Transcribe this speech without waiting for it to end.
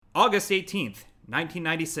August 18th,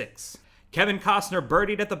 1996. Kevin Costner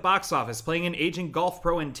birdied at the box office playing an aging golf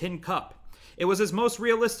pro in Tin Cup. It was his most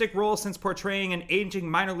realistic role since portraying an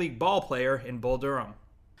aging minor league ball player in Bull Durham.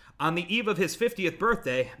 On the eve of his 50th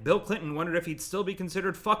birthday, Bill Clinton wondered if he'd still be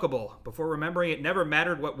considered fuckable before remembering it never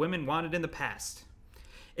mattered what women wanted in the past.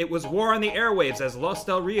 It was war on the airwaves as Los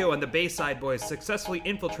Del Rio and the Bayside Boys successfully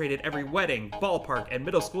infiltrated every wedding, ballpark, and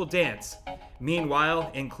middle school dance.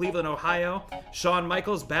 Meanwhile, in Cleveland, Ohio, Shawn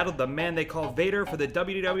Michaels battled the man they call Vader for the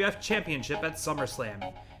WWF Championship at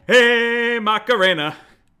SummerSlam. Hey, Macarena!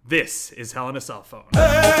 This is Hell in a Cell Phone.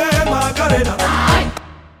 Hey, Macarena!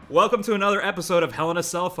 Welcome to another episode of Hell in a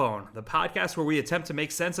Cell Phone, the podcast where we attempt to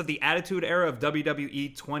make sense of the Attitude Era of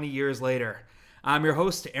WWE 20 years later. I'm your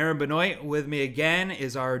host, Aaron Benoit. With me again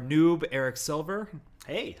is our noob, Eric Silver.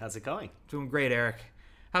 Hey, how's it going? Doing great, Eric.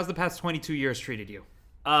 How's the past 22 years treated you?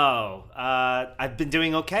 I've been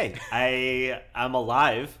doing okay. I'm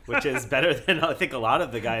alive, which is better than I think a lot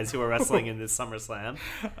of the guys who are wrestling in this SummerSlam.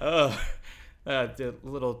 A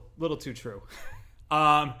little too true.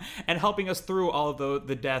 And helping us through all of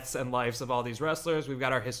the deaths and lives of all these wrestlers, we've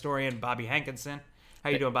got our historian, Bobby Hankinson. How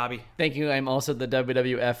you doing, Bobby? Thank you. I'm also the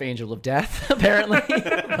WWF Angel of Death, apparently.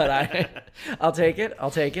 But I'll take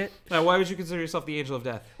it. Now, why would you consider yourself the Angel of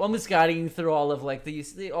Death? Well, I'm just guiding through all of all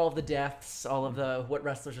of the deaths, all of the what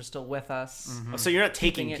wrestlers are still with us. Mm-hmm. So you're not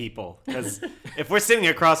taking people, because if we're sitting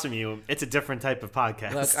across from you, it's a different type of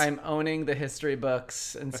podcast. Look, I'm owning the history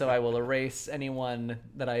books, and so I will erase anyone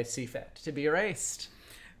that I see fit to be erased.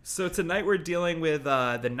 So tonight we're dealing with the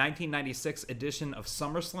 1996 edition of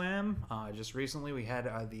SummerSlam. Just recently we had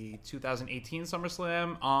the 2018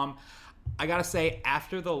 SummerSlam. I gotta say,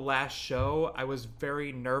 after the last show, I was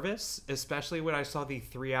very nervous, especially when I saw the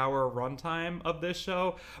 3-hour runtime of this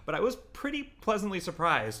show. But I was pretty pleasantly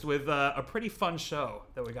surprised with a pretty fun show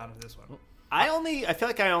that we got into this one. I feel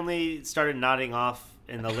like I only started nodding off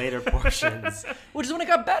in the later portions. Which is when it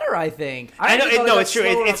got better, I think. I know, it's true.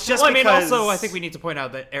 It's just because... also, I think we need to point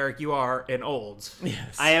out that, Eric, you are an old.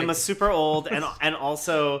 Yes. I am a super old, and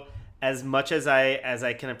also, as much as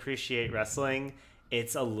I can appreciate wrestling,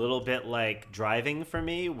 it's a little bit like driving for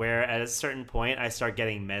me, where at a certain point, I start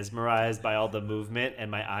getting mesmerized by all the movement,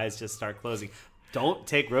 and my eyes just start closing. Don't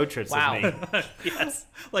take road trips with me. Yes.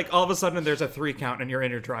 Like, all of a sudden, there's a 3 count and you're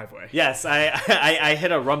in your driveway. Yes, I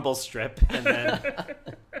hit a rumble strip, and then...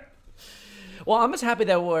 Well, I'm just happy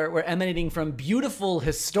that we're emanating from beautiful,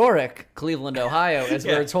 historic Cleveland, Ohio, as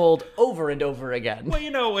we're told over and over again. Well,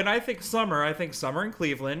 you know, when I think summer in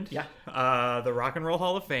Cleveland. Yeah. The Rock and Roll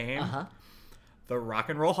Hall of Fame. Uh-huh. The Rock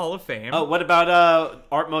and Roll Hall of Fame. Oh, what about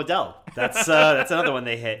Art Modell? That's another one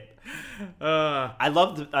they hit. I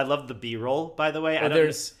love the B-roll, by the way.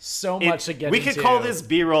 There's so much to get we into. We could call this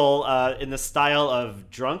B-roll in the style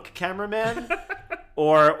of drunk cameraman,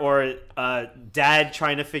 or dad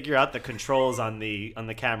trying to figure out the controls on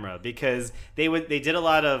the camera, because they did a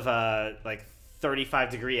lot of like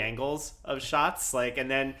 35-degree angles of shots,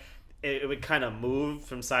 and then it would kind of move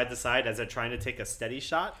from side to side as they're trying to take a steady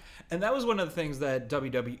shot. And that was one of the things that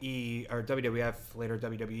WWE, or WWF, later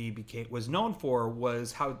WWE, was known for,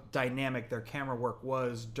 was how dynamic their camera work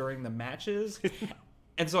was during the matches.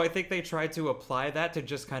 And so I think they tried to apply that to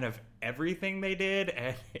just kind of everything they did,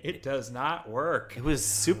 and it does not work. It was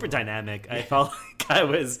super dynamic. I felt like I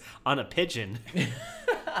was on a pigeon.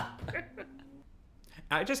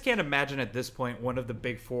 I just can't imagine at this point one of the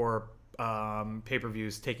big 4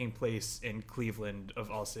 pay-per-views taking place in Cleveland, of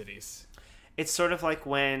all cities. It's sort of like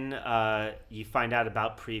when you find out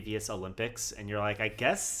about previous Olympics and you're like, I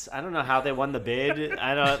don't know how they won the bid.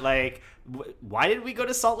 I don't why did we go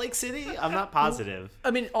to Salt Lake City? I'm not positive.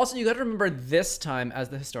 I mean, also, you got to remember this time as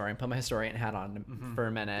the historian, put my historian hat on for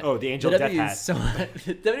a minute. Oh, the Angel of Death hat.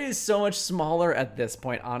 WWE is so much smaller at this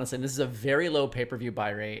point, honestly. And this is a very low pay-per-view buy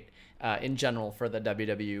rate. In general for the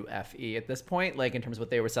WWFE at this point, in terms of what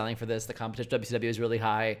they were selling for this, the competition WCW is really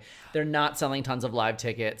high. They're not selling tons of live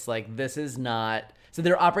tickets. This is not... So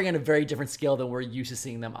they're operating on a very different scale than we're used to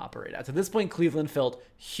seeing them operate at. So at this point, Cleveland felt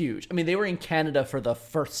huge. I mean, they were in Canada for the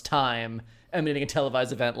first time emanating a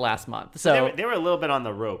televised event last month. So they were a little bit on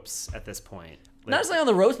the ropes at this point. Not necessarily on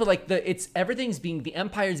the ropes, but the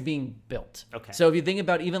empire's being built. Okay. So if you think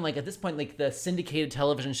about even at this point, the syndicated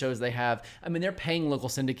television shows they have, I mean, they're paying local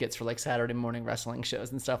syndicates for Saturday morning wrestling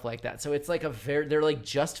shows and stuff like that. So it's they're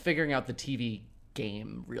just figuring out the TV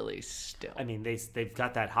game really still. I mean, they've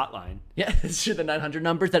got that hotline. Yeah, it's true. The 900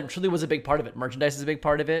 numbers, that truly was a big part of it. Merchandise is a big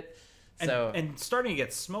part of it. and starting to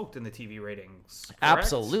get smoked in the TV ratings. Correct?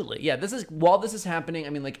 Absolutely. Yeah, while this is happening, I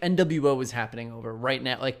mean, like, NWO is happening over right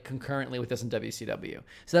now, like, concurrently with this in WCW.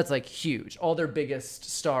 So that's, like, huge. All their biggest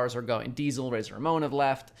stars are going. Diesel, Razor Ramon have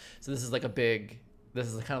left. So this is kind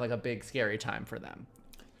of like a big, scary time for them.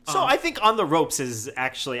 So I think On the Ropes is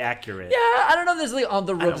actually accurate. Yeah, I don't know if there's, like, On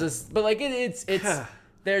the Ropes, but, like, it's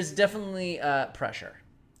there's definitely pressure.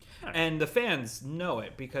 And the fans know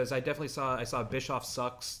it because I saw Bischoff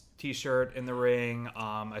Sucks T-shirt in the ring.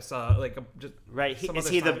 I saw just right.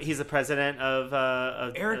 He's the president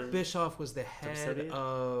of Eric Bischoff was the head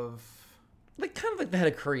of like kind of like the head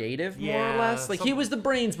of creative, more or less. Like he was the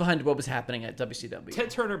brains behind what was happening at WCW.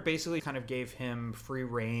 Ted Turner basically kind of gave him free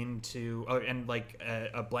reign to and like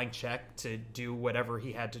a blank check to do whatever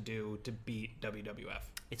he had to do to beat WWF.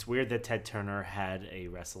 It's weird that Ted Turner had a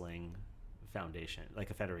wrestling foundation, like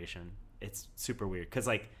a federation. It's super weird because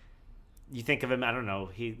like you think of him, I don't know,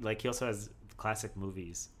 he also has classic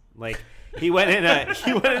movies. Like he went in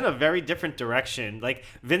a very different direction. Like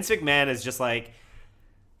Vince McMahon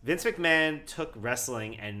took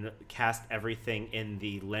wrestling and cast everything in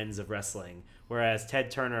the lens of wrestling, whereas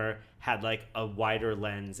Ted Turner had like a wider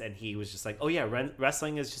lens, and he was just like, oh yeah,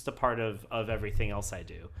 wrestling is just a part of everything else I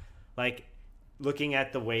do. Like looking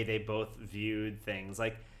at the way they both viewed things,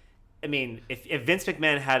 like I mean, if Vince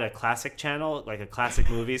McMahon had a classic channel, like a classic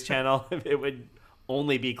movies channel, it would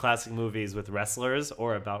only be classic movies with wrestlers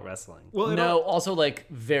or about wrestling. Well, no, also like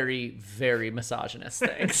very, very misogynist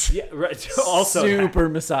things. Yeah, right. Also super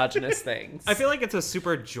misogynist things. I feel like it's a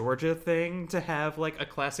super Georgia thing to have like a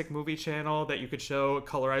classic movie channel that you could show a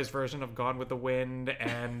colorized version of Gone with the Wind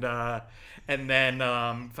and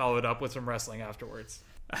then follow it up with some wrestling afterwards.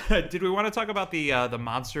 Did we want to talk about the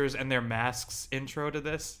monsters and their masks intro to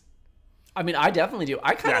this? I mean, I definitely do.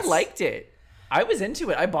 I kind of liked it. I was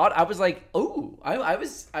into it. I was like, oh, I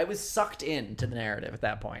was sucked into the narrative at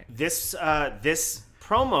that point. This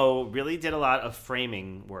promo really did a lot of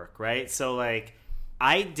framing work, right? So like,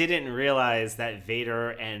 I didn't realize that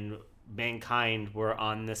Vader and Mankind were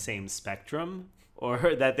on the same spectrum,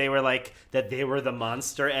 or that they were the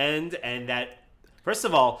monster end, and that first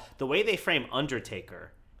of all, the way they frame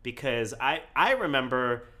Undertaker, because I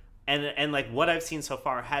remember. And like what I've seen so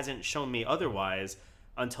far hasn't shown me otherwise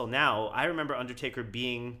until now. I remember Undertaker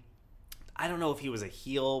being, I don't know if he was a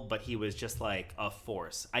heel, but he was just like a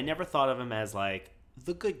force. I never thought of him as like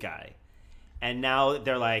the good guy. And now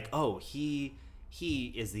they're like, oh, he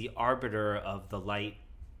is the arbiter of the light,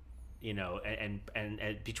 you know, and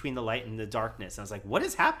between the light and the darkness. And I was like, what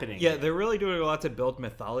is happening? Yeah, they're really doing a lot to build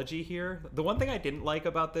mythology here. The one thing I didn't like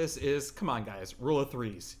about this is, come on, guys, rule of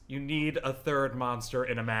threes. You need a third monster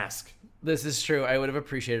in a mask. This is true. I would have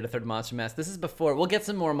appreciated a third monster mask. This is before. We'll get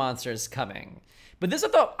some more monsters coming. But this,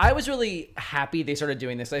 I was really happy they started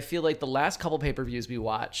doing this. I feel like the last couple pay-per-views we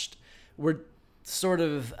watched were sort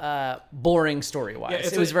of boring story-wise. Yeah,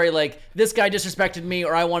 it was very like, this guy disrespected me,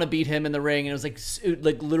 or I want to beat him in the ring, and it was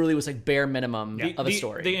like literally was like bare minimum of a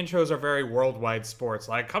story. The intros are very worldwide sports,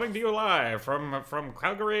 like coming to you live from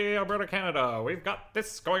Calgary, Alberta, Canada. We've got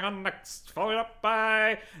this going on next, followed up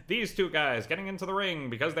by these two guys getting into the ring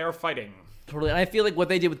because they are fighting. Totally, and I feel like what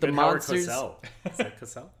they did with the monsters. Is that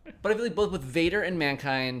Cosell? But I feel like both with Vader and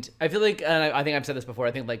Mankind, I feel like, and I think I've said this before,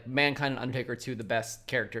 I think like Mankind and Undertaker are two of the best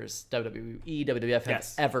characters WWE, WWF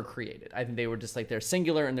has ever created. I think they were just like, they're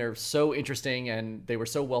singular and they're so interesting and they were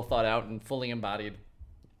so well thought out and fully embodied.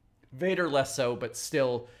 Vader less so, but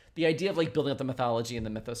still, the idea of like building up the mythology and the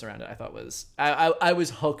mythos around it, I thought was, I was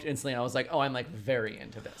hooked instantly. I was like, oh, I'm like very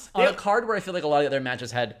into this. On a card where I feel like a lot of the other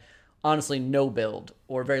matches had honestly no build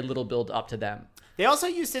or very little build up to them. They also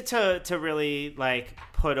used it to really like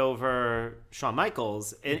put over Shawn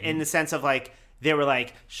Michaels in the sense of like, they were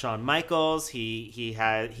like, Shawn Michaels,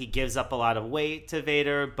 he gives up a lot of weight to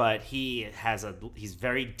Vader, but he's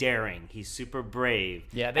very daring. He's super brave.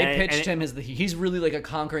 Yeah, they pitched him as he's really like a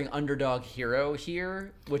conquering underdog hero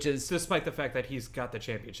here, which is despite the fact that he's got the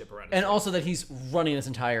championship around his and also that he's running this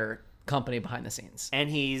entire company behind the scenes. And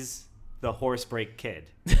he's the horse break kid.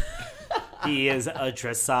 He is a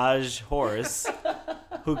dressage horse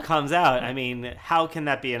who comes out. I mean, how can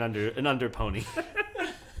that be an under pony?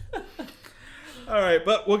 All right,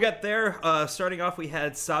 but we'll get there. Starting off, we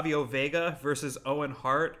had Savio Vega versus Owen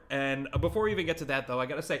Hart. And before we even get to that, though, I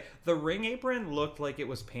got to say, the ring apron looked like it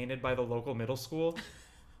was painted by the local middle school.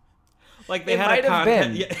 Like they had a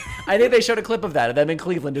contest. Yeah. I think they showed a clip of that of them in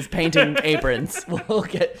Cleveland just painting aprons. We'll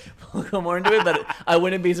go more into it, but I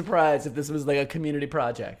wouldn't be surprised if this was like a community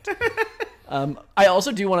project. I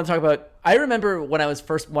also do want to talk about I remember when I was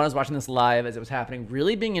watching this live as it was happening,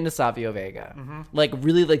 really being into Savio Vega, like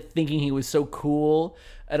really like thinking he was so cool.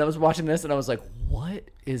 And I was watching this and I was like, what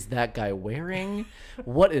is that guy wearing?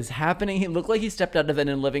 What is happening? He looked like he stepped out of an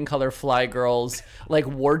In Living Color Fly Girls like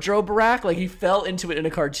wardrobe rack. Like he fell into it in a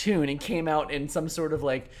cartoon and came out in some sort of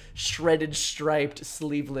like shredded, striped,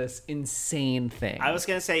 sleeveless, insane thing. I was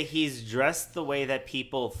going to say he's dressed the way that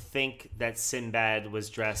people think that Sinbad was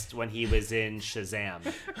dressed when he was in Shazam,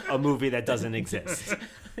 a movie that doesn't exist.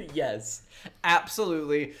 Yes,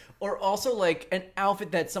 absolutely. Or also like an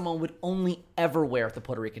outfit that someone would only ever wear at the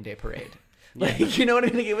Puerto Rican Day Parade. Like, you know what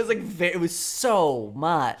I mean? It was like, it was so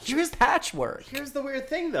much. Here's patchwork. Here's the weird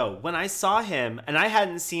thing, though. When I saw him, and I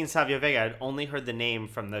hadn't seen Savio Vega, I'd only heard the name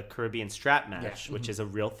from the Caribbean Strap match, which is a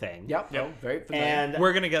real thing. Yep. No, very familiar. And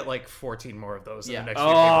We're gonna get like 14 more of those in the next few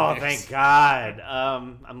oh, pay-per-views. thank God.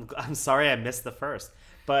 I'm sorry I missed the first,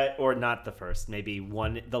 or not the first, maybe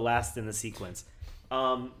the last in the sequence.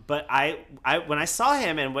 But I when I saw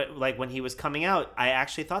him and when he was coming out, I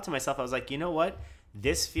actually thought to myself, I was like, you know what?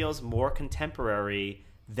 This feels more contemporary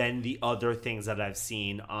than the other things that I've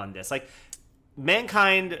seen on this. Like,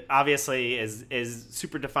 Mankind obviously is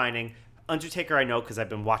super defining. Undertaker I know because I've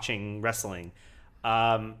been watching wrestling.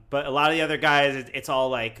 But a lot of the other guys, it's all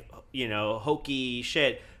like, you know, hokey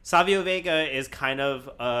shit. Savio Vega is kind of,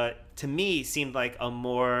 to me, seemed like a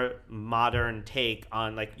more modern take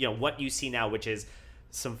on, like, you know, what you see now, which is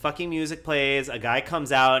some fucking music plays, a guy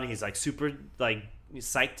comes out and he's like super like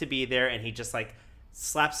psyched to be there, and he just like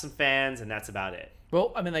slaps some fans, and that's about it.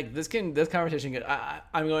 Well, I mean, like this conversation.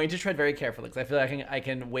 I'm going to tread very carefully because I feel like I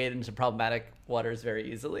can wade into problematic waters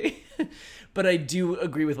very easily. But I do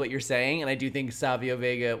agree with what you're saying, and I do think Savio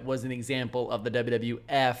Vega was an example of the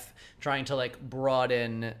WWF trying to like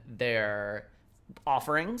broaden their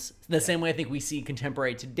offerings the same way I think we see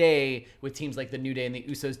contemporary today with teams like the New Day and the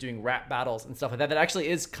Usos doing rap battles and stuff like that. That actually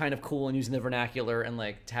is kind of cool and using the vernacular and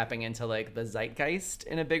like tapping into like the zeitgeist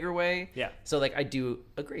in a bigger way. Yeah. So like I do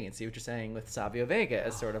agree and see what you're saying with Savio Vega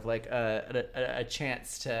as sort of like a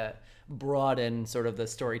chance to broaden sort of the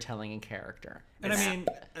storytelling and character. And I mean,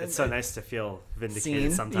 It's so nice to feel vindicated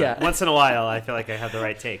Seen? sometimes. Yeah. Once in a while, I feel like I have the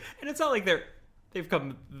right take. and it's not like they've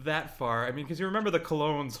come that far. I mean, because you remember the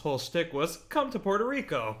Cologne's whole shtick was come to Puerto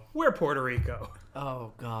Rico. We're Puerto Rico.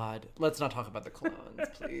 Oh God, let's not talk about the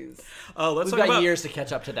Colognes, please. Let's We've talk got about years to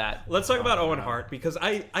catch up to that. Let's talk about Owen Hart because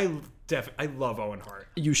I love Owen Hart.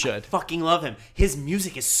 You should. Fucking love him. His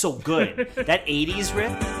music is so good. That 80s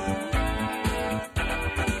riff.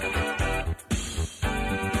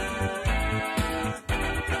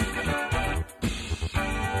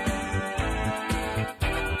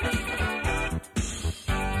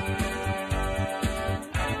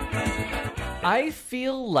 I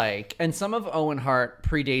feel like, and some of Owen Hart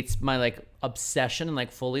predates my like obsession and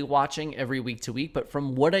like fully watching every week to week, but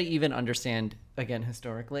from what I even understand, again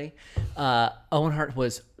historically, Owen Hart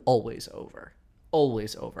was always over,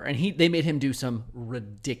 and they made him do some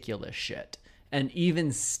ridiculous shit, and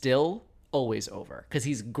even still always over because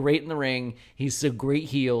he's great in the ring. He's a great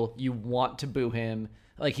heel. You want to boo him.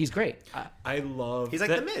 Like he's great. I love. He's like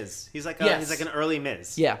that, the Miz. He's like Yes. he's like an early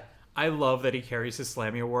Miz. Yeah. I love that he carries his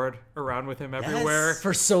Slammy Award around with him everywhere.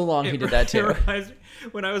 For so long he did that too. It reminds me-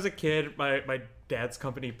 when I was a kid, my dad's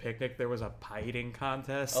company picnic, there was a pie eating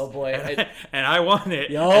contest. Oh, boy. And I won it.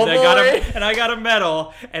 Oh, and I got a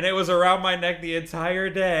medal, and it was around my neck the entire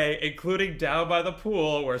day, including down by the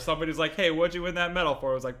pool where somebody's like, hey, what'd you win that medal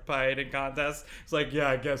for? It was like pie eating contest. It's like, yeah,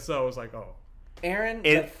 I guess so. I was like, oh. Aaron,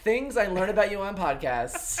 the things I learn about you on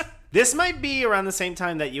podcasts. This might be around the same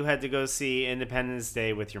time that you had to go see Independence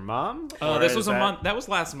Day with your mom. Oh, Or this is was a that- month. That was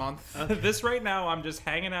last month. This right now, I'm just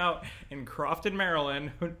hanging out in Crofton,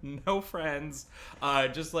 Maryland, no friends,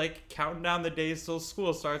 just like counting down the days till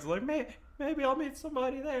school starts. Like, maybe I'll meet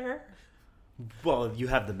somebody there. Well, you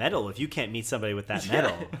have the medal. If you can't meet somebody with that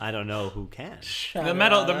medal, I don't know who can. The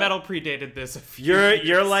medal predated this.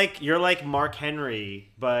 You're like Mark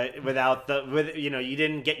Henry, but you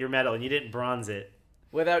didn't get your medal and you didn't bronze it.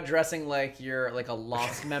 Without dressing like you're like a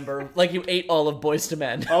lost member, like you ate all of Boys to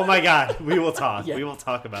Men. Oh my God, we will talk. Yeah. We will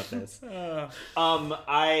talk about this.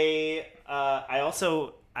 I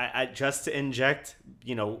also just to inject,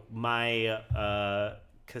 my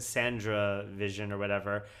Cassandra vision or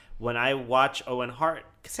whatever. When I watch Owen Hart,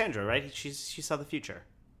 Cassandra, right? She saw the future.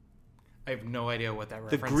 I have no idea what that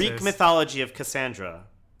The reference Greek is. mythology of Cassandra.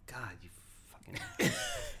 God, you fucking.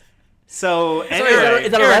 So, Sorry,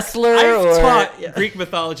 is that a wrestler? I've or... taught Greek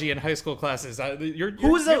mythology in high school classes.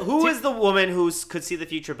 who is the woman who could see the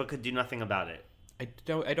future but could do nothing about it?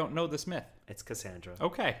 I don't know this myth. It's Cassandra.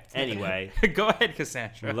 Okay. Anyway, Go ahead,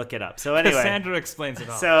 Cassandra. look it up. So anyway, Cassandra explains it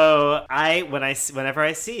all. So whenever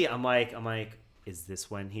I see, I'm like, is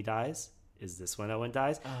this when he dies? Is this when Owen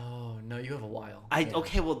dies? Oh no, you have a while.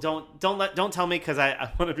 Okay, well don't tell me because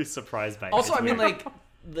I want to be surprised by it. Also, It's I mean, weird.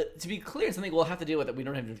 like, to be clear, something we'll have to deal with it. We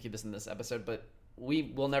don't have to keep this in this episode, but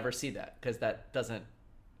we will never see that because that doesn't.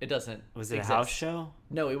 It doesn't. Was it exist. a house show?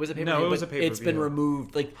 No, it was a pay-per-view. No, it was a but It's been pay-per-view.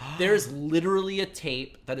 removed. Like, there's literally a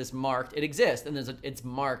tape that is marked. It exists, and it's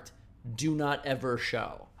marked "Do not ever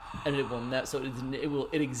show," and it will so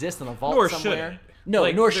it exists in a vault Nor should somewhere. it. No,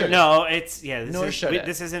 Like, nor should it. No, it's Nor should it.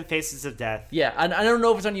 This isn't Faces of Death. Yeah, and I don't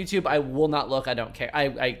know if it's on YouTube. I will not look. I don't care.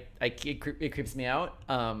 It creeps me out.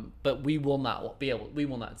 But we will not be able. We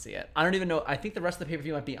will not see it. I don't even know. I think the rest of the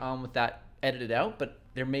pay-per-view might be on with that edited out, but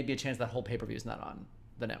there may be a chance that whole pay-per-view is not on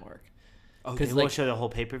the network. Oh, they won't show the whole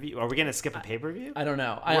pay-per-view? Are we going to skip a pay-per-view? I don't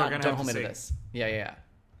know. Don't hold me to this. Yeah.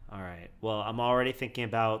 All right. Well, I'm already thinking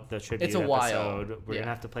about the tribute It's a while. episode. We're Yeah. going to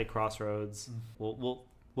have to play Crossroads.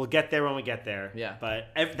 We'll get there when we get there. Yeah. But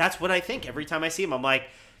that's what I think. Every time I see him, I'm like,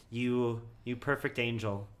 you perfect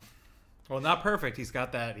angel. Well, not perfect. He's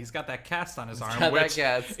got that cast on his arm. got that Which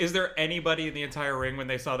cast. is there anybody in the entire ring when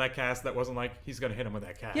they saw that cast that wasn't like he's gonna hit him with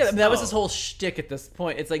that cast? Yeah, I mean, that was his whole shtick at this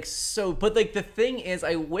point. It's like so, but like the thing is,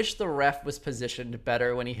 I wish the ref was positioned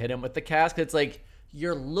better when he hit him with the cast. 'Cause it's like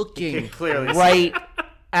you're looking Clearly. right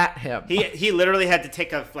at him. He literally had to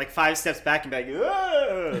take 5 steps back and be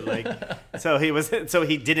like, "Ugh," so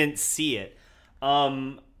he didn't see it.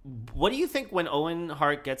 What do you think when Owen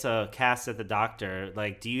Hart gets a cast at the doctor?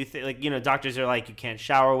 Like, do you think doctors are like, you can't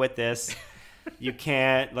shower with this, you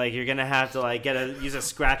can't you're gonna have to use a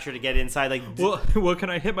scratcher to get inside. Like, Well, can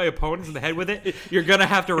I hit my opponents in the head with it? You're gonna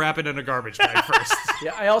have to wrap it in a garbage bag first.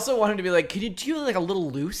 Yeah, I also want him to be like, could you do like a little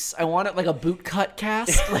loose? I want it like a boot cut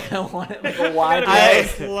cast. Like I want it like a wide.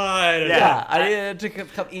 Slide. Yeah, I need it to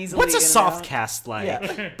come easily. what's a in and soft out. cast like?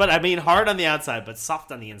 Yeah. But I mean, hard on the outside, but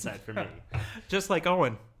soft on the inside for me. Just like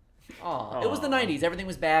Owen. Aw, it was the 90s. Everything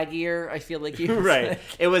was baggier. I feel like you Right.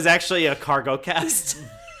 It was actually a cargo cast.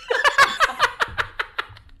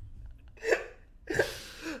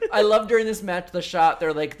 I love during this match the shot.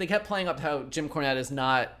 They kept playing up how Jim Cornette is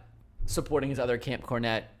not supporting his other Camp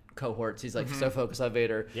Cornette cohorts. He's like so focused on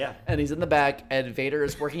Vader. Yeah. And he's in the back, and Vader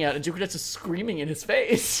is working out, and Jim Cornette's just screaming in his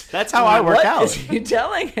face. That's how I work out. What is he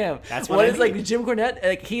telling him? That's what what I is like mean. Jim Cornette?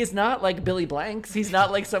 Like he is not like Billy Blanks. He's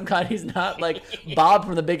not like some kind. He's not like Bob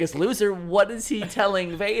from The Biggest Loser. What is he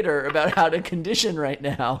telling Vader about how to condition right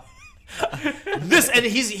now? And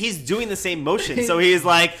he's doing the same motion, so he's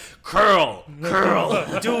like, curl,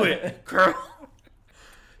 do it, curl.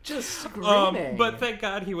 Just screaming. But thank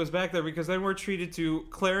God he was back there because then we're treated to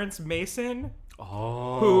Clarence Mason,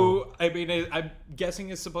 Oh. who I mean I'm guessing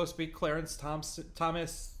is supposed to be Clarence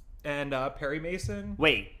Thomas and Perry Mason.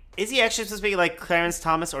 Wait, is he actually supposed to be like Clarence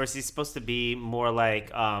Thomas, or is he supposed to be more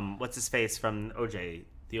like what's his face from the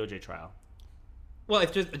OJ trial? Well,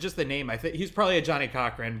 it's just the name. I think he's probably a Johnny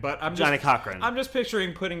Cochran, but Johnny Cochran. I'm just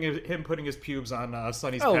picturing putting his pubes on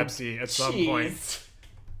Sonny's Oh, Pepsi at some point. jeez.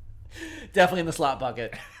 Definitely in the slot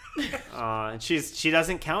bucket. And she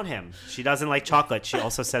doesn't count him. She doesn't like chocolate. She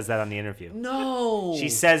also says that on the interview. No. She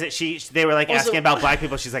says it. They were like Also- asking about black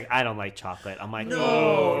people. She's like, I don't like chocolate. I'm like,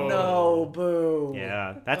 Oh no, boo.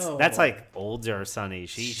 yeah, that's like older Sonny.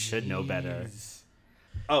 She should know better.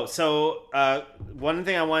 Oh, so one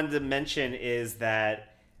thing I wanted to mention is that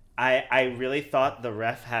I really thought the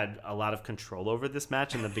ref had a lot of control over this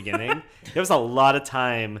match in the beginning. There was a lot of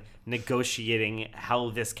time negotiating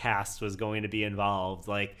how this cast was going to be involved.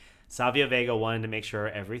 Like, Savio Vega wanted to make sure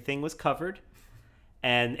everything was covered.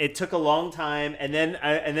 And it took a long time. And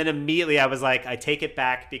then immediately I was like, I take it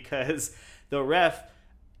back because the ref,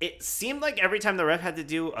 it seemed like every time the ref had to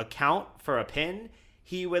do a count for a pin,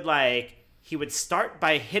 he would start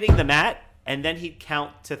by hitting the mat and then he'd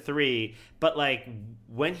count to 3. But like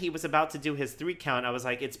when he was about to do his 3 count, I was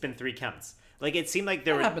like, it's been 3 counts. Like it seemed like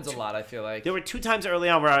That happens a lot, I feel like. there were 2 times early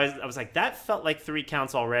on where I was like, that felt like 3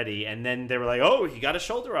 counts already. And then they were like, oh, he got a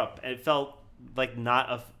shoulder up. And it felt like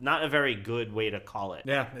not a very good way to call it.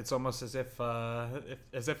 Yeah, it's almost as if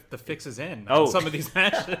the fix is in Oh. on some of these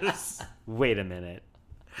matches. Wait a minute.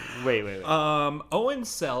 Wait. Owen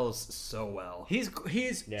sells so well. He's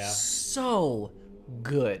Yeah. so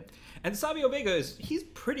good. And Savio Vega he's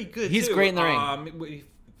pretty good. He's too. great in the ring. We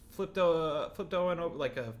flipped Owen over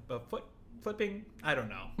like a foot flipping. I don't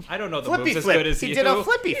know the Flippy moves as flip. good as He you. did a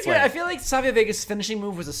flippy flip. Yeah, I feel like Savio Vega's finishing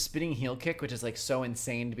move was a spinning heel kick, which is like so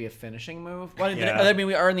insane to be a finishing move. Well, Yeah. I mean,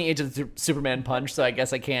 we are in the age of the Superman punch, so I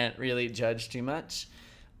guess I can't really judge too much.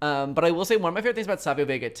 But I will say one of my favorite things about Savio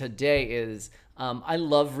Vega today is I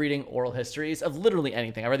love reading oral histories of literally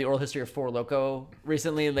anything. I read the oral history of Four Loko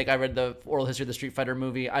recently. Like I read the oral history of the Street Fighter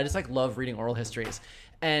movie. I just like love reading oral histories.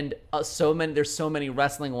 And there's so many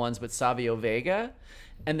wrestling ones with Savio Vega,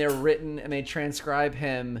 and they're written and they transcribe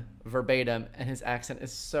him verbatim, and his accent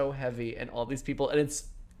is so heavy, and all these people, and it's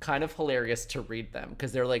kind of hilarious to read them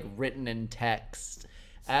because they're like written in text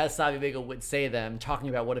as Savio Vega would say them, talking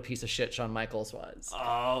about what a piece of shit Shawn Michaels was.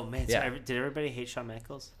 Oh man, Yeah. so did everybody hate Shawn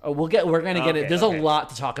Michaels? Oh, we're gonna get it. There's okay. a lot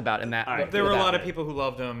to talk about in that. All right. There were a lot of it. people who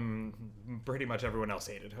loved him. Pretty much everyone else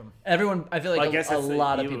hated him. Everyone, I feel like Well, I guess a that's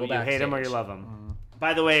lot of you, people you hate him or you backstage. love him.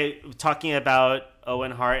 By the way, talking about Owen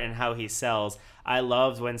Hart and how he sells, I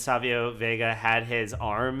loved when Savio Vega had his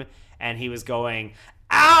arm and he was going,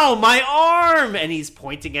 "Ow, my arm!" And he's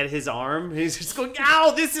pointing at his arm. He's just going,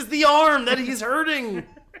 "Ow, this is the arm that he's hurting."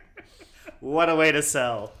 What a way to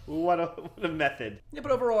sell. What a method. Yeah,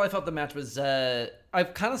 but overall, I thought the match was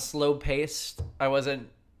I've kind of slow paced. I wasn't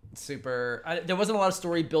there wasn't a lot of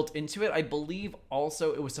story built into it. I believe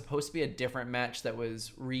also it was supposed to be a different match that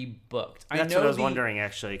was rebooked. That's what I was wondering,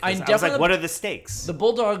 actually. 'Cause I was like, definitely- what are the stakes? The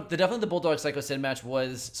Bulldog Psycho Sid match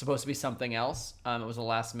was supposed to be something else. It was a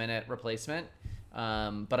last minute replacement.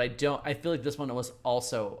 But I feel like this one was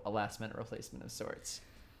also a last minute replacement of sorts.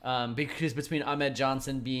 Because between Ahmed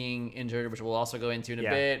Johnson being injured, which we'll also go into in a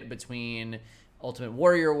bit, between Ultimate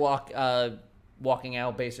Warrior walking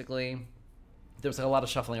out basically, there was like a lot of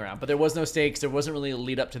shuffling around. But there was no stakes. There wasn't really a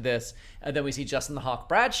lead up to this. And then we see Justin the Hawk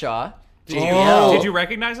Bradshaw. Did you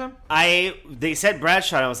recognize him? They said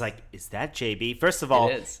Bradshaw, and I was like, is that JB? First of all,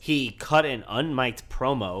 It is. he cut an unmiked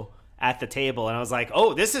promo at the table, and I was like,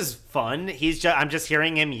 oh, this is fun. I'm just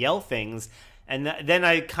hearing him yell things. And then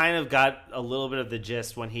I kind of got a little bit of the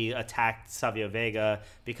gist when he attacked Savio Vega,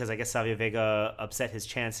 because I guess Savio Vega upset his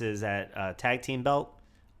chances at tag team belt.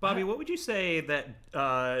 Bobby, what would you say that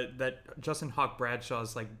Justin Hawk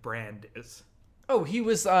Bradshaw's like brand is? Oh, he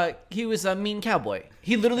was a mean cowboy.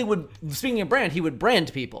 He literally would, speaking of brand, he would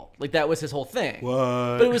brand people. Like that was his whole thing.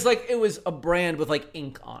 What? But it was a brand with like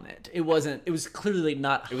ink on it. It was clearly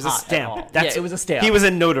not. It was a stamp. Yeah, it was a stamp. He was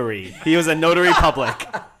a notary. He was a notary public.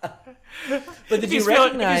 But did If you he's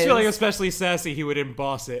recognize feeling especially sassy, he would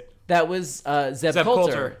emboss it. that was Zeb Zeb Coulter,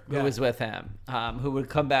 Coulter, who yeah. was with him, who would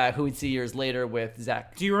come back, who we'd see years later with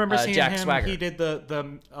Zach. Do you remember seeing Jack him? Swagger. He did the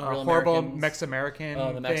Real horrible Americans.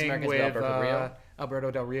 Mex-American The Mex thing Americans with with Alberto Rio.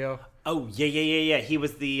 Alberto Del Rio. Oh, yeah. He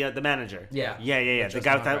was the manager. Yeah. The Just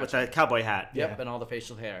guy not with the cowboy hat. Yep, Yeah. and all the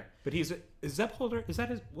facial hair. But is Zeb Holder? Is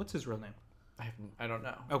that what's his real name? I don't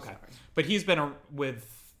know. Okay, Sorry. but he's been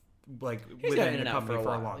with He's been in within and the out company for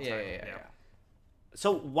a while. long time. Yeah.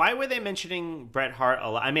 So why were they mentioning Bret Hart a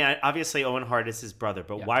lot? I mean, obviously Owen Hart is his brother,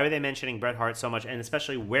 but Yeah. why were they mentioning Bret Hart so much? And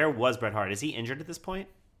especially, where was Bret Hart? Is he injured at this point?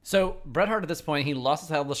 So Bret Hart at this point, he lost his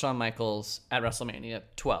title to Shawn Michaels at WrestleMania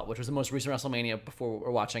 12, which was the most recent WrestleMania before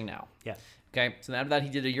we're watching now. Yeah. Okay, so after that, he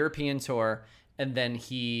did a European tour, and then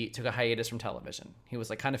he took a hiatus from television. He was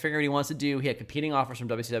like kind of figuring what he wants to do. He had competing offers from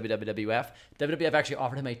WCW, WWF. WWF actually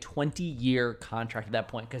offered him a 20-year contract at that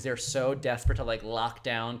point because they're so desperate to like lock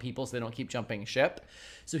down people so they don't keep jumping ship.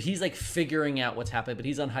 So he's like figuring out what's happening, but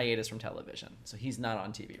he's on hiatus from television, so he's not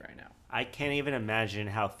on TV right now. I can't even imagine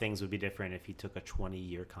how things would be different if he took a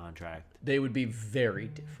 20-year contract. They would be very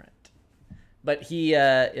different. But he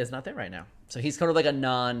is not there right now. So he's kind of like a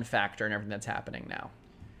non-factor in everything that's happening now.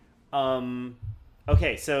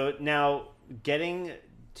 Okay, so now getting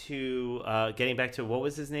back to, what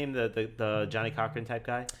was his name? The Johnny Cochran type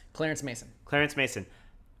guy? Clarence Mason. Clarence Mason.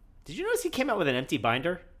 Did you notice he came out with an empty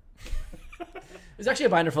binder? There's actually a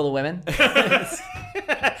binder full of women.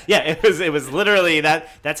 Yeah, it was literally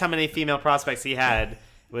that's how many female prospects he had. It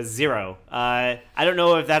was 0. I don't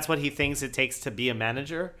know if that's what he thinks it takes to be a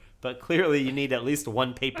manager, but clearly you need at least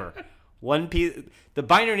one paper. One piece. The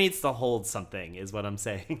binder needs to hold something, is what I'm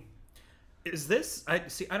saying. Is this? I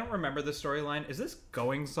don't remember the storyline. Is this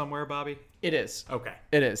going somewhere, Bobby? It is. Okay.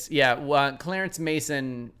 It is. Yeah. Well, Clarence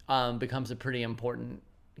Mason becomes a pretty important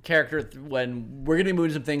character when we're going to be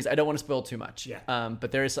moving some things. I don't want to spoil too much. Yeah.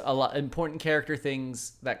 But there's a lot important character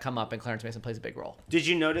things that come up, and Clarence Mason plays a big role. Did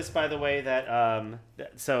you notice, by the way, that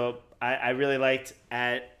so I really liked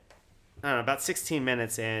at, I don't know, about 16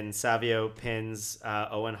 minutes in, Savio pins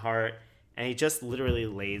Owen Hart, and he just literally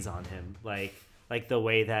lays on him like the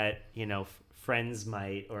way that, friends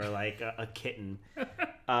might, or like a kitten.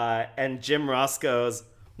 And Jim Ross goes,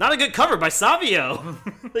 "Not a good cover by Savio."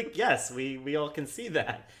 Like, yes, we all can see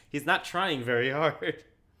that. He's not trying very hard.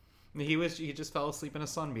 He just fell asleep in a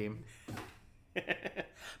sunbeam.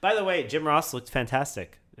 By the way, Jim Ross looked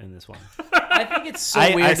fantastic in this one. I think it's so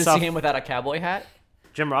I weird to saw- see him without a cowboy hat.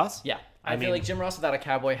 Jim Ross? Yeah. I feel like Jim Ross without a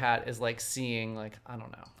cowboy hat is like seeing, like, I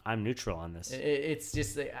don't know. I'm neutral on this. It's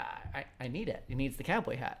just, I need it. He needs the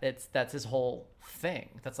cowboy hat. That's his whole thing.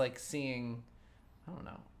 That's like seeing, I don't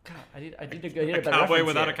know. God, I need a better cowboy reference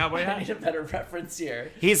without here. a cowboy hat? I need a better reference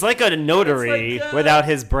here. He's like a notary It's like, without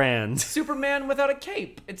his brand. Superman without a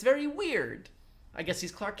cape. It's very weird. I guess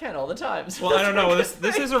he's Clark Kent all the time. So Well, I don't know. very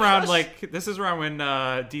This is around when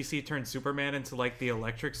DC turned Superman into like the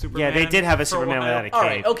electric Superman. Yeah, they did have a for Superman while. without a cape. All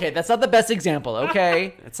right, okay, that's not the best example,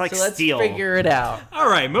 okay? It's like so let's Steel. figure it out. All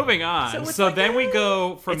right, moving on. So it's So like then we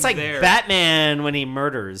go from It's like there. Batman when he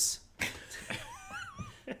murders.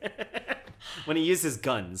 When he uses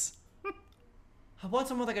guns. I want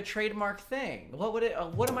someone with like a trademark thing.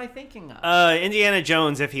 What am I thinking of? Indiana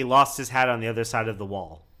Jones if he lost his hat on the other side of the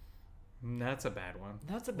wall. That's a bad one.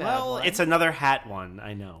 That's a bad Well, one. it's another hat one,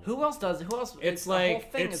 I know. Who else does it? Who else? It's the like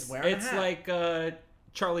whole thing it's is wearing a hat. like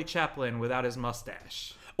Charlie Chaplin without his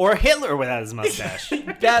mustache. Or Hitler without his mustache.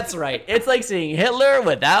 That's right. It's like seeing Hitler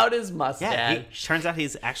without his mustache. Yeah, turns out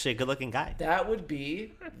he's actually a good-looking guy. That would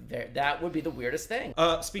be the weirdest thing.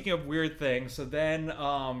 Speaking of weird things, so then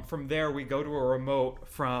from there we go to a remote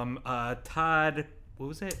from Todd. What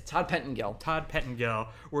was it? Todd Pettengill. Todd Pettengill,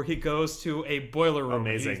 where he goes to a boiler room.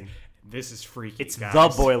 Amazing. This is freaky. It's guys. the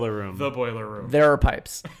boiler room. The boiler room. There are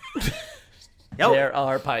pipes. Yo, There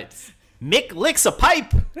are pipes. Mick licks a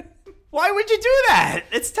pipe. Why would you do that?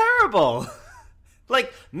 It's terrible.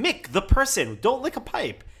 Like, Mick, the person, don't lick a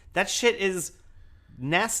pipe. That shit is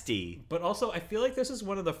nasty. But also, I feel like this is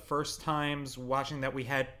one of the first times watching that we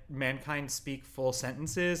had Mankind speak full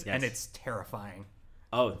sentences, and it's terrifying.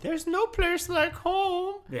 Oh, there's no place like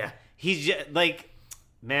home. Yeah. He's just, like,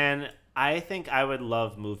 man, I think I would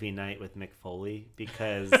love movie night with Mick Foley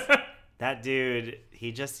because that dude,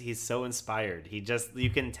 he's so inspired. You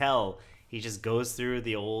can tell he just goes through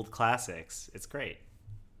the old classics. It's great.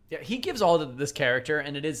 Yeah, he gives all to this character,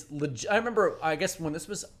 and it is legit. I remember, I guess when this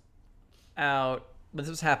was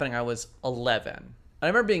happening, I was 11. I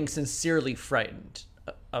remember being sincerely frightened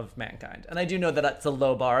of Mankind. And I do know that that's a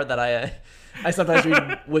low bar, that I sometimes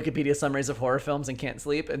read Wikipedia summaries of horror films and can't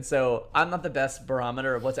sleep. And so I'm not the best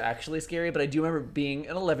barometer of what's actually scary, but I do remember being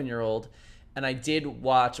an 11-year-old, and I did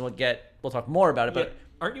watch, and we'll talk more about it, but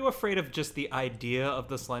aren't you afraid of just the idea of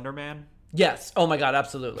the Slender Man? yes. Oh my God,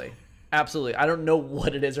 absolutely. Absolutely. I don't know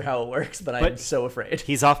what it is or how it works, but I'm so afraid.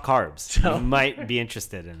 He's off carbs. You might be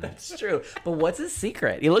interested in it. It's true. But what's his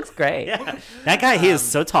secret? He looks great. Yeah. That guy, he is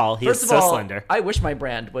so tall. He is First of so all, slender. I wish my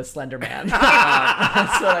brand was Slender Man.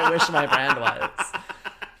 That's what I wish my brand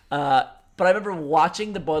was. But I remember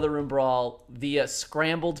watching the Boiler Room Brawl via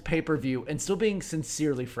scrambled pay-per-view and still being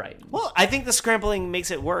sincerely frightened. Well, I think the scrambling makes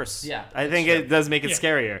it worse. Yeah, I think it does make it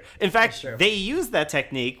scarier. In fact, true. they use that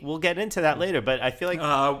technique. We'll get into that later, but I feel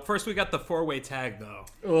like First, we got the 4-way tag, though.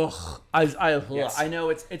 Ugh. I know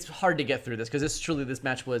it's hard to get through this because this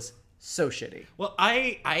match was so shitty. Well,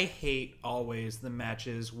 I hate always the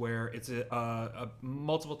matches where it's a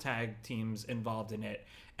multiple tag teams involved in it,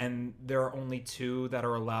 and there are only two that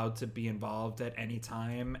are allowed to be involved at any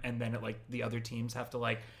time, and then the other teams have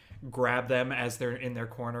to grab them as they're in their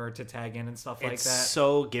corner to tag in and stuff like it's that.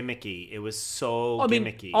 so gimmicky. It was so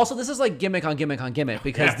gimmicky. Also, this is like gimmick on gimmick on gimmick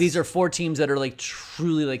because Yes. these are four teams that are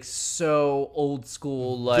truly so old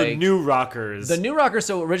school. The New Rockers. The New Rockers.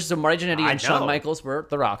 So Marty Jannetty I and Shawn know. Michaels were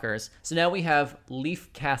the Rockers. So now we have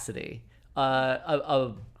Leif Cassidy,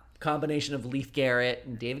 a combination of Leif Garrett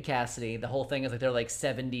and David Cassidy. The whole thing is they're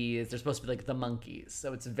 70s. They're supposed to be the Monkees.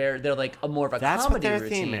 So it's they're a more of a That's comedy what their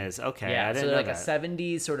routine. theme is. Okay, yeah. I didn't So they're know a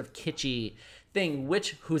 70s sort of kitschy thing.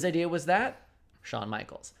 Whose idea was that? Shawn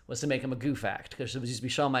Michaels, was to make him a goof act, because it used to be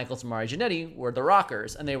Shawn Michaels and Marty Jannetty were the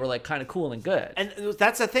Rockers, and they were kind of cool and good. And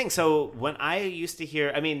that's the thing. So when I used to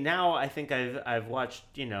hear, now I think I've watched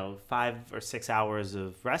 5 or 6 hours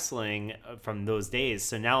of wrestling from those days.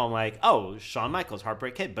 So now I'm like, oh, Shawn Michaels,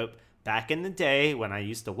 Heartbreak Kid. But back in the day when I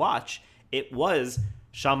used to watch, it was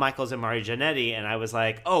Shawn Michaels and Marty Jannetty, and I was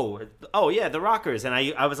like, oh yeah, the Rockers. And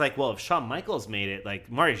I was like, well, if Shawn Michaels made it,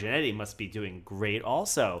 Marty Jannetty must be doing great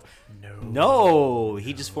also. No,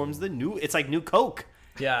 he just forms the new. It's like New Coke.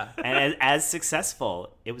 Yeah. And as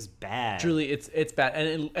successful, it was bad. Truly, it's bad.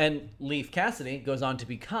 And Leif Cassidy goes on to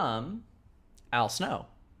become Al Snow.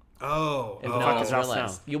 Oh, If no one else Al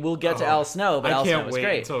realized. Snow? You will get to Al Snow, but I Al can't Snow is wait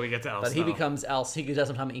great. until we get to Al But Snow. he becomes he does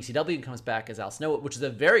some time in ECW and comes back as Al Snow, which is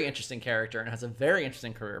a very interesting character and has a very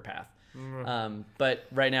interesting career path. But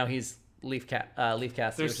right now he's Leif Cassidy.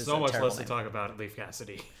 There's which is so a much terrible less to name. talk about Leif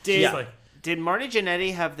Cassidy. Did, Just Did Marty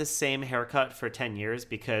Jannetty have the same haircut for 10 years?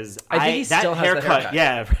 Because I think he still has the haircut.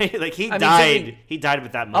 Yeah, right. Like he died. certainly- He died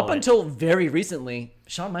with that mullet. Up until very recently,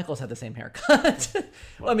 Shawn Michaels had the same haircut.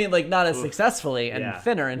 Well, I mean, like not as successfully and Yeah.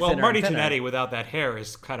 thinner and Well, thinner. Marty and thinner. Jannetty without that hair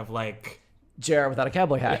is kind of like JR without a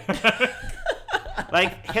cowboy hat.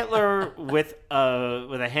 like Hitler with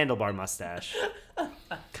a handlebar mustache.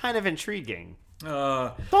 Kind of intriguing.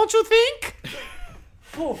 Don't you think?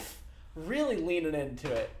 Poof. Really leaning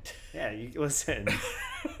into it. Yeah, you listen.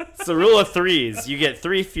 It's the rule of threes. You get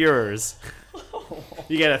 3 Führers.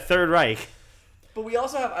 You get a Third Reich. But we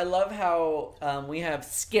also have, I love how we have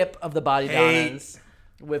Skip of the Body Donnas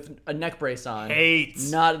with a neck brace on.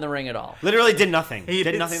 Not in the ring at all. Literally did nothing. He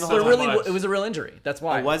did did nothing the so whole But time. really, it was a real injury. That's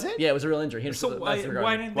why. Oh, was it? Yeah, it was a real injury. so. Why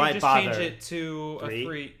didn't Why they just bother? change it to a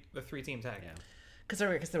 3-team tag? Because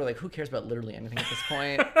I guess they were like, who cares about literally anything at this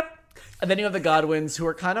point? And then you have the Godwins, who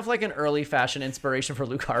are kind of like an early fashion inspiration for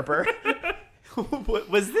Luke Harper.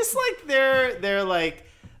 Was this like their like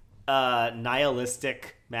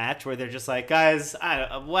nihilistic match where they're just like, guys, I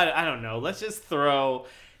don't know, let's just throw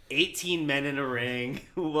 18 men in a ring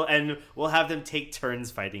and we'll have them take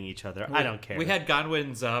turns fighting each other. I don't care. We had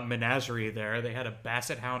Godwin's menagerie there. They had a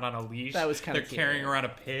basset hound on a leash. That was kinda They're cute. carrying around a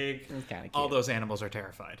pig. It was kinda cute. All those animals are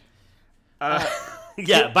terrified.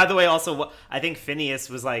 Yeah, by the way, also, I think Phineas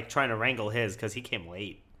was like trying to wrangle his because he came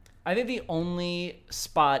late. I think the only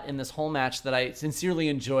spot in this whole match that I sincerely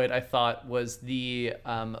enjoyed, I thought, was the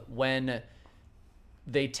when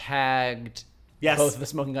they tagged both of the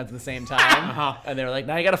smoking guns at the same time, and they were like,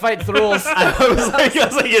 "Now you got to fight. It's the rules." I was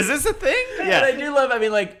like, is this a thing? Yeah, and I do love. I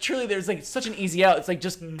mean, like, truly, there's like such an easy out. It's like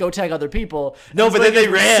just go tag other people. No, It's but like then they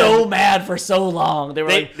were ran so mad for so long. They were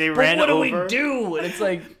like, they "But ran what over." do we do? And it's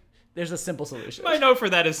like, there's a simple solution. My note for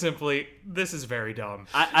that is simply, this is very dumb.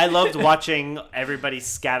 I loved watching everybody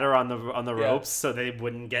scatter on the ropes so they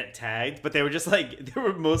wouldn't get tagged, but they were just like they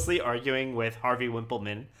were mostly arguing with Harvey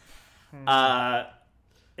Wimpleman.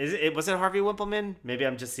 Was it Harvey Wimpleman? Maybe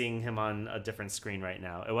I'm just seeing him on a different screen right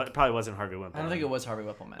now. It probably wasn't Harvey Wimpleman. I don't think it was Harvey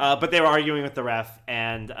Wippleman. But they were arguing with the ref,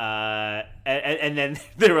 and then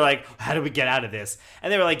they were like, "How do we get out of this?"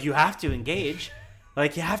 And they were like, "You have to engage."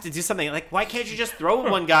 Like, you have to do something. Like, why can't you just throw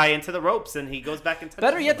one guy into the ropes and he goes back and touches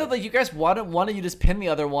Better yet, though, someone? like, you guys wanted you just pin the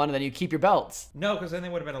other one and then you keep your belts. No, because then they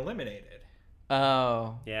would have been eliminated.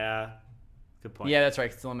 Oh. Yeah. Good point. Yeah, that's right.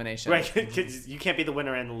 It's elimination. Right, 'cause you can't be the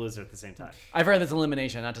winner and the loser at the same time. I've heard that's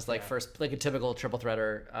elimination, not just like like a typical triple threat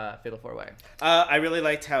or fatal 4-way. I really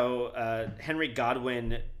liked how Henry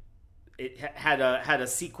Godwin had a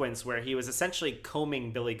sequence where he was essentially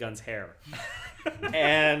combing Billy Gunn's hair.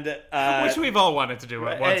 And Which we've all wanted to do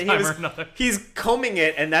at one time or another. He's combing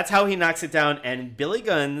it, and that's how he knocks it down. And Billy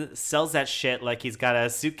Gunn sells that shit like he's got a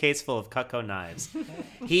suitcase full of Cutco knives.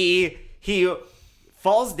 he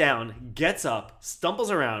falls down, gets up, stumbles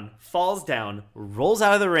around, falls down, rolls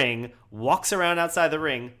out of the ring, walks around outside the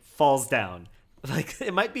ring, falls down. Like,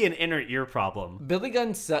 it might be an inner ear problem. Billy Gunn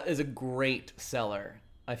is a great seller,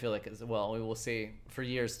 I feel like, as well. We will see for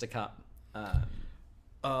years to come.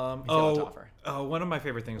 One of my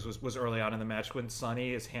favorite things was early on in the match when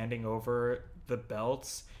Sunny is handing over the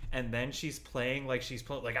belts, and then she's playing like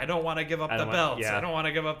I don't want to give up the belts. I don't want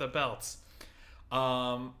to give up the belts.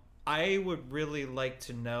 I would really like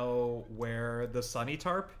to know where the Sunny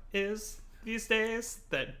tarp is these days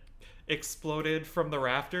that exploded from the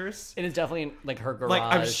rafters. It is definitely in, like, her garage. Like,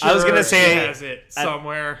 I'm sure I was gonna say she has it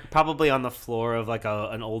somewhere. Probably on the floor of like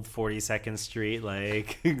an old 42nd Street,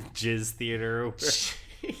 like Jizz Theater.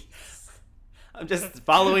 I'm just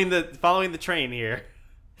following the train here.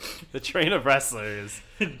 The train of wrestlers.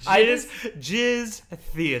 Jizz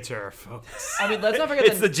Theater, folks. I mean, let's not forget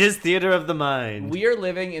It's the Jizz Theater of the mind. we are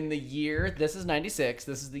living in the year, this is 96,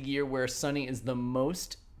 this is the year where Sunny is the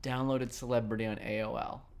most downloaded celebrity on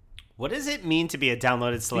AOL. What does it mean to be a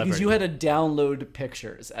downloaded celebrity? Because you had to download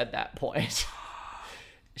pictures at that point.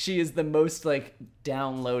 She is the most, like,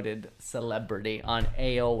 downloaded celebrity on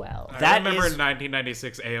AOL. I remember in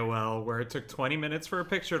 1996 AOL where it took 20 minutes for a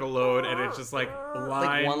picture to load, and it's just like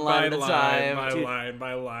line one by line at a line time. by Dude. line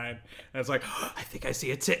by line. And it's like, I think I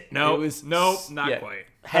see a tit. No, It was- not yeah. quite.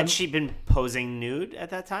 Had she been posing nude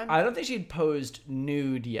at that time? I don't think she'd posed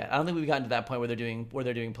nude yet. I don't think we've gotten to that point where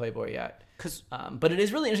they're doing Playboy yet. But it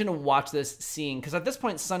is really interesting to watch this scene, because at this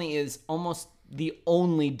point, Sunny is almost the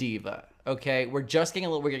only diva. Okay, we're getting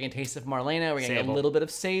a taste of Marlena. We're getting Sable. a little bit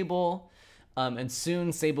of Sable, and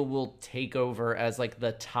soon Sable will take over as like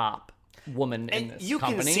the top woman in and this you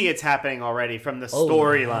company. can see it's happening already from the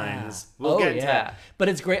storylines. We'll get into that. But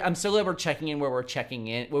it's great. I'm so glad we're checking in where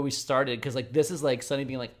we started, because like this is like Sunny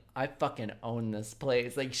being like, I fucking own this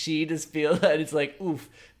place. Like, she just feels that it's like, oof,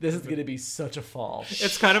 this is gonna be such a fall.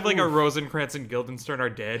 It's kind of like a Rosencrantz and Guildenstern are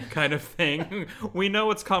dead kind of thing. We know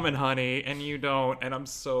what's coming, honey, and you don't, and I'm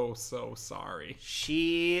so sorry.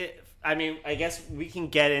 I guess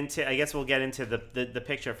we'll get into the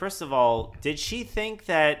picture. First of all, did she think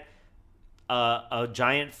that a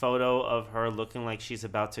giant photo of her looking like she's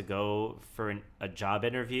about to go for a job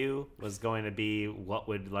interview was going to be what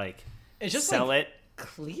would like It's just sell like it?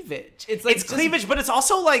 Cleavage. It's like cleavage, but it's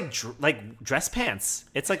also like dress pants.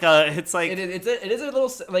 It's like it is a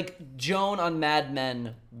little like Joan on Mad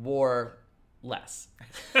Men wore less.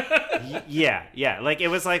 yeah. Like it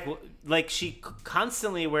was like she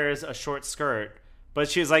constantly wears a short skirt, but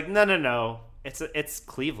she was like, no, it's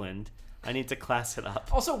Cleveland. I need to class it up.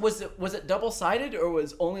 Also, was it double-sided, or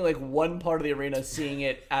was only like one part of the arena seeing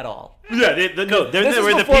it at all? Yeah, this were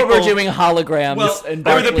is the before people. we're doing holograms. Well, and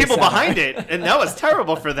there were the Barclays people Center. behind it, and that was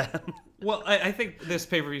terrible for them. Well, I think this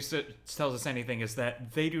pay-per-view tells us anything is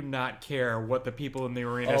that they do not care what the people in the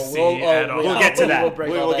arena see at all. We'll get to that. We'll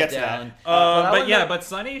break all that down. But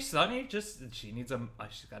Sunny just she needs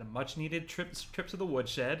she's got a much-needed trip to the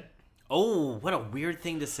woodshed. Oh, what a weird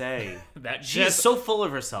thing to say. She is so full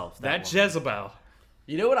of herself. That Jezebel.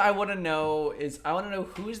 You know what I want to know is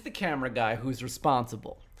who's the camera guy who's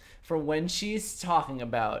responsible for when she's talking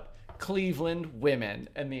about Cleveland women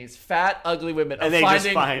and these fat, ugly women And are they just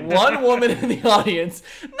finding find one woman in the audience.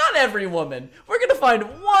 Not every woman. We're going to find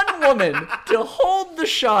one woman to hold the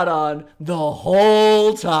shot on the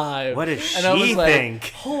whole time. What does and I was she like, think?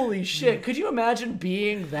 Holy shit. Could you imagine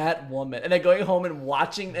being that woman? And then going home and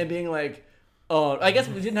watching and being like, oh, I guess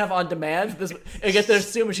we didn't have on demand. I guess they're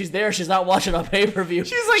assuming she's there. She's not watching on pay-per-view.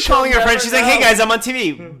 She's like calling her friend. She's like, hey guys, I'm on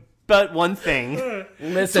TV. But one thing.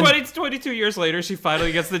 Listen. 22 years later, she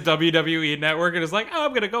finally gets the WWE network and is like, oh,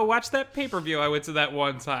 I'm going to go watch that pay-per-view I went to that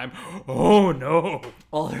one time. Oh, no.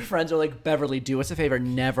 All her friends are like, Beverly, do us a favor.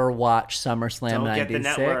 Never watch SummerSlam Don't 96. get the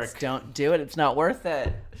network. Don't do it. It's not worth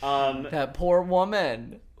it. That poor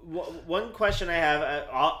woman. One question I have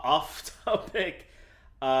off topic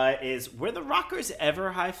is, were the Rockers ever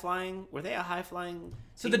high-flying? Were they a high-flying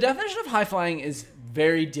So the definition of high flying is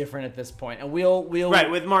very different at this point, and we'll right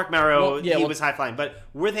with Mark Marrow. He was high flying, but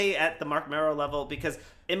were they at the Mark Marrow level? Because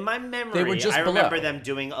in my memory, They were just I remember below. them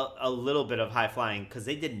doing a little bit of high flying because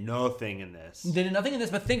they did nothing in this. They did nothing in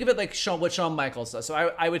this, but think of it like what Shawn Michaels does. So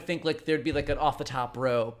I would think like there'd be like an off the top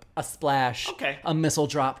rope, a splash, Okay. a missile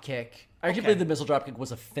drop kick. I actually Okay. believe the missile drop kick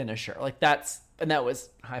was a finisher. Like that was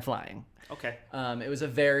high flying. Okay. It was a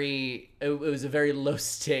very low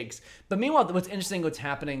stakes. But meanwhile, what's interesting, what's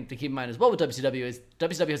happening to keep in mind as well with WCW is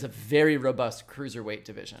WCW has a very robust cruiserweight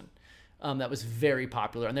division that was very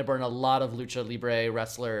popular, and they brought in a lot of lucha libre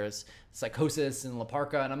wrestlers, Psychosis and La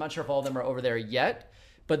Parka, and I'm not sure if all of them are over there yet,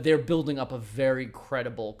 but they're building up a very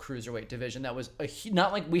credible cruiserweight division that was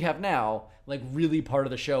not like we have now, like really part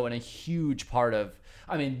of the show and a huge part of.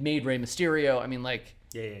 I mean, made Rey Mysterio. I mean, like.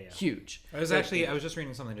 Yeah. Huge. I was just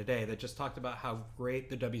reading something today that just talked about how great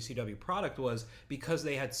the WCW product was because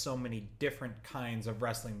they had so many different kinds of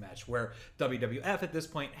wrestling match, where WWF at this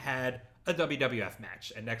point had a WWF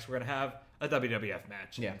match, and next we're going to have a WWF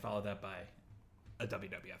match, and follow that by a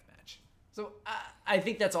WWF match. So I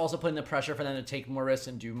think that's also putting the pressure for them to take more risks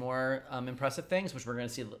and do more impressive things, which we're going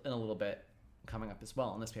to see in a little bit coming up as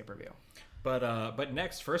well in this pay-per-view. But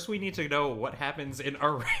next, first we need to know what happens in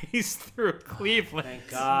our race through Cleveland. Thank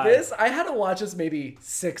God. I had to watch this maybe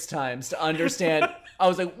 6 times to understand. I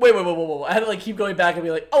was like, wait. I had to like keep going back and be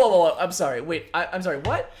like, oh, I'm sorry. Wait, I'm sorry.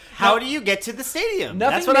 What? How do you get to the stadium?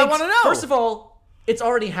 Nothing That's what I want to know. First of all, it's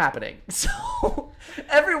already happening. So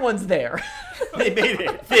everyone's there. They made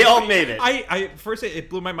it. They all made it. I first it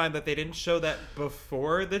blew my mind that they didn't show that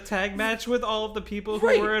before the tag match with all of the people who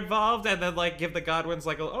Right. were involved, and then like give the Godwins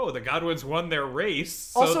like, oh, the Godwins won their race.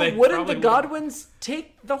 So Also, they wouldn't probably the Godwins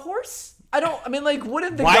take the horse?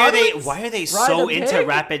 Wouldn't the Why Godwins are they ride so a into pig?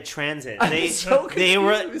 rapid transit? I'm so they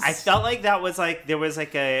were. confused. I felt like that was like there was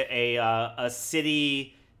like a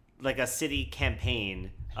city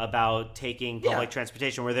campaign about taking public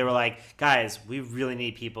transportation where they were like, guys, we really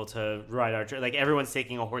need people to ride our train. Like everyone's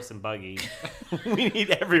taking a horse and buggy. We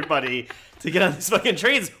need everybody to get on these fucking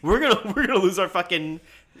trains. We're gonna lose our fucking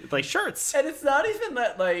like shirts. And it's not even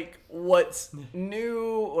that like what's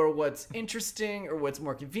new or what's interesting or what's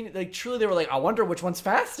more convenient. Like, truly, they were like, I wonder which one's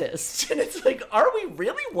fastest. And it's like, are we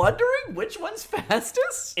really wondering which one's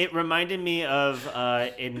fastest? It reminded me of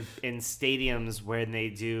in stadiums when they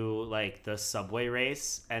do like the subway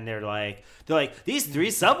race, and they're like these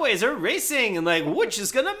 3 subways are racing, and like which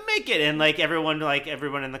is gonna make it, and like everyone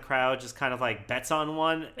in the crowd just kind of like bets on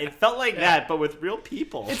one. It felt like that, but with real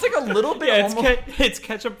people. It's like a little bit it's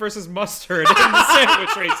ketchup versus mustard in the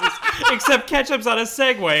sandwich races, except ketchup's on a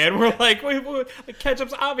Segway, and we're like, wait,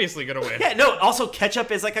 ketchup's obviously gonna win. Yeah, no. Also,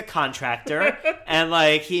 ketchup is like a contractor, and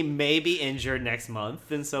like he may be injured next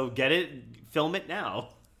month, and so film it now.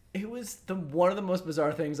 It was one of the most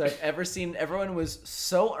bizarre things I've ever seen. Everyone was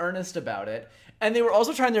so earnest about it. And they were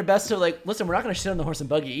also trying their best to, like, listen, we're not going to shit on the horse and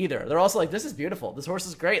buggy either. They're also like, this is beautiful. This horse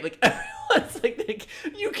is great. Like, everyone's like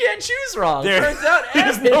you can't choose wrong. Turns out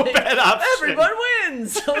there's no bad option. Everyone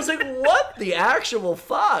wins. I was like, what the actual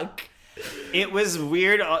fuck? It was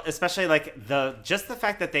weird, especially like the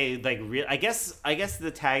fact that they like I guess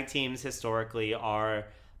the tag teams historically are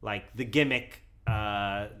like the gimmick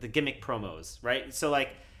promos, right? So like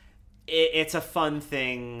it's a fun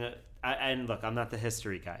thing. And look, I'm not the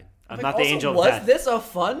history guy. I'm like, not the also, angel of was death. this a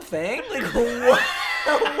fun thing? Like, what?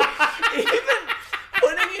 Even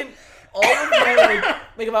putting in all of my,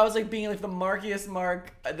 like if I was like being like the markiest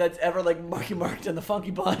mark that's ever like Marky Marked in the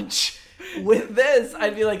Funky Bunch, with this,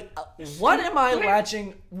 I'd be like, what am I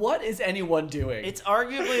latching? What is anyone doing? It's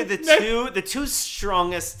arguably the two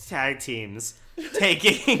strongest tag teams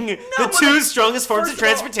taking the two strongest forms of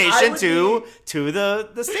transportation to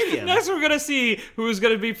the stadium. Next, we're gonna see who's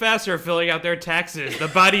gonna be faster filling out their taxes: the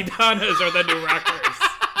Body Donnas or the New Rockers.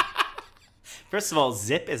 First of all,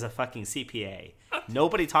 Zip is a fucking CPA.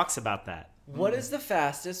 Nobody talks about that. What is the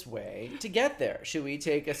fastest way to get there? Should we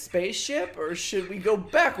take a spaceship or should we go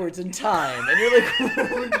backwards in time? And you're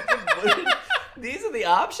like, these are the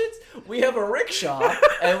options? We have a rickshaw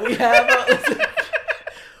and we have a...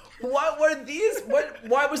 What were these?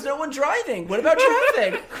 Why was no one driving? What about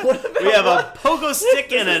traffic? We have a pogo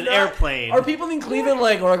stick and an airplane. Are people in Cleveland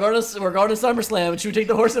like, we're going to SummerSlam, should we take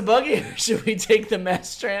the horse and buggy or should we take the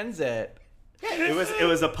mass transit? It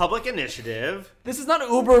was a public initiative. This is not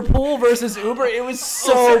Uber Pool versus Uber. It was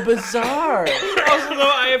so bizarre. Also,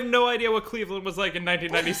 though, I have no idea what Cleveland was like in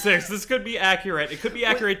 1996. This could be accurate. It could be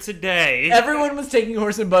accurate today. Everyone was taking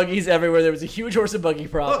horse and buggies everywhere. There was a huge horse and buggy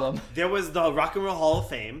problem. Look, there was the Rock and Roll Hall of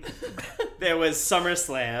Fame. There was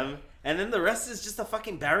SummerSlam. And then the rest is just a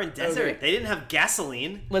fucking barren desert. Okay. They didn't have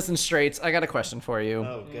gasoline. Listen, Straits, I got a question for you.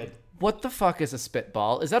 Oh, good. What the fuck is a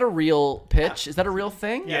spitball? Is that a real pitch? Is that a real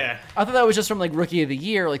thing? Yeah. I thought that was just from like Rookie of the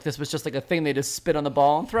Year. Like this was just like a thing they just spit on the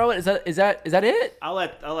ball and throw it. Is that it? I'll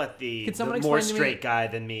let the someone more explain to straight me? guy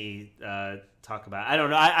than me talk about it. I don't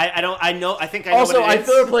know. I think I know Also, what I it is.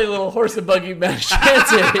 feel we're playing a little horse and buggy match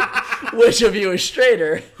transit. Which of you is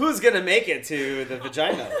straighter? Who's gonna make it to the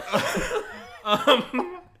vagina?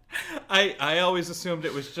 I always assumed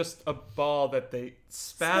it was just a ball that they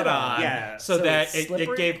spat on, yeah. so that it's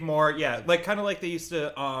it gave more, like kind of like they used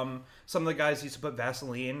to. Some of the guys used to put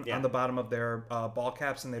Vaseline on the bottom of their ball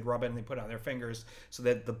caps, and they'd rub it and they put it on their fingers so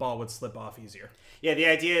that the ball would slip off easier. Yeah, the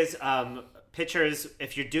idea is pitchers.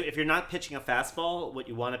 If you're not pitching a fastball, what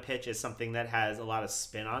you want to pitch is something that has a lot of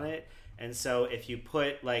spin on it, and so if you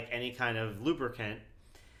put like any kind of lubricant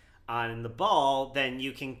on the ball, then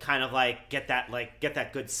you can kind of like get that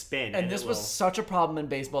good spin. And this was such a problem in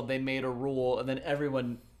baseball. They made a rule, and then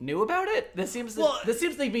everyone knew about it. This seems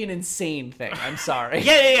like being an insane thing. I'm sorry.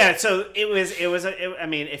 Yeah. So it was. I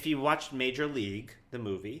mean, if you watched Major League, the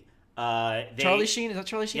movie, Charlie Sheen, is that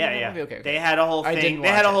Charlie Sheen? Yeah, in that yeah. movie? Okay. They had a whole I thing. didn't They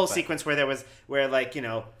had a watch whole it, but- sequence where like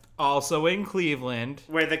Also in Cleveland,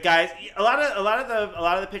 where the guys, a lot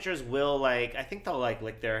of the pitchers will like. I think they'll like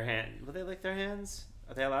lick their hand. Will they lick their hands?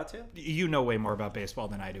 Are they allowed to? you know way more about baseball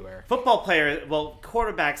than I do, Eric. Football players, well,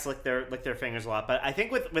 quarterbacks lick their fingers a lot, but I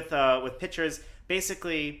think with pitchers,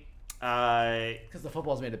 basically, Because the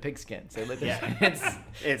football's made of pigskin, so like, they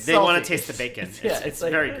salty. want to taste the bacon. It's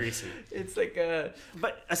like, very greasy. It's like a.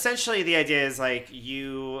 But essentially, the idea is like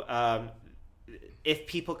you. If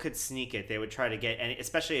people could sneak it, they would try to get, and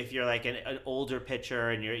especially if you're like an older pitcher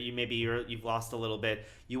and you've lost a little bit,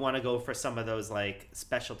 you want to go for some of those like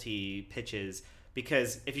specialty pitches,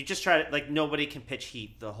 because if you just try to, like, nobody can pitch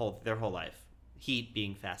heat their whole life. Heat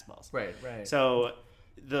being fastballs. Right. So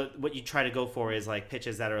what you try to go for is like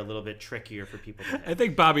pitches that are a little bit trickier for people to hit. I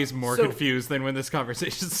think Bobby's more confused than when this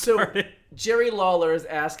conversation started. Jerry Lawler is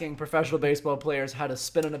asking professional baseball players how to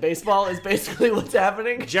spin on a baseball is basically what's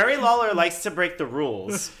happening. Jerry Lawler likes to break the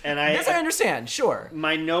rules, and This I understand, sure.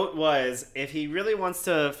 My note was, if he really wants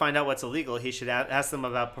to find out what's illegal, he should ask them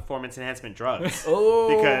about performance enhancement drugs.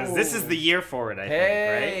 Oh, because this is the year for it. I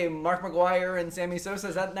hey, think, right? Mark McGuire and Sammy Sosa,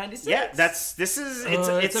 is that 96? Yeah, it's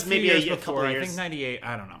a few maybe years a before. couple I years. think 98.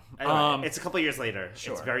 I don't know. It's a couple years later.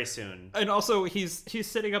 Sure. It's very soon. And also, he's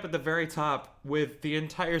sitting up at the very top with the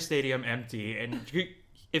entire stadium empty. And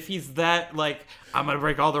if he's that, like, I'm going to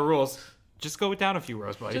break all the rules, just go down a few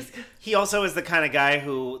rows, buddy. He also is the kind of guy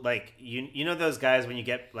who, like, you know those guys when you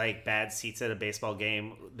get, like, bad seats at a baseball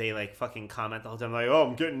game, they, like, fucking comment the whole time, like, oh,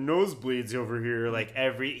 I'm getting nosebleeds over here. Like,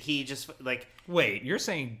 he just, like... Wait, you're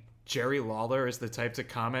saying Jerry Lawler is the type to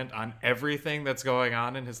comment on everything that's going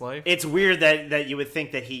on in his life? It's weird that you would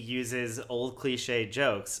think that he uses old cliche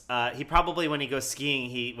jokes. He probably, when he goes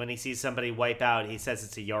skiing, when he sees somebody wipe out, he says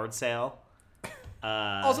it's a yard sale.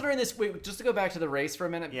 Also during this, wait, just to go back to the race for a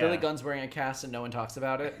minute, Yeah. Billy Gunn's wearing a cast and no one talks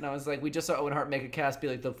about it. And I was like, we just saw Owen Hart make a cast be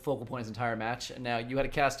like the focal point of his entire match. And now you had a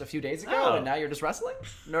cast a few days ago, Oh. and now you're just wrestling?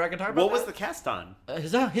 No, I can talk about What was that? the cast on?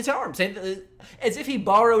 His arm. As if he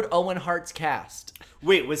borrowed Owen Hart's cast.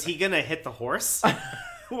 Wait, was he gonna hit the horse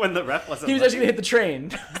when the ref wasn't? He was looking? actually going to hit the train.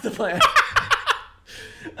 That's the plan.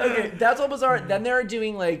 Okay, that's all bizarre. Then they're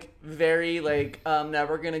doing like very like now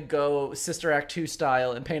we're gonna go Sister Act 2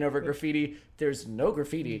 style and paint over graffiti. There's no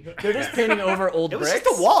graffiti. They're just painting over old It was bricks.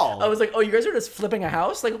 just a wall. I was like, oh, you guys are just flipping a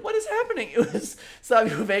house? Like, what is happening? It was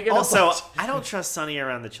Savio Vega. Also, I don't trust Sonny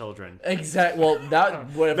around the children. Exactly. Well, that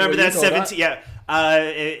Remember that 17? Yeah,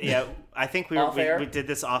 yeah. I think Off air? we did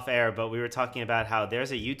this off air, but we were talking about how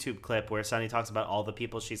there's a YouTube clip where Sonny talks about all the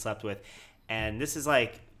people she slept with, and this is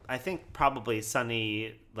like, I think probably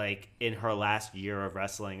Sonny like in her last year of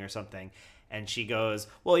wrestling or something. And she goes,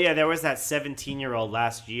 well, yeah, there was that 17-year-old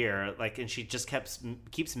last year, like, and she just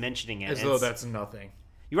keeps mentioning it. As though that's nothing.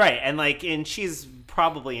 Right, and like, and she's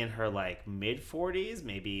probably in her like mid 40s,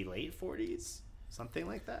 maybe late 40s, something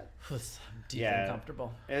like that. deeply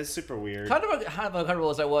uncomfortable. It's super weird. Kind of uncomfortable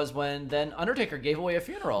as I was when then Undertaker gave away a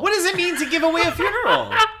funeral. What does it mean to give away a funeral?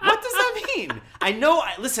 What does that mean? I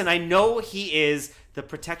know he is the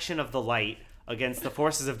protection of the light against the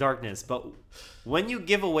forces of darkness, but when you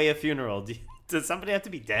give away a funeral, does somebody have to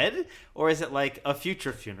be dead, or is it like a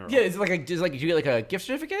future funeral? Yeah, is it like do you get like a gift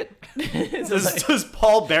certificate? Does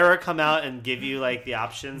Paul Bearer come out and give you like the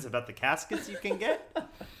options about the caskets you can get?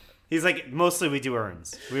 He's like, mostly we do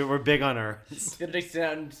urns. We're big on urns. The other day, sit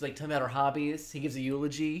down and just like tell me about her hobbies. He gives a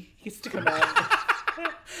eulogy. He gets to come out.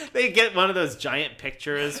 They get one of those giant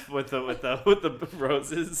pictures with the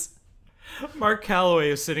roses. Mark Calloway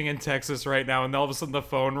is sitting in Texas right now, and all of a sudden the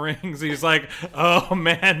phone rings. He's like, oh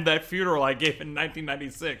man, that funeral I gave in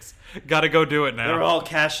 1996. Gotta go do it now. They're all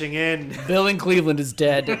cashing in. Bill in Cleveland is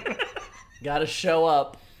dead. Gotta show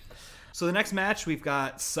up. So the next match, we've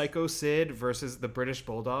got Psycho Sid versus the British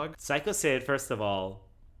Bulldog. Psycho Sid, first of all,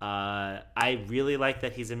 I really like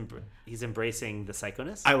that he's embracing the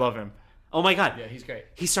psychoness. I love him. Oh my god. Yeah, he's great.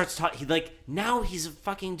 He starts talking. Now he's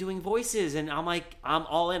fucking doing voices, and I'm like, I'm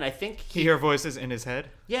all in. I think He hear voices in his head.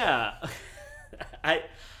 yeah.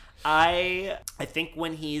 I think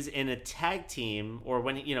when he's in a tag team or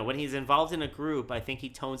when he's involved in a group, I think he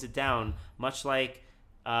tones it down, much like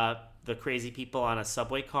the crazy people on a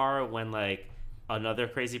subway car when like another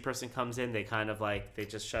crazy person comes in, they kind of like they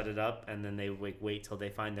just shut it up and then they wait till they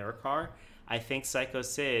find their car. I think Psycho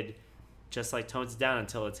Sid just like tones it down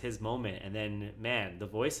until it's his moment, and then man, the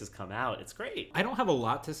voices come out. It's great. I don't have a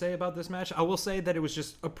lot to say about this match. I will say that it was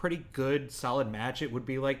just a pretty good, solid match. It would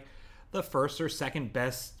be like the first or second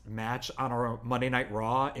best match on our Monday Night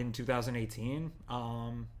Raw in 2018.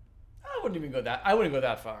 I wouldn't even go that. I wouldn't go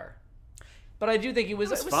that far. But I do think it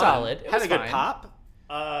was fun. solid. It Had was a good fine.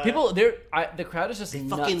 pop. People, the crowd is just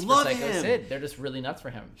nuts fucking for love Psycho him. Sid. They're just really nuts for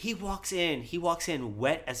him. He walks in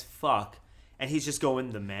wet as fuck, and he's just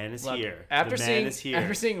going, the man is Look, here. After the man seeing is here.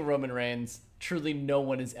 after seeing Roman Reigns, truly no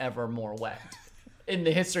one is ever more wet in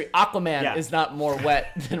the history. Aquaman Yeah. is not more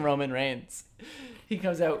wet than Roman Reigns. He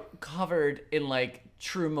comes out covered in like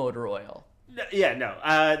true motor oil. Yeah,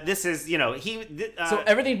 no. This is, So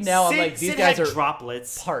everything now, I'm like, these Sid guys had are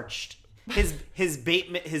droplets. parched. His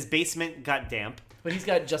basement got damp. But he's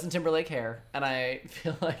got Justin Timberlake hair, and I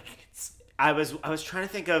feel like it's I was trying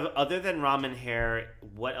to think of, other than ramen hair,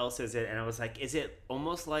 what else is it? And I was like, is it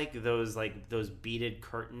almost like those beaded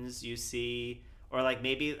curtains you see, or like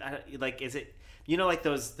maybe like is it like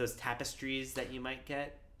those tapestries that you might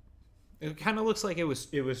get? It kind of looks like it was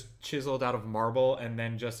chiseled out of marble and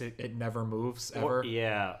then just it never moves ever.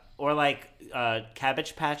 Or like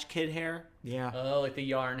Cabbage Patch Kid hair. Yeah. Oh, like the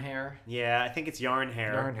yarn hair. Yeah, I think it's yarn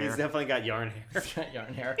hair. Yarn hair. He's definitely got yarn hair. He's got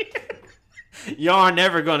yarn hair. Yarn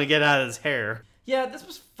never gonna get out of his hair. Yeah, this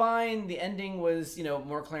was fine. The ending was,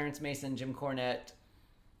 more Clarence Mason, Jim Cornette,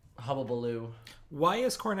 Hubble Baloo. Why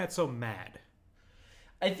is Cornette so mad?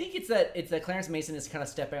 I think it's that Clarence Mason is kind of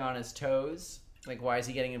stepping on his toes. Like, why is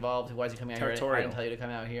he getting involved? Why is he coming out here? I didn't tell you to come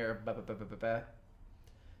out here.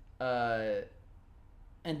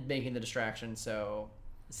 And making the distraction so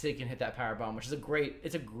Sid can hit that power bomb, which is a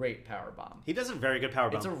great power bomb. He does a very good power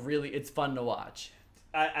bomb. It's fun to watch.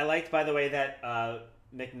 I liked, by the way, that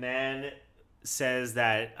McMahon says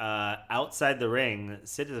that outside the ring,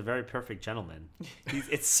 Sid is a very perfect gentleman.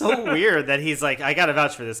 It's so weird that he's like, I gotta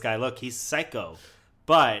vouch for this guy. Look, he's psycho,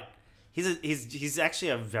 but he's actually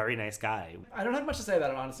a very nice guy. I don't have much to say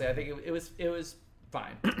about it, honestly. I think it was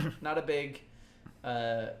fine. Not a big.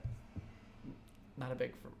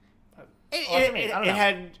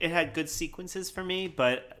 It had good sequences for me,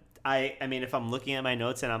 but I mean, if I'm looking at my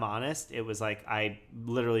notes and I'm honest, it was like I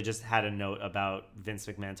literally just had a note about Vince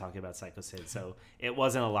McMahon talking about Psycho Sid, so it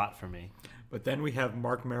wasn't a lot for me. But then we have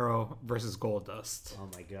Mark Marrow versus Goldust. Oh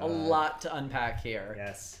my god, a lot to unpack here.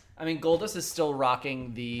 Yes, I mean, Goldust is still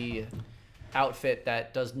rocking the outfit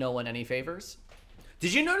that does no one any favors.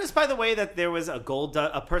 Did you notice, by the way, that there was a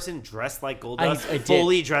person dressed like Goldust, I did.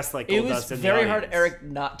 Fully dressed like Goldust? It was in the very audience? hard, Eric,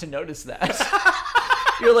 not to notice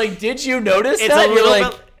that. You're like, did you notice It's that? a You're little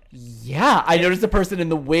like, bit- yeah, I noticed the person in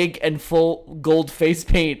the wig and full gold face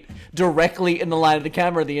paint directly in the line of the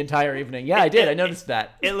camera the entire evening. Yeah, I did. I noticed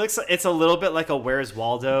that. It's a little bit like a Where's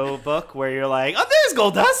Waldo book where you're like, oh, there's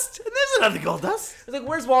Goldust, and there's another Goldust. It's like,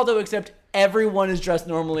 where's Waldo? Except everyone is dressed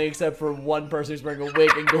normally except for one person who's wearing a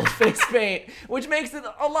wig and gold face paint, which makes it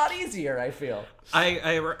a lot easier, I feel.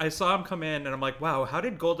 I saw him come in and I'm like, wow, how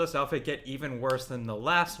did Goldust's outfit get even worse than the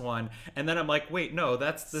last one? And then I'm like, wait, no,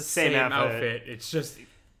 that's the same outfit. It's just...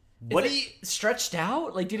 What is it stretched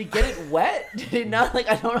out? Like, did he get it wet? Did he not? Like,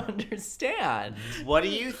 I don't understand. What do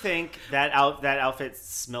you think that outfit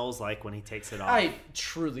smells like when he takes it off? I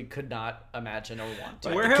truly could not imagine or want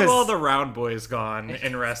to. Where have all the round boys gone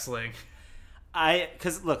in wrestling?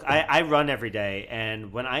 Because look, I run every day,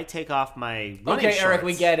 and when I take off my running shorts, Eric,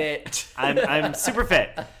 we get it. I'm super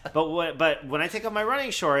fit, but when I take off my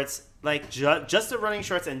running shorts, like just the running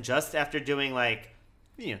shorts, and just after doing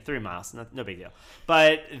 3 miles, no big deal.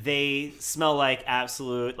 But they smell like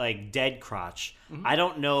absolute dead crotch. Mm-hmm. I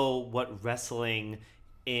don't know what wrestling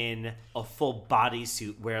in a full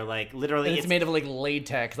bodysuit where literally and it's made of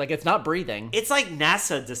latex, it's not breathing. It's like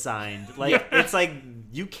NASA designed. It's like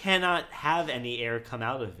you cannot have any air come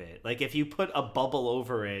out of it. If you put a bubble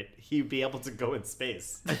over it, he'd be able to go in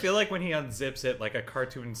space. I feel like when he unzips it, a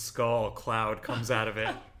cartoon skull cloud comes out of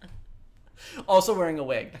it. Also wearing a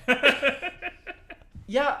wig.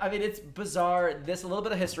 Yeah, I mean, it's bizarre. A little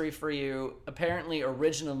bit of history for you. Apparently,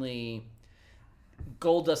 originally,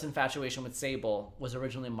 Goldust's infatuation with Sable was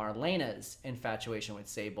originally Marlena's infatuation with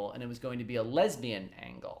Sable, and it was going to be a lesbian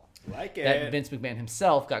angle. Like it. That Vince McMahon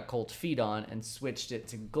himself got cold feet on and switched it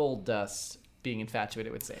to Goldust being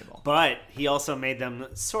infatuated with Sable. But he also made them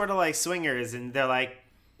sort of like swingers, and they're like,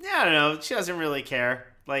 yeah, I don't know, she doesn't really care.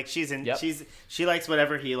 She likes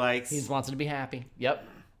whatever he likes. He just wants her to be happy. Yep.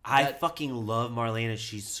 I fucking love Marlena.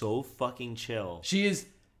 She's so fucking chill. She is.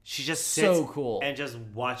 She just sits so cool and just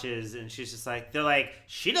watches, and she's just they're like,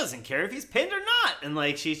 she doesn't care if he's pinned or not,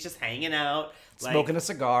 and she's just hanging out, smoking a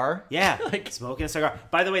cigar. Yeah, smoking a cigar.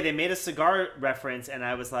 By the way, they made a cigar reference, and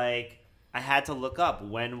I was like, I had to look up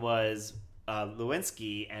when was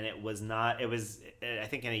Lewinsky, and it was not. It was I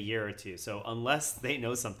think in a year or two. So unless they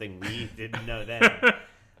know something we didn't know then,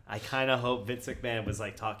 I kind of hope Vince McMahon was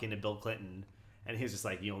talking to Bill Clinton. And he was just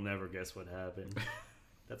like, you'll never guess what happened.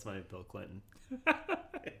 That's my Bill Clinton.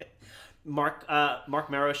 Mark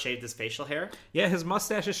Marrow shaved his facial hair. Yeah, his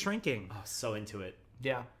mustache is shrinking. Oh, so into it.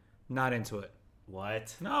 Yeah. Not into it.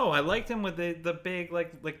 What? No, I liked him with the big,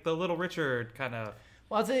 like the Little Richard kind of...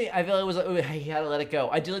 Well, I'll tell you, I feel he had to let it go.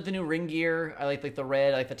 I do like the new ring gear. I like the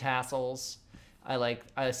red. I like the tassels. I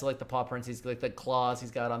still like the paw prints. He's like the claws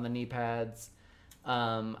he's got on the knee pads.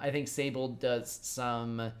 I think Sable does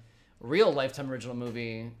some real Lifetime original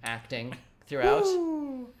movie acting throughout.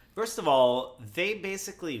 Woo. First of all, they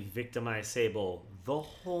basically victimized Sable the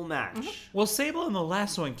whole match. Mm-hmm. Well, Sable in the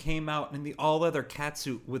last one came out in the all-leather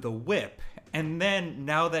catsuit with a whip. And then,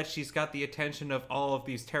 now that she's got the attention of all of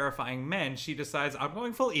these terrifying men, she decides, I'm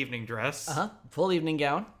going full evening dress. Uh-huh. Full evening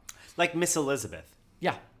gown. Like Miss Elizabeth.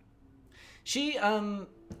 Yeah. She,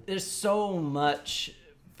 there's so much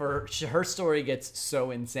her story gets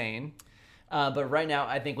so insane. But right now,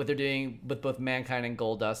 I think what they're doing with both Mankind and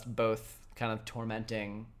Goldust, both kind of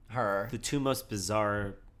tormenting her. The two most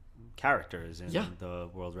bizarre characters in Yeah. the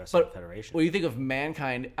World Wrestling But Federation. when you think of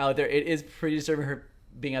Mankind out there, it is pretty disturbing her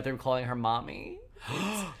being out there calling her mommy.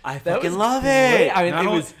 I That fucking was love great. it. I mean, Not it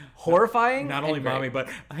only- was horrifying. Not and only great. mommy, but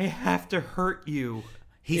I have to hurt you.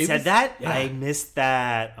 He It said was- that? yeah. I missed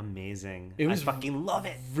that. Amazing. It was I fucking love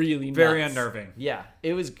it. really Very nuts. unnerving. Yeah,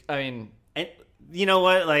 it was. I mean, And you know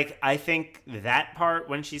what? Like, I think that part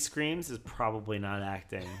when she screams is probably not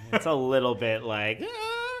acting. It's a little bit like,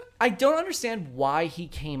 I don't understand why he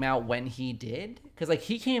came out when he did. Because like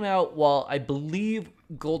he came out while I believe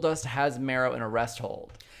Goldust has Marrow in a rest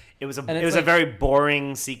hold. it was a it's a like- very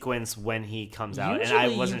boring sequence when he comes out, Usually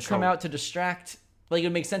and I wasn't you sure. come out to distract. Like it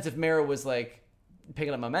would make sense if Marrow was like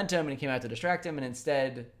picking up momentum and he came out to distract him, and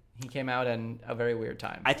instead he came out in a very weird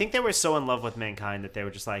time. I think they were so in love with Mankind that they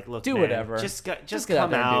were just like, look, Do man, whatever. just Just come get out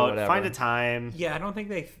there and do out, whatever. find a time. Yeah, I don't think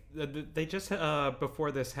they just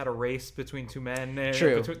before this had a race between two men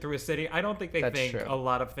True. through a city. I don't think they That's think true. a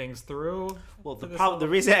lot of things through. Well, to this the level.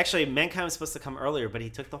 reason actually Mankind was supposed to come earlier, but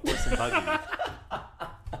he took the horse and buggy.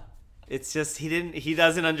 It's just he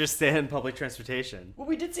doesn't understand public transportation. Well,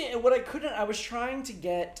 we did see what I was trying to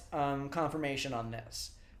get confirmation on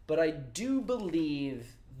this, but I do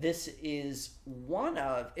believe this is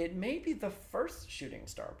it may be the first Shooting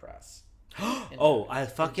Star Press. Oh, I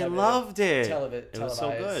fucking loved it. It was so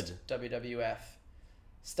good. WWF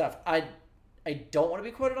stuff. I don't want to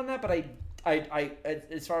be quoted on that, but I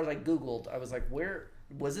as far as I Googled, I was like, where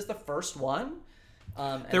was this the first one?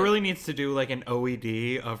 And There really needs to do like an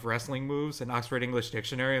OED of wrestling moves in Oxford English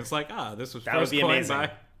Dictionary. It's like, this was That would first be coined amazing.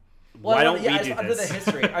 by. Why don't we I do just under this? the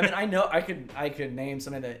history. I mean, I know I could name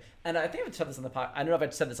something that, and I think I've said this on the pod. I don't know if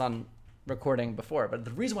I've said this on recording before, but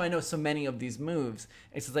the reason why I know so many of these moves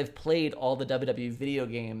is because I've played all the WWE video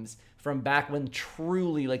games from back when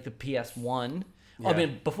truly like the PS1. I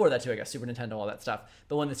mean, before that too, I guess Super Nintendo, all that stuff.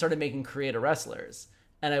 But when they started making creator wrestlers,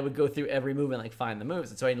 and I would go through every move and like find the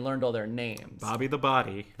moves, and so I learned all their names. Bobby the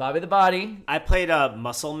Body. Bobby the Body. I played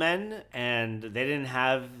Muscle Men, and they didn't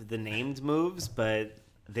have the named moves, but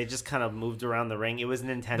they just kind of moved around the ring. It was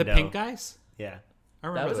Nintendo. The pink guys? Yeah. I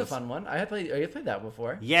remember That was those. a fun one. I had played that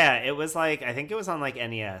before. Yeah, it was like, I think it was on like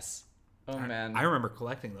NES. Oh man. I remember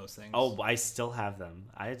collecting those things. Oh, I still have them.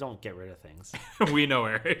 I don't get rid of things. we know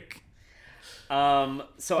Eric.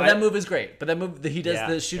 So But that move is great. But that move, he does Yeah,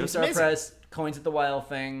 the it shooting was star amazing. press, coins at the wild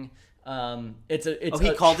thing. It's he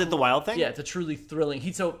a called it the Wild Thing? Yeah, it's a truly thrilling.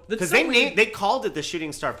 Because they called it the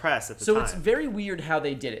Shooting Star Press at the So time. it's very weird how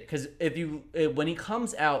they did it. Because when he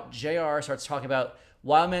comes out, JR starts talking about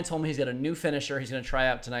Wildman told me he's got a new finisher he's going to try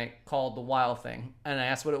out tonight called the Wild Thing, and I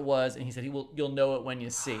asked what it was, and he said you'll know it when you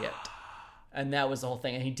see it. And that was the whole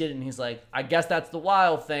thing. And he did it, and he's like, I guess that's the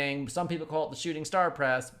Wild Thing. Some people call it the Shooting Star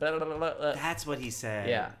Press. Blah, blah, blah, blah. That's what he said.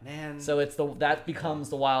 Yeah, Man. So that becomes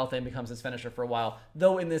the Wild Thing, becomes his finisher for a while.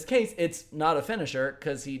 Though in this case, it's not a finisher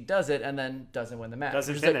because he does it and then doesn't win the match.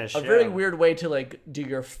 Doesn't Which is finish, a very yeah. weird way to like do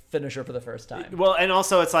your finisher for the first time. Well, and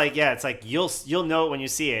also it's like you'll know it when you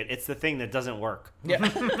see it. It's the thing that doesn't work.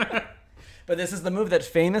 Yeah. But this is the move that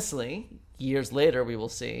famously, years later, we will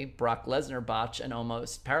see Brock Lesnar botch and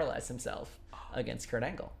almost paralyze himself against Kurt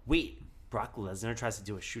Angle. Wait, Brock Lesnar tries to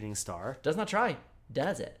do a Shooting Star? Does not try,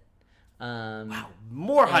 does it. Wow,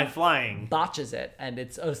 more high flying. Botches it, and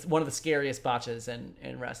it's one of the scariest botches in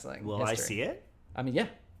wrestling Will history. I see it? I mean, yeah.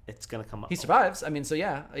 It's gonna come up. He survives. I mean, so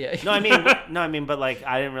yeah. No, I mean, but like,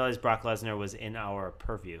 I didn't realize Brock Lesnar was in our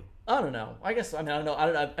purview. I don't know. I guess, I don't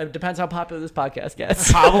know. It depends how popular this podcast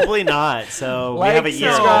gets. Probably not. So Like, we have a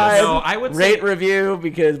year. subscribe, No, I would rate, say- review,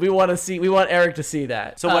 because we want Eric to see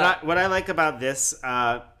that. So what I like about this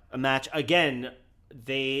match, again,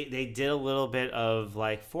 they did a little bit of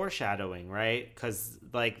like foreshadowing, right? Because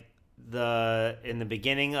like in the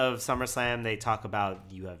beginning of SummerSlam, they talk about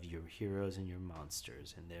you have your heroes and your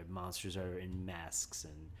monsters, and their monsters are in masks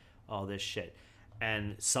and all this shit.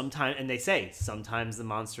 And they say sometimes the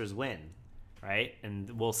monsters win, right?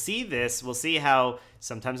 And we'll see this. We'll see how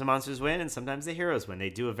sometimes the monsters win and sometimes the heroes win.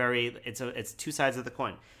 They do it's two sides of the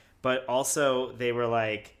coin. But also they're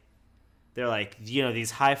like,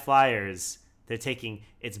 these high flyers, they're taking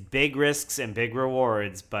it's big risks and big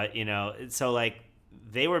rewards, but so like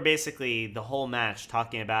they were basically the whole match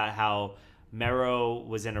talking about how Mero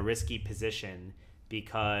was in a risky position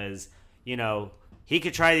because, he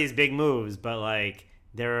could try these big moves, but like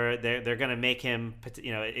they're gonna make him,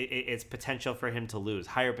 it's potential for him to lose,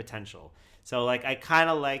 higher potential. So like I kind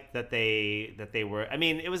of like that they were. I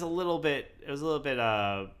mean, it was a little bit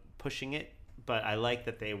pushing it, but I like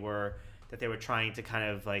that they that they were trying to kind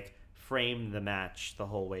of like frame the match the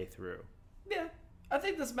whole way through. Yeah, I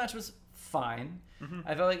think this match was fine.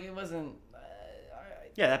 I felt like it wasn't.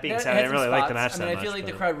 Yeah, that being It said, I had didn't some really like the spots. match I mean, that I feel much, like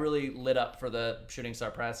the but- crowd really lit up for the Shooting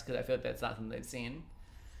Star Press because I feel like that's not something they've seen.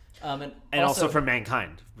 And also for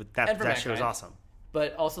Mankind. That and for shit was Mankind. awesome.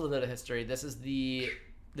 But also a little bit of history. This was the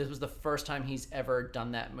first time he's ever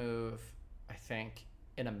done that move, I think,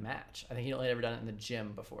 in a match. I think he'd only ever done it in the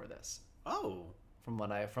gym before this. Oh. From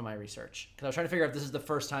my research, because I was trying to figure out if this is the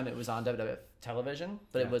first time it was on WWF television,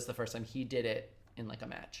 but it was the first time he did it in like a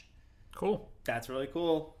match. Cool. That's really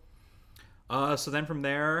cool. So then from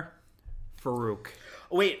there, Farouk.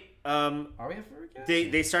 Wait, Are we at Farouk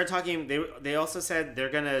yet? they started talking. They also said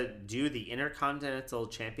they're gonna do the Intercontinental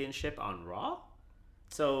Championship on Raw.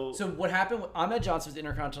 So what happened? Ahmed Johnson was the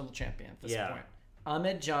Intercontinental Champion at this Yeah. point.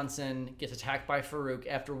 Ahmed Johnson gets attacked by Farouk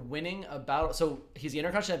after winning a battle. So he's the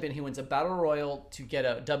Intercontinental Champion. He wins a Battle Royal to get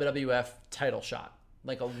a WWF title shot,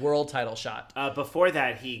 like a world title shot. before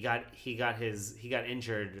that, he got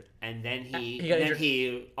injured, and then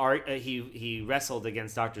he wrestled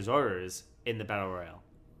against Doctor's orders in the Battle Royal.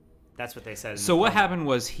 That's what they said. So what happened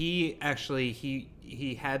was he actually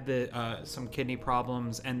he had the some kidney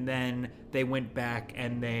problems, and then they went back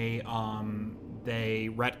and they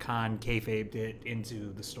retconned, kayfabed it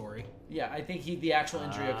into the story. Yeah, I think the actual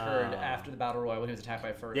injury occurred after the Battle Royal when he was attacked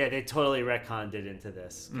by Farouk. Yeah, they totally retconned it into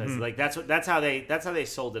this because like that's how they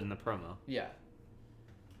sold it in the promo. Yeah.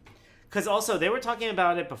 Because also they were talking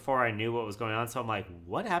about it before I knew what was going on, so I'm like,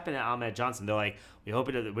 what happened to Ahmed Johnson? They're like, we hope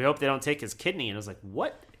they don't take his kidney, and I was like,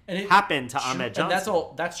 what happened to Ahmed Johnson?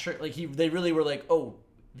 And that's true. Like they really were like, oh,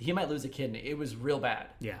 he might lose a kidney. It was real bad.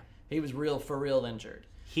 Yeah. He was for real injured.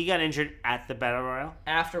 He got injured at the Battle Royal?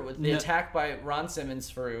 After the attack by Ron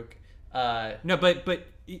Simmons, Farouk. No, but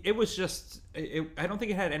it was just. I don't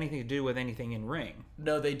think it had anything to do with anything in ring.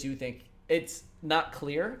 No, they do think it's not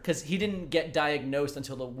clear because he didn't get diagnosed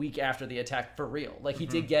until the week after the attack for real. Like he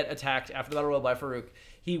did get attacked after the Battle Royal by Farouk.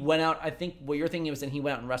 He went out. I think what you're thinking was then he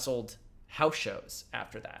went out and wrestled house shows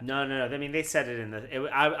after that. No. I mean, they said it in the.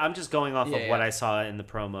 I'm just going off of what I saw in the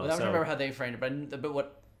promo. Well, I don't remember how they framed it, but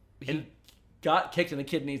what he got kicked in the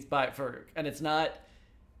kidneys by Farouk, and it's not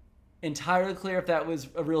entirely clear if that was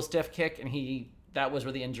a real stiff kick and that was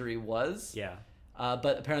where the injury was. Yeah.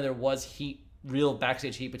 But apparently there was real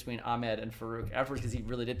backstage heat between Ahmed and Farouk afterwards because he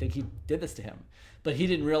really did think he did this to him, but he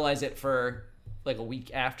didn't realize it for like a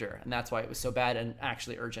week after, and that's why it was so bad and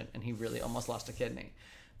actually urgent, and he really almost lost a kidney.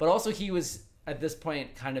 But also he was at this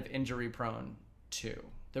point kind of injury prone too.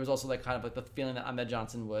 There was also like kind of like the feeling that Ahmed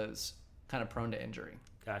Johnson was kind of prone to injury.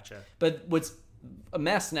 Gotcha. But what's a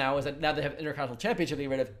mess now is that now they have Intercontinental Championship to get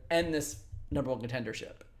rid of and this number one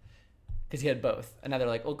contendership because he had both, and now they're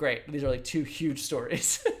like, oh great, these are like two huge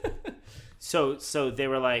stories. So they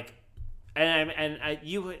were like,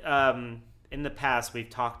 you in the past we've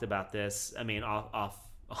talked about this. I mean, off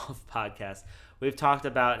podcast, we've talked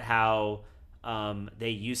about how they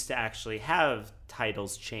used to actually have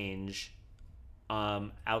titles change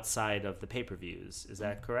outside of the pay-per-views. Is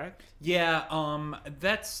that correct? Yeah,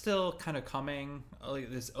 that's still kind of coming.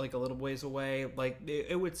 Like a little ways away. Like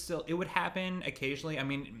it would happen occasionally. I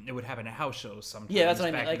mean, it would happen at house shows sometimes. Yeah, that's what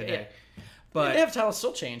I back mean. in Like, the day. yeah. But they have titles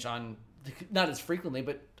still change on, not as frequently,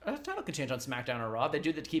 but a title can change on SmackDown or Raw. They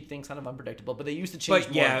do that to keep things kind of unpredictable, but they used to change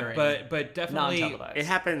more during but definitely non-televised. It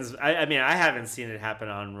happens. I mean, I haven't seen it happen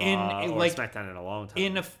on Raw or like, SmackDown in a long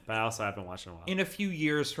time. But I also haven't watched it in a while. In a few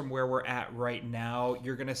years from where we're at right now,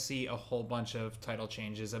 you're gonna see a whole bunch of title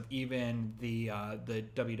changes of even the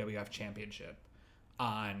WWF Championship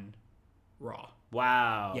on Raw.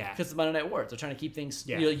 Wow. Yeah. Because the Monday Night Wars, they're trying to keep things.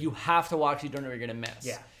 Yeah. You have to watch. You don't know what you're gonna miss.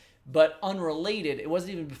 Yeah. But unrelated, it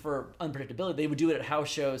wasn't even for unpredictability. They would do it at house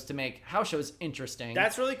shows to make house shows interesting.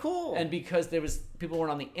 That's really cool. And because people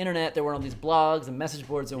weren't on the internet, they weren't on these blogs and message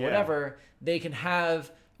boards and whatever, they can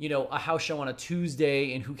have, a house show on a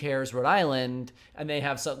Tuesday in Who Cares, Rhode Island, and they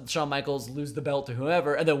have Shawn Michaels lose the belt to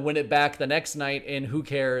whoever, and then win it back the next night in Who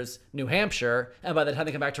Cares, New Hampshire, and by the time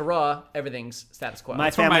they come back to Raw, everything's status quo. My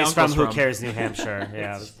That's where my family's from uncle's Who from. Cares, New Hampshire.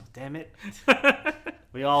 Yeah. Damn it.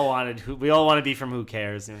 We all want to be from Who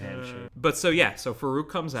Cares, New Hampshire. But so Farouk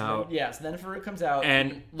comes out. Yeah, so then Farouk comes out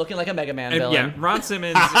And- looking like a Mega Man And villain. Ron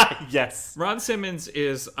Simmons. Yes. Ron Simmons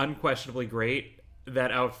is unquestionably great.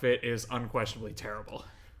 That outfit is unquestionably terrible.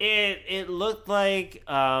 It looked like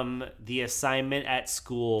the assignment at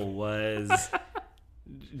school was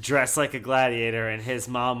dressed like a gladiator, and his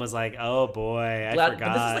mom was like, "Oh boy, I But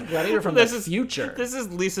forgot." this is the gladiator from This the is- future. This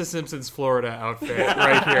is Lisa Simpson's Florida outfit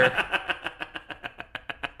right here.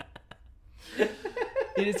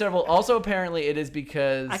 It is terrible. Also, apparently, it is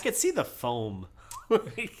because I could see the foam.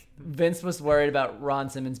 Vince was worried about Ron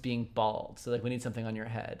Simmons being bald, so like we need something on your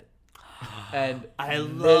head. And I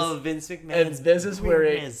love Vince McMahon. And this is where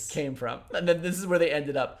it came from. And then this is where they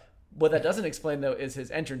ended up. What that doesn't explain, though, is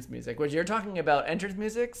his entrance music. When you're talking about entrance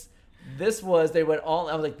musics, they went all,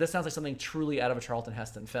 I was like, this sounds like something truly out of a Charlton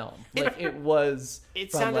Heston film. Like,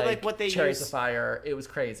 it sounded like what they Chariots used. of Fire. It was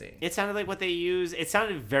crazy. It sounded like what they use. It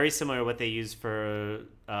sounded very similar to what they used for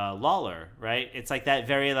Lawler, right? It's like that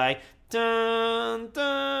very like, dun,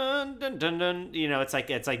 dun, dun, dun, dun. You know, it's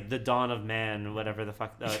like the dawn of man, whatever the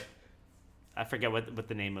fuck. I forget what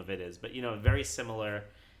the name of it is, but you know, very similar.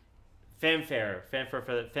 Fanfare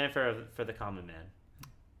for the common man.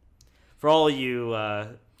 For all you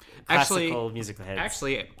classical musical heads.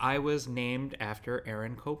 Actually, I was named after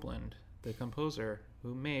Aaron Copland, the composer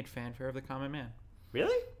who made Fanfare of the Common Man.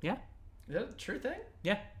 Really? Yeah. Is that a true thing?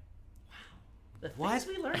 Yeah. The things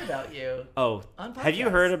we learn about you. Oh, have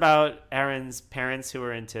you heard about Aaron's parents who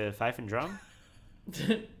were into fife and drum?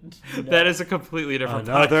 No. That is a completely different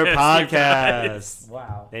podcast.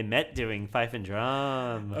 Wow. They met doing fife and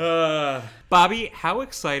drum. Bobby, how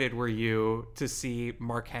excited were you to see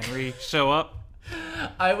Mark Henry show up?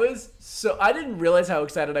 I didn't realize how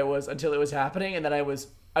excited I was until it was happening, and then I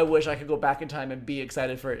wish I could go back in time and be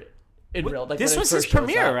excited for it in real. Like this was his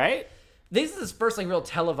premiere, right? This is his first like real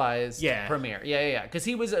televised Yeah. premiere. Yeah. Because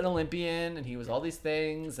he was an Olympian and he was all these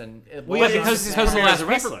things and Because his the premiere as a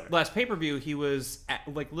wrestler. last pay-per-view, he was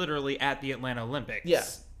literally at the Atlanta Olympics. Yeah.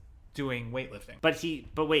 Doing weightlifting.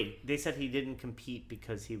 But wait, they said he didn't compete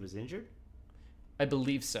because he was injured? I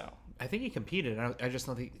believe so. I think he competed. I just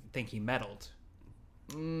don't think he medaled.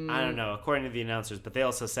 I don't know, according to the announcers, but they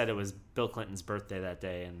also said it was Bill Clinton's birthday that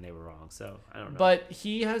day, and they were wrong, so I don't know. But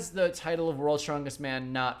he has the title of World's Strongest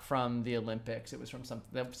Man not from the Olympics. It was from some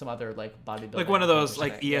other like bodybuilding. Like one of those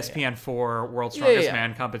like thing. ESPN4 World's Strongest Yeah.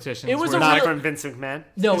 Man competitions. It was where a not like, from Vince McMahon?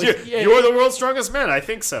 No, you're the world's strongest man. I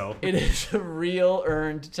think so. It is a real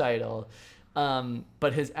earned title.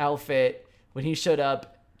 But his outfit, when he showed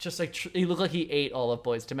up, just like he looked like he ate all of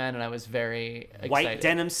Boyz II Men, and I was very excited. White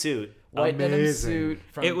denim suit. White denim Amazing. suit.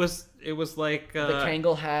 From it was like the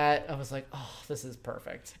Kangol hat. I was like, oh, this is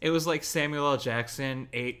perfect. It was like Samuel L. Jackson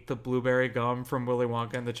ate the blueberry gum from Willy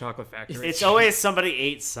Wonka and the Chocolate Factory. It's always somebody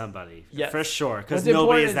ate somebody. Yes. For sure, because What's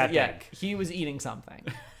nobody important is that big. He was eating something.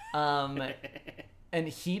 And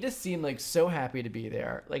he just seemed like so happy to be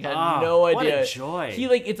there. Like had no idea. What a joy. He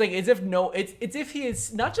like it's as if he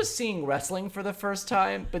is not just seeing wrestling for the first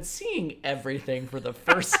time, but seeing everything for the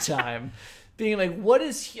first time. Being like, what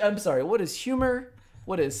is humor?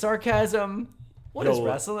 What is sarcasm? What is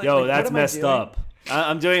wrestling? Yo, Like, that's what am I messed doing? up.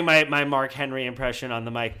 I'm doing my Mark Henry impression on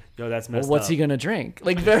the mic. Yo, that's messed What's up. he gonna drink?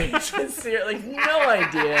 Like very sincere, like no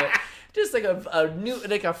idea. Just like a new,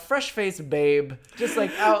 like a fresh faced babe, just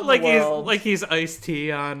like out in like the world. he's iced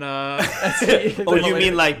tea on. Oh, you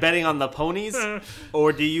mean like betting on the ponies,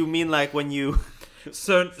 or do you mean like when you?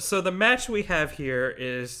 So the match we have here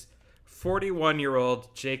is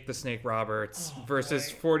 41-year-old Jake the Snake Roberts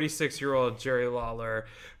versus 46-year-old Jerry Lawler,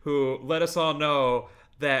 who let us all know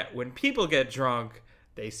that when people get drunk,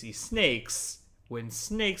 they see snakes. When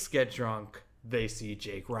snakes get drunk, they see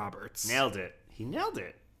Jake Roberts. Nailed it. He nailed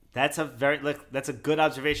it. That's a good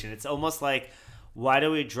observation. It's almost like, why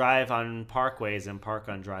do we drive on parkways and park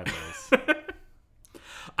on driveways?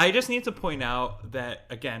 I just need to point out that,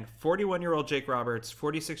 again, 41-year-old Jake Roberts,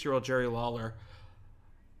 46-year-old Jerry Lawler,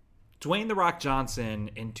 Dwayne "The Rock" Johnson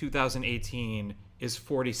in 2018 is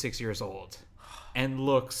 46 years old and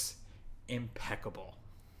looks impeccable.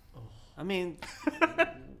 I mean,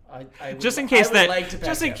 Just in case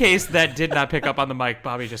that did not pick up on the mic,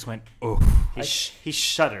 Bobby just went, "Oh." he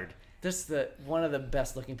shuddered. This is one of the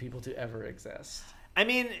best looking people to ever exist. I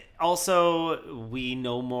mean, also we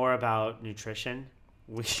know more about nutrition.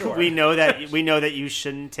 We know that you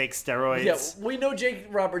shouldn't take steroids. Yeah, we know Jake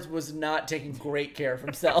Roberts was not taking great care of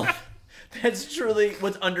himself. That's truly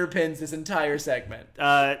what underpins this entire segment.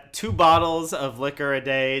 2 bottles of liquor a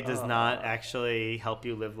day does not actually help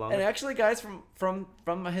you live longer. And actually, guys, from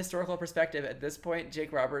a historical perspective, at this point,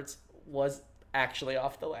 Jake Roberts was actually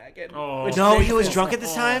off the wagon. Oh. Which No, makes he was this drunk at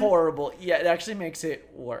this time? Horrible. Yeah, it actually makes it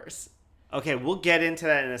worse. Okay, we'll get into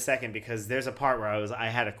that in a second because there's a part where I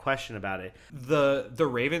had a question about it. The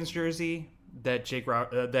Ravens jersey that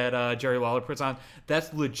Jerry Lawler puts on,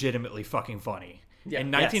 that's legitimately fucking funny. Yeah.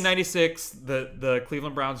 In 1996, the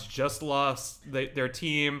Cleveland Browns just lost their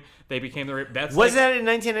team. They became the that's Was like, that in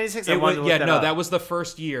 1996? That was the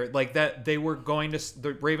first year. Like that, the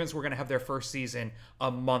Ravens were going to have their first season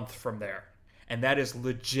a month from there, and that is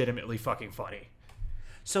legitimately fucking funny.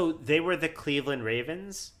 So they were the Cleveland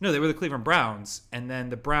Ravens? No, they were the Cleveland Browns, and then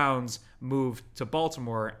the Browns moved to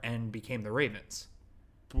Baltimore and became the Ravens.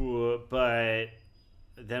 But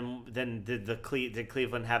then did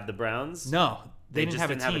Cleveland have the Browns? No, they didn't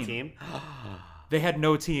just have a team. They had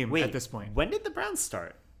no team at this point. When did the Browns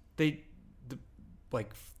start?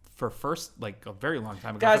 For a very long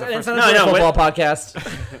time ago. Guys, For the it's first- not a football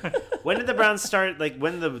podcast. When did the Browns start? Like,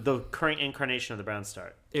 when the current incarnation of the Browns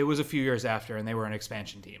start? It was a few years after, and they were an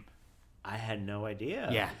expansion team. I had no idea.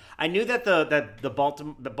 Yeah. I knew that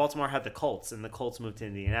the Baltimore had the Colts, and the Colts moved to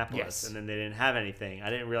Indianapolis, Yes. and then they didn't have anything. I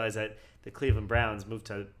didn't realize that the Cleveland Browns moved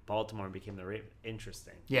to Baltimore and became the Ravens.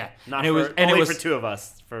 Interesting. Yeah, Not and for, it only was for two of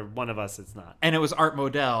us. For one of us, it's not. And it was Art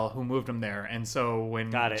Modell who moved him there. And so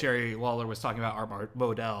when Got it. Jerry Lawler was talking about Art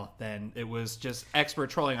Modell, then it was just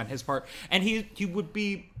expert trolling on his part. And he would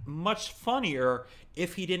be much funnier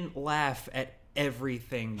if he didn't laugh at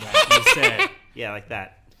everything that he said. Yeah, like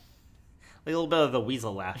that. Like a little bit of the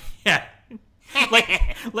weasel laugh. Yeah.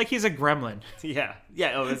 like he's a gremlin. Yeah.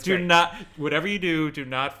 Yeah. Oh, that's Do great. not, whatever you do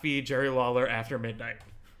not feed Jerry Lawler after midnight.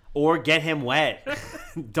 Or get him wet.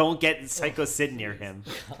 Don't get Psycho Sid near him.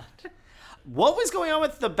 What was going on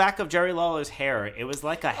with the back of Jerry Lawler's hair? It was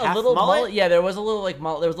like a half little mullet? Yeah, there was a little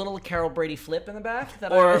mullet. There was a little Carol Brady flip in the back.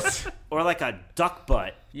 That Or like a duck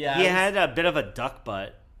butt. Yeah, He it was- had a bit of a duck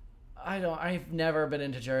butt. I've never been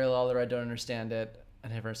into Jerry Lawler. I don't understand it. I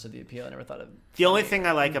never understood the appeal. I never thought of. The only thing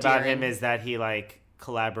I like about him endearing. is that he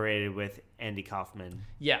collaborated with Andy Kaufman.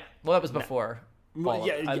 Yeah, well, that was before. Well,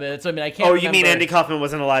 yeah, I can't. Oh, you mean remember. Andy Kaufman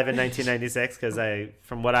wasn't alive in 1996? Because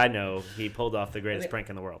from what I know, he pulled off the greatest prank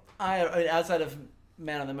in the world. I mean, outside of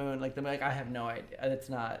Man on the Moon, I have no idea. It's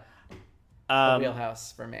not the Um,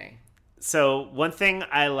 wheelhouse for me. So one thing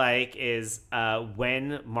I like is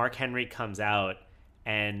when Mark Henry comes out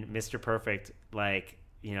and Mr. Perfect,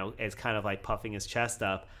 is kind of puffing his chest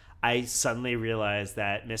up. I suddenly realize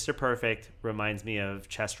that Mr. Perfect reminds me of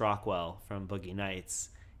Chest Rockwell from Boogie Nights.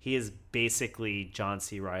 He is basically John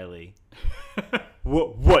C. Reilly.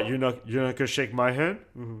 What? You're not gonna shake my hand?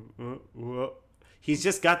 He's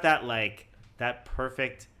just got that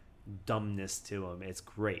perfect dumbness to him. It's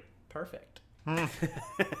great. Perfect.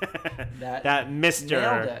 That Nailed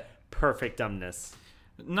Mr. it. Perfect dumbness.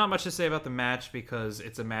 Not much to say about the match because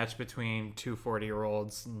it's a match between two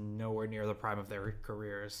 40-year-olds nowhere near the prime of their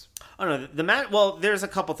careers. Oh no, the match. Well, there's a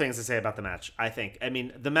couple things to say about the match. I think. I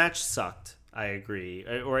mean, the match sucked. I agree.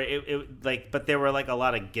 But there were a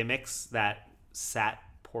lot of gimmicks that sat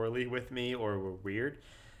poorly with me or were weird.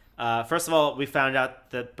 First of all, we found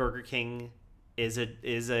out that Burger King was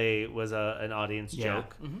an audience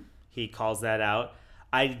joke. Mm-hmm. He calls that out.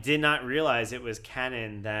 I did not realize it was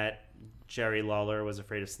canon that Jerry Lawler was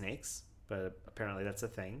afraid of snakes, but apparently that's a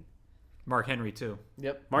thing. Mark Henry too.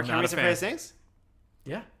 Yep. Mark Not Henry's a afraid fan. of snakes?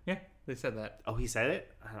 Yeah. Yeah, they said that. Oh, he said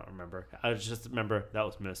it? I don't remember. I just remember that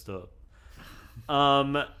was messed up.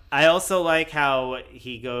 I also like how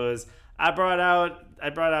he goes, I brought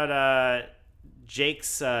out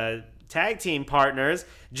Jake's tag team partners,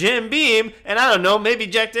 Jim Beam, and I don't know, maybe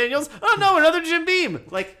Jack Daniels. Oh no, another Jim Beam.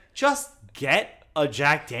 Just get a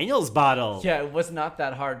Jack Daniels bottle. Yeah, it was not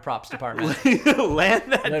that hard. Props department.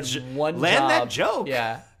 Land that That joke.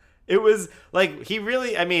 Yeah. It was he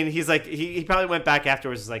really, he's he probably went back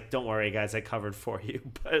afterwards, don't worry guys, I covered for you,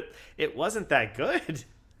 but it wasn't that good.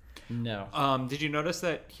 No. Did you notice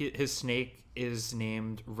that his snake is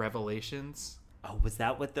named Revelations? Oh, was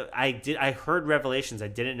that what I heard Revelations. I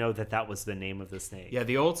didn't know that was the name of the snake. Yeah,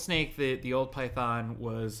 the old snake, the old python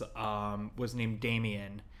was named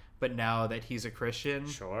Damien, but now that he's a Christian,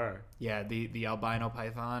 Sure. yeah, the albino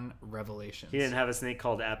python, Revelations. He didn't have a snake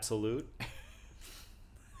called Absolute.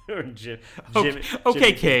 Or Jim.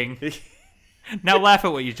 Okay, King. Now laugh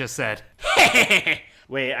at what you just said.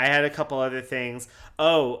 Wait, I had a couple other things.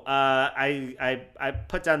 Oh, I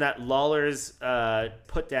put down that Lawler's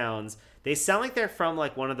put downs. They sound like they're from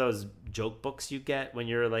one of those joke books you get when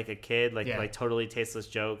you're a kid, like Totally Tasteless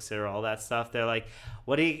Jokes or all that stuff. They're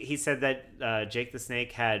what he said that Jake the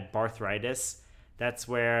Snake had barthritis. That's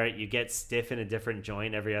where you get stiff in a different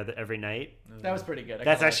joint every night. That was pretty good.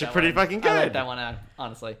 That's actually pretty fucking good. I like that one,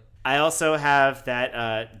 honestly. I also have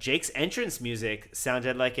that Jake's entrance music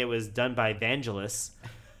sounded like it was done by Vangelis,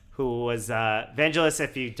 who was Vangelis.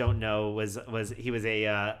 If you don't know, was he was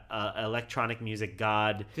a electronic music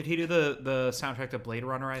god. Did he do the soundtrack to Blade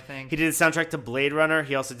Runner? I think He did the soundtrack to Blade Runner.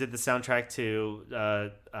 He also did the soundtrack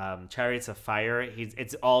to Chariots of Fire.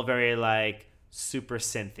 It's all very super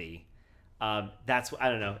synthy. That's I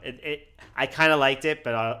don't know. I kind of liked it,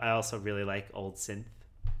 but I also really like old synth.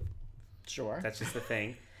 Sure. That's just the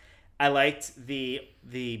thing. I liked the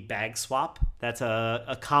bag swap. That's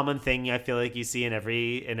a common thing I feel like you see in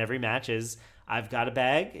every match is I've got a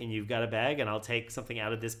bag and you've got a bag and I'll take something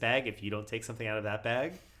out of this bag if you don't take something out of that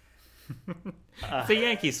bag. It's a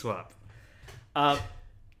Yankee swap. I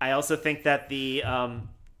also think that the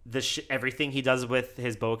everything he does with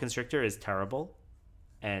his boa constrictor is terrible,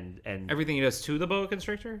 and Everything he does to the boa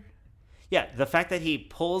constrictor? yeah, the fact that he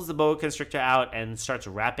pulls the boa constrictor out and starts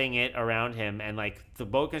wrapping it around him, and like the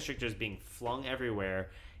boa constrictor is being flung everywhere.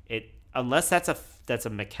 Unless that's a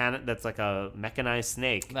mechanized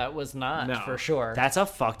snake. That was not No. for sure. That's a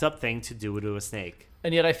fucked up thing to do to a snake.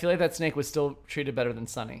 And yet I feel like that snake was still treated better than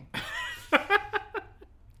Sunny.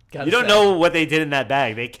 You don't know what they did in that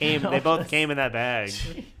bag. They both came in that bag.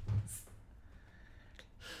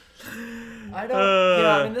 I don't.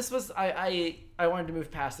 I mean, this was. I wanted to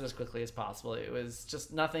move past it as quickly as possible. It was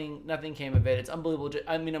just nothing. Nothing came of it. It's unbelievable.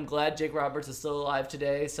 I mean, I'm glad Jake Roberts is still alive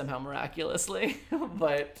today, somehow miraculously.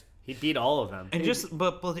 But He beat all of them. And just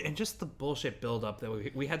the bullshit buildup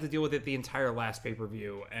that we had to deal with it the entire last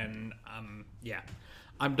pay-per-view. And yeah,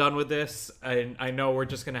 I'm done with this. I know we're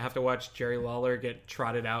just gonna have to watch Jerry Lawler get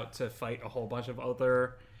trotted out to fight a whole bunch of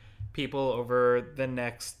other people over the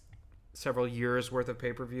next several years worth of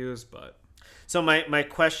pay-per-views. But So my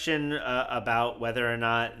question about whether or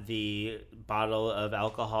not the bottle of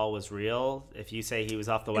alcohol was real, if you say he was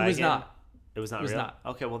off the wagon. it was not. It was not It was real? not.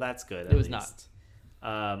 Okay, well that's good. It was not.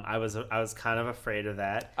 I was kind of afraid of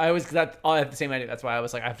that. I have the same idea. That's why I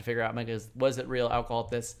was like, I have to figure out. Because was it real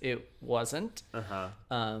alcohol? It wasn't.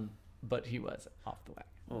 But he was off the wagon.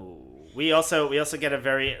 Ooh. We also get a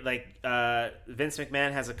very Vince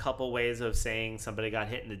McMahon has a couple ways of saying somebody got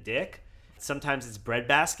hit in the dick. Sometimes it's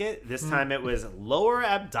breadbasket. This time it was lower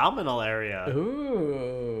abdominal area.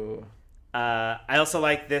 Ooh. I also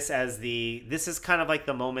like this this is kind of like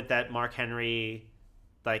the moment that Mark Henry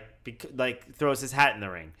throws his hat in the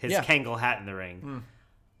ring, his Kangol hat in the ring.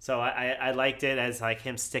 So I liked it as like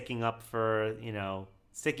him sticking up for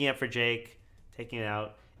Jake, taking it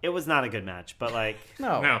out. It was not a good match, but like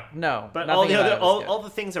No. but Nothing about it was good. all the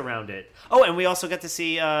things around it. Oh, and we also got to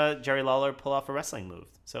see Jerry Lawler pull off a wrestling move.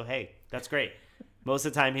 So hey, that's great. Most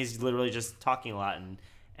of the time he's literally just talking a lot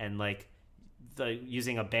and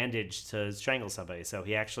using a bandage to strangle somebody. So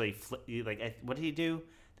he actually what did he do?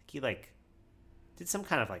 I think he did some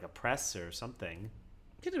kind of like a press or something.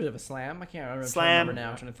 He did a bit of a slam. I can't remember. Slam. Remember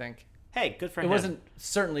now. I'm trying to think. Hey, good for It him. wasn't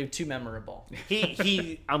certainly too memorable.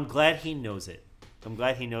 I'm glad he knows it. I'm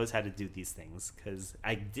glad he knows how to do these things because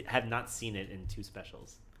I have not seen it in two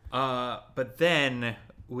specials. but then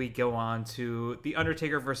we go on to The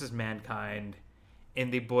Undertaker versus Mankind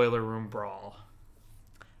in the Boiler Room Brawl.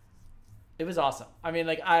 It was awesome. I mean,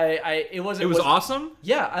 it was awesome?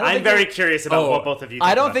 Yeah, I'm very curious about what both of you think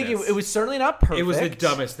I don't about think this. it was certainly not perfect. It was the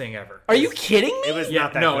dumbest thing ever. Are you kidding me? It was Yeah,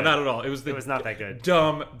 not that no, good. not at all. It was not that good.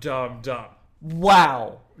 Dumb.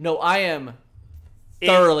 Wow. No, I am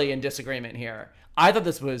thoroughly in disagreement here. I thought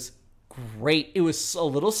this was great. It was a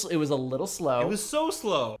little slow. It was so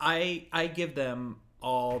slow. I give them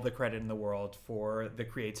all the credit in the world for the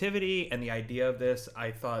creativity and the idea of this. I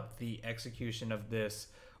thought the execution of this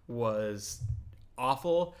was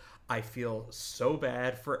awful. I feel so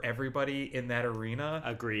bad for everybody in that arena.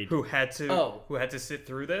 Agreed. Who had to sit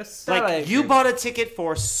through this. That I Like agree you with. bought a ticket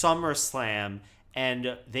for SummerSlam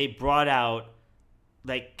and they brought out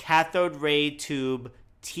like cathode ray tube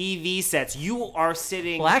TV sets. You are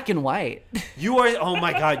sitting black and white. You are oh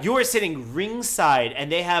my god, you are sitting ringside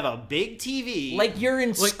and they have a big TV. Like you're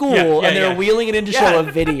in school yeah, and they're yeah. wheeling it in to show a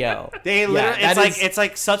video. They literally that is- it's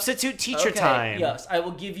like substitute teacher Okay, time. Yes, I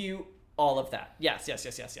will give you all of that. Yes.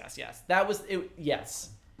 That was it.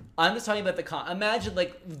 Yes. I'm just talking about the imagine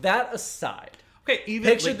that aside. Okay,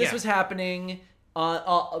 even Picture this was happening.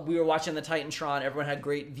 We were watching the Titantron. Everyone had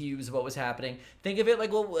great views of what was happening. Think of it.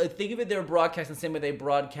 They were broadcasting the same way they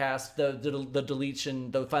broadcast the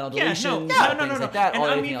deletion, the final deletion. No. Like that. And all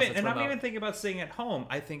I'm everything else that's even remote. thinking about sitting at home.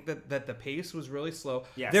 I think that the pace was really slow.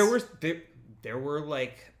 Yes. There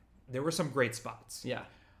were some great spots. Yeah.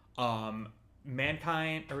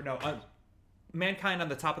 Mankind on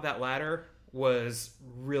the top of that ladder was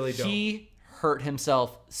really dope. He hurt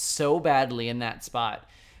himself so badly in that spot.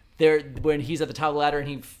 When he's at the top of the ladder and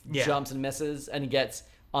he jumps and misses and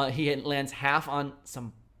he lands half on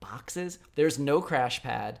some boxes. There's no crash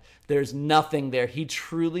pad. There's nothing there. He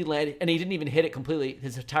truly landed, and he didn't even hit it completely.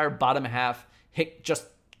 His entire bottom half hit just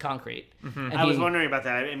concrete. And I was wondering about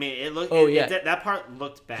that. I mean, it looked. That part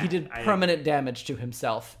looked bad. He did permanent damage to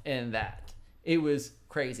himself in that. It was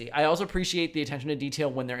crazy. I also appreciate the attention to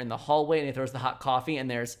detail when they're in the hallway and he throws the hot coffee and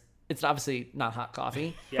there's It's obviously not hot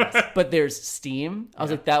coffee. Yes. But there's steam. I was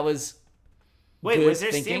like, that was Wait, good was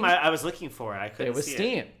there thinking. steam? I was looking for it. I couldn't It was see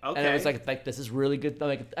steam. it. Okay. And it was like this is really good.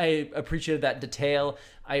 Like I appreciated that detail.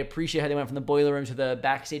 I appreciate how they went from the boiler room to the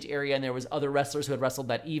backstage area, and there was other wrestlers who had wrestled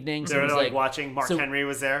that evening. So they it were was like watching. Mark Henry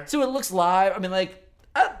was there. So it looks live. I mean, like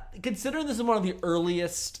considering this is one of the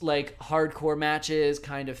earliest like hardcore matches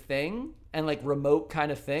kind of thing, and like remote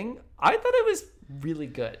kind of thing, I thought it was really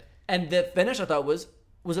good. And the finish I thought was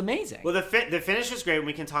amazing. Well, the finish was great, and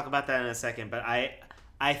we can talk about that in a second. But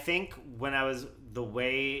I think the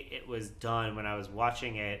way it was done when I was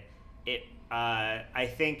watching it, I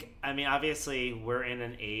mean, obviously we're in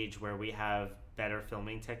an age where we have better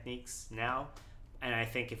filming techniques now, and I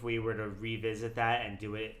think if we were to revisit that and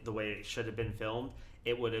do it the way it should have been filmed,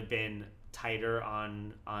 it would have been tighter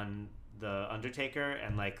on the Undertaker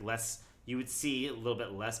and like less. You would see a little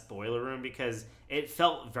bit less boiler room because it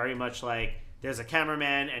felt very much like there's a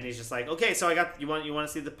cameraman and he's just like, okay, so I got you want to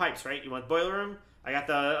see the pipes, right? You want boiler room? I got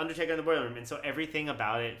the Undertaker in the boiler room, and so everything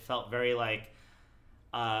about it felt very like,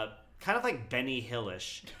 kind of like Benny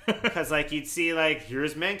Hillish, because like you'd see like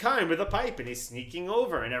here's Mankind with a pipe and he's sneaking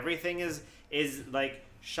over, and everything is like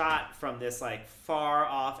shot from this like far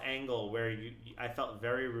off angle where I felt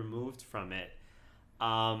very removed from it.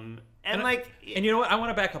 And you know what? I want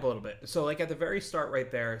to back up a little bit. So like at the very start right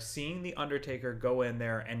there, seeing the Undertaker go in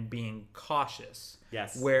there and being cautious.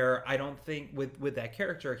 Yes. Where I don't think with that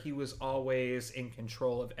character, he was always in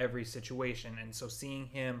control of every situation. And so seeing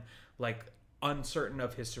him like uncertain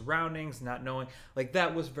of his surroundings, not knowing, like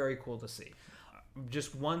that was very cool to see.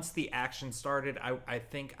 Just once the action started, I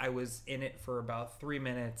think I was in it for about 3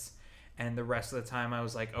 minutes. And the rest of the time, I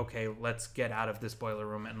was like, okay, let's get out of this boiler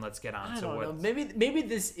room and let's get on I to don't what. know. Maybe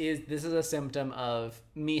this is a symptom of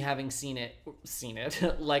me having seen it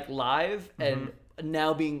like live, and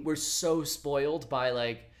now we're so spoiled by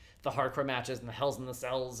like the hardcore matches and the Hells in the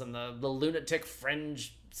Cells and the lunatic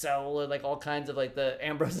fringe cell and like all kinds of like the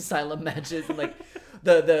Ambrose Asylum matches and like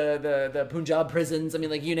the Punjab prisons. I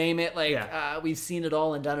mean, like you name it. Like we've seen it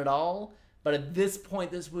all and done it all. But at this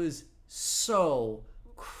point, this was so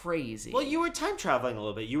crazy. Well, you were time traveling a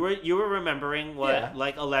little bit. You were remembering what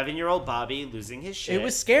like 11-year-old Bobby losing his shit. It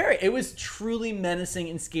was scary. It was truly menacing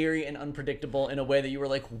and scary and unpredictable in a way that you were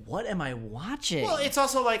like, "What am I watching?" Well, it's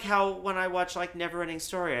also like how when I watch like Neverending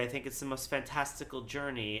Story, I think it's the most fantastical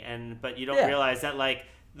journey, but you don't realize that like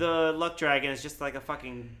the Luck Dragon is just like a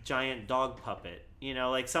fucking giant dog puppet. You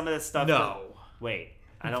know, like some of this stuff. No. Wait.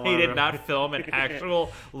 I don't They did not film an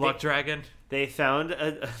actual Luck Dragon. They found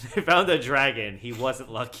a dragon. He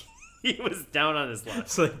wasn't lucky. He was down on his luck.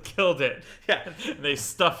 So they killed it. Yeah. They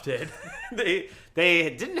stuffed it. They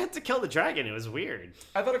didn't have to kill the dragon. It was weird.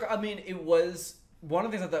 It was one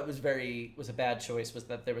of the things I thought was a bad choice was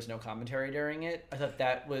that there was no commentary during it. I thought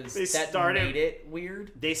that made it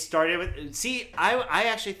weird. They started with I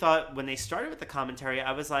actually thought when they started with the commentary,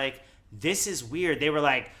 I was like, this is weird. They were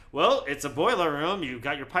like, well, it's a boiler room. You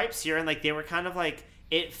got your pipes here. And like, they were kind of like,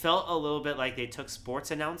 it felt a little bit like they took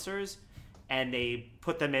sports announcers and they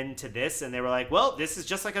put them into this. And they were like, well, this is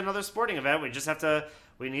just like another sporting event. We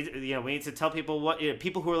need to tell people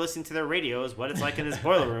people who are listening to their radios, what it's like in this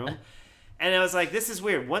boiler room. And I was like, this is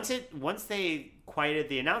weird. Once they quieted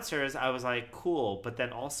the announcers, I was like, cool. But then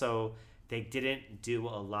also they didn't do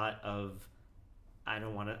a lot of,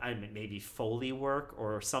 maybe Foley work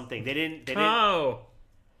or something. They didn't do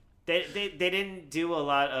a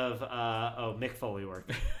lot of Mick Foley work.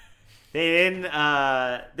 They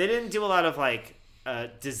didn't do a lot of like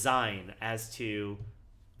design as to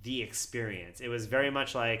the experience. It was very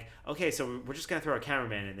much like, okay, so we're just gonna throw a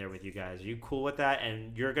cameraman in there with you guys. Are you cool with that?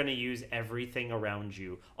 And you're gonna use everything around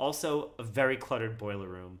you. Also, a very cluttered boiler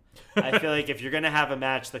room. I feel like if you're gonna have a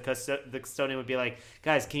match, the custodian would be like,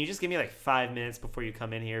 guys, can you just give me like 5 minutes before you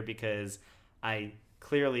come in here, because I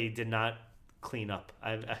clearly did not clean up.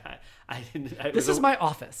 This is my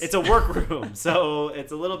office. It's a workroom, so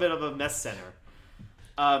it's a little bit of a mess center.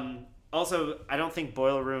 Also, I don't think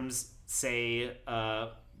boiler rooms say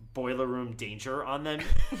boiler room danger on them.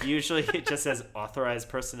 Usually it just says authorized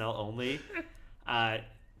personnel only.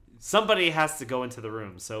 Somebody has to go into the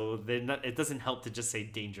room, so it doesn't help to just say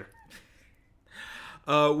danger.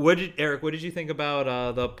 What did you think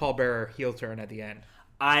about the Paul Bearer heel turn at the end?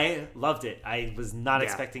 I loved it. I was not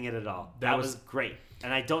expecting it at all. That was great.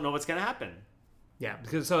 And I don't know what's going to happen. Yeah,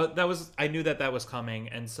 because I knew that was coming,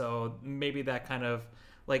 and so maybe that kind of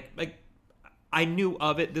like I knew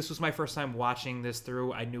of it. This was my first time watching this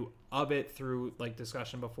through. I knew of it through like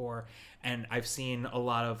discussion before, and I've seen a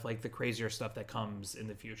lot of like the crazier stuff that comes in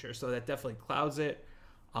the future. So that definitely clouds it.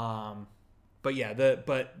 But yeah,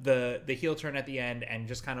 the heel turn at the end and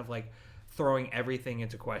just kind of like throwing everything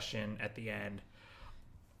into question at the end.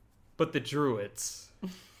 But the Druids,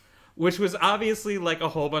 which was obviously like a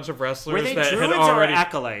whole bunch of wrestlers Were they that druids had already or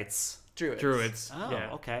acolytes? Druids. Oh,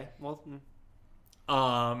 yeah. okay. Well,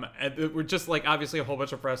 And it were just like obviously a whole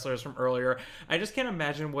bunch of wrestlers from earlier. I just can't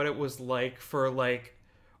imagine what it was like for like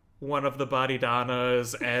one of the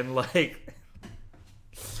Bodydonnas and like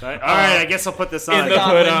all right. I guess I'll put this on. in the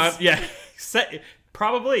hood on. Yeah,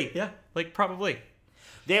 probably. Yeah, like probably.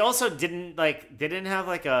 They also didn't have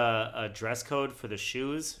like a dress code for the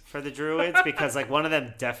shoes for the Druids because like one of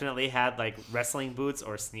them definitely had like wrestling boots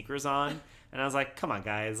or sneakers on, and I was like, come on,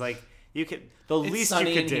 guys, like you could least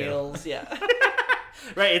Sunny you could in do. heels, yeah.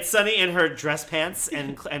 Right, it's Sunny in her dress pants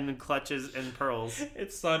and clutches and pearls.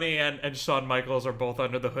 It's Sunny and Shawn Michaels are both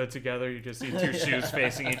under the hood together. You just see two shoes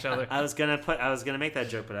facing each other. I was gonna make that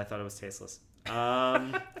joke, but I thought it was tasteless.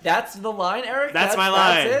 That's the line, Eric? That's my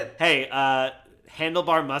line. That's it? Hey,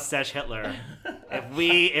 handlebar mustache Hitler.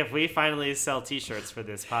 If we finally sell T-shirts for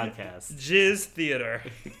this podcast, Jizz Theater.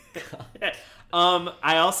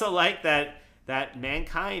 I also like that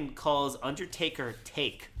Mankind calls Undertaker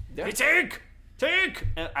Take. Yeah. Hey, take.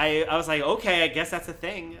 I was like, okay, I guess that's a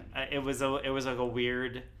thing. It was like a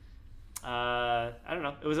weird. I don't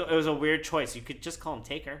know. It was a weird choice. You could just call him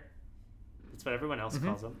Taker. That's what everyone else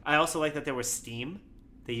calls him. I also like that there was steam.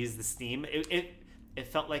 They used the steam. It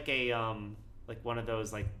felt like a like one of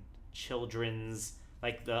those like children's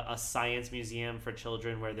a science museum for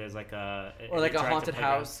children where there's like a haunted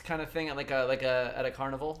house kind of thing at at a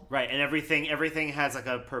carnival. Right, and everything has like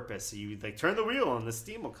a purpose. So you like turn the wheel and the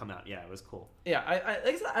steam will come out. Yeah, it was cool. Yeah,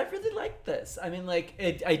 I really liked this. I mean,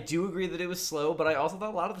 I do agree that it was slow, but I also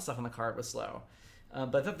thought a lot of the stuff on the card was slow.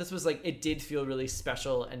 But I thought this was it did feel really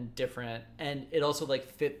special and different, and it also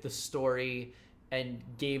fit the story and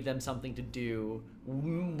gave them something to do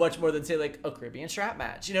much more than say a Caribbean strap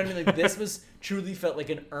match. You know what I mean? This was truly felt like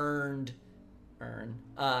an earned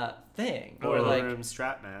thing. Or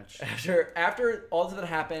strap match. After all that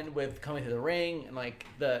happened with coming to the ring and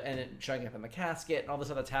and it showing up in the casket and all the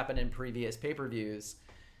stuff that's happened in previous pay-per-views,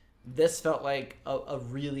 this felt like a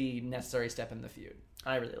really necessary step in the feud.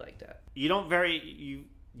 I really liked it. You don't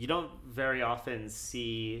very often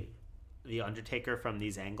see the Undertaker from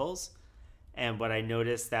these angles. And what I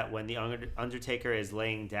noticed that when the Undertaker is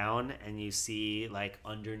laying down and you see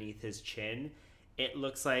underneath his chin, it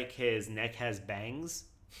looks like his neck has bangs.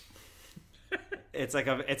 It's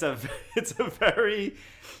a very,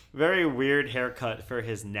 very weird haircut for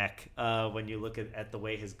his neck when you look at the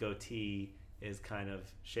way his goatee is kind of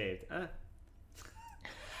shaved.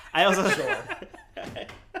 I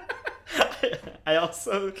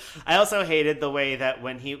also hated the way that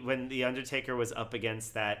when the Undertaker was up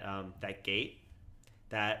against that gate,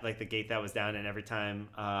 the gate that was down, and every time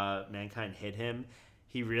Mankind hit him,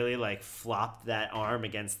 he really flopped that arm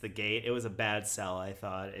against the gate. It was a bad sell, I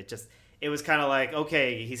thought. It was kind of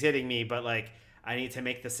okay, he's hitting me, but I need to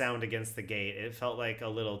make the sound against the gate. It felt a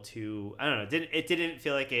little too, I don't know. It didn't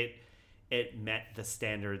feel like it met the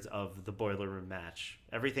standards of the Boiler Room match.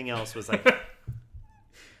 Everything else was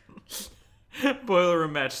Boiler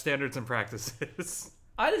Room match standards and practices.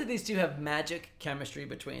 I think these two have magic chemistry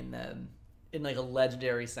between them in a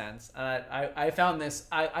legendary sense. And I found this,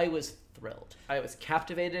 I was thrilled. I was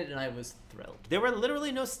captivated and I was thrilled. There were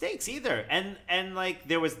literally no stakes either. And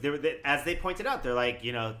there was as they pointed out,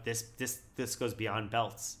 they're this goes beyond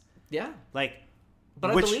belts. Yeah. But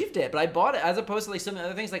I believed it. But I bought it as opposed to some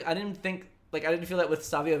other things. I didn't feel that with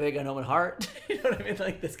Savio Vega and Owen Hart. You know what I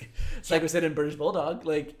mean? This, we said in British Bulldog.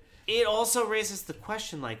 It also raises the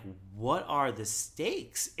question, what are the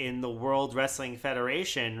stakes in the World Wrestling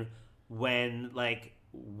Federation when,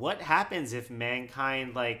 what happens if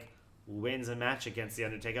Mankind, wins a match against The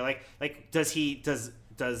Undertaker?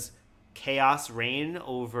 Does chaos reign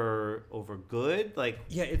over good?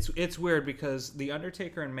 Yeah, it's weird because The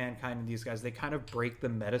Undertaker and Mankind and these guys, they kind of break the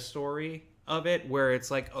meta story of it, where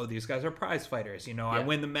it's these guys are prize fighters. Yeah. I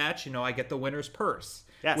win the match, I get the winner's purse.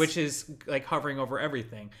 Yes. Which is hovering over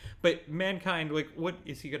everything. But Mankind, what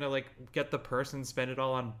is he gonna get the purse and spend it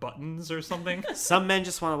all on buttons or something? Some men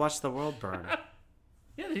just want to watch the world burn.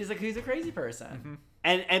 Yeah, he's a crazy person.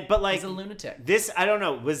 Mm-hmm. But he's a lunatic. This, I don't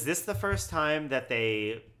know, was this the first time that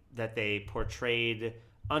they portrayed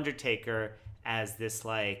Undertaker as this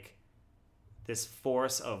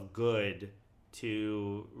force of good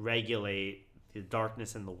to regulate the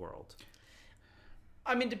darkness in the world?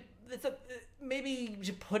 I mean, maybe you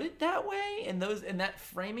should put it that way in that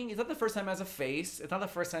framing. It's not the first time as a face. It's not the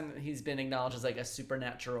first time he's been acknowledged as a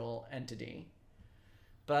supernatural entity.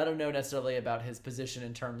 But I don't know necessarily about his position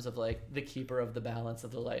in terms of like the keeper of the balance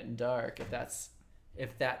of the light and dark, if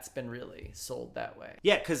that's been really sold that way.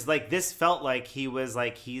 Yeah, because like this felt like he was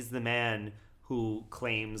like he's the man who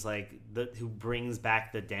claims like who brings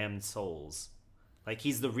back the damned souls. Like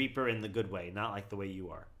he's the Reaper in the good way, not like the way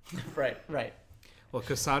you are. Right. Well,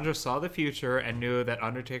 Cassandra saw the future and knew that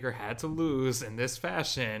Undertaker had to lose in this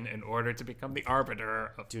fashion in order to become the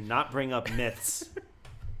arbiter of... Do not bring up myths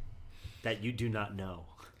that you do not know.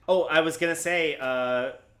 Oh, I was going to say,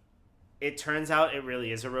 it turns out it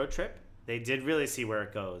really is a road trip. They did really see where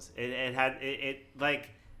it goes. It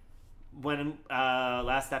like, when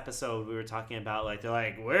last episode we were talking about, like, they're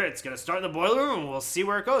like, it's going to start in the boiler room, we'll see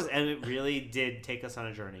where it goes. And it really did take us on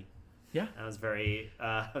a journey. Yeah. I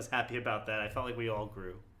was happy about that. I felt like we all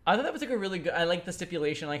grew. I thought that was like a really good. I like the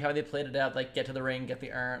stipulation, like how they played it out, like get to the ring, get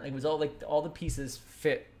the urn. Like, it was all like all the pieces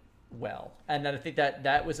fit well, and I think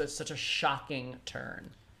that was such a shocking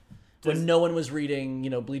turn when no one was reading,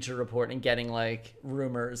 Bleacher Report and getting like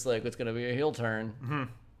rumors like it's gonna be a heel turn. Mm-hmm.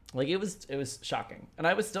 Like it was shocking, and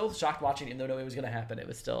I was still shocked watching it, even though no, it was gonna happen. It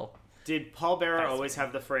was still. Did Paul Bearer always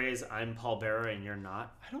have the phrase "I'm Paul Bearer and you're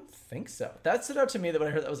not"? I don't think so. That stood out to me that when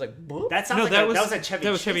I heard that, I was like, boop. That sounds that was a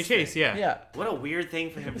Chevy Chase. Yeah. Yeah. What a weird thing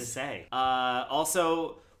for him to say.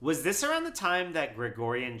 Also, was this around the time that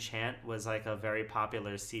Gregorian chant was like a very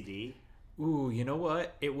popular CD? Ooh, you know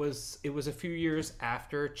what? It was a few years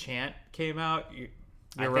after Chant came out.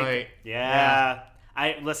 You're right. Yeah.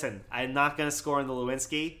 Listen. I'm not gonna score on the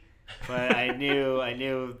Lewinsky. But I knew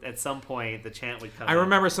at some point the chant would come. I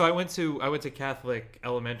remember. So I went to Catholic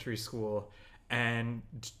elementary school, and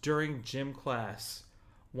during gym class,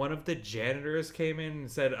 one of the janitors came in and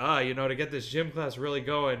said, to get this gym class really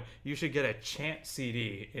going, you should get a chant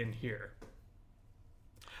CD in here.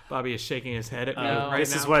 Bobby is shaking his head at me right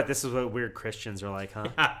this now. This is what weird Christians are like, huh?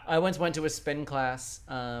 I once went to a spin class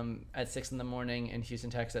at 6 a.m. in Houston,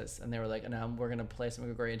 Texas, and they were like, "No, we're gonna play some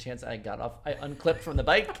Gregorian chants." I got off, I unclipped from the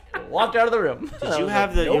bike, walked out of the room. Did you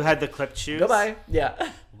have nope. you had the clipped shoes? Goodbye. Yeah.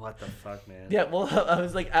 What the fuck, man? Yeah. Well, I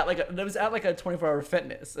was like at a 24-hour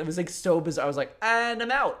fitness. It was like so bizarre. I was like, and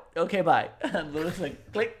I'm out. Okay, bye. And it was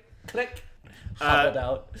like click, click, hobbled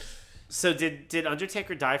out. So did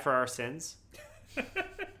Undertaker die for our sins?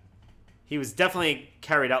 He was definitely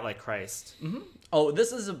carried out like Christ. Mm-hmm. Oh,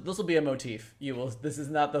 this will be a motif. This is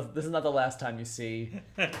not the last time you see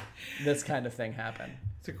this kind of thing happen.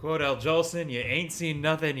 To quote Al Jolson, you ain't seen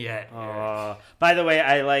nothing yet. By the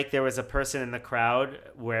way, there was a person in the crowd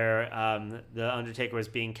where the Undertaker was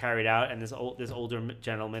being carried out, and this older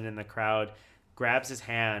gentleman in the crowd grabs his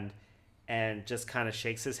hand and just kind of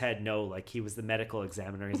shakes his head no, like he was the medical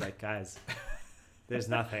examiner. He's like, guys. There's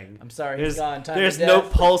nothing. I'm sorry, he's gone. There's no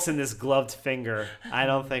pulse in this gloved finger. I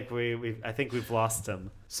don't think I think we've lost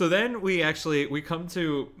him. So then we come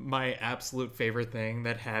to my absolute favorite thing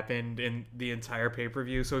that happened in the entire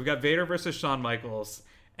pay-per-view. So we've got Vader versus Shawn Michaels,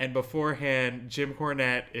 and beforehand, Jim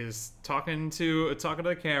Cornette is talking to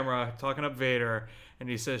the camera, talking up Vader, and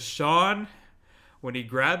he says, "Shawn, when he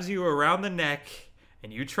grabs you around the neck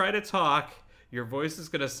and you try to talk, your voice is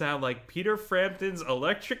going to sound like Peter Frampton's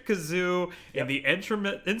electric kazoo in the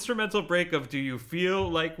instrumental break of Do You Feel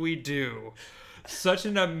Like We Do." Such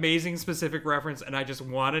an amazing specific reference, and I just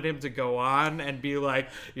wanted him to go on and be like,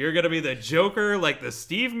 you're going to be the Joker like the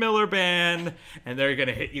Steve Miller Band, and they're going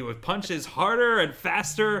to hit you with punches harder and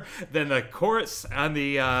faster than the chorus on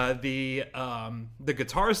the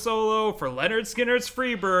guitar solo for Leonard Skinner's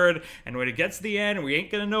Freebird, and when it gets to the end, we ain't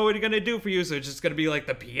going to know what he's going to do for you, so it's just going to be like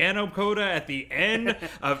the piano coda at the end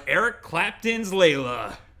of Eric Clapton's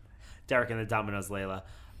Layla. Derek and the Dominoes Layla.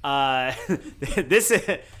 This is...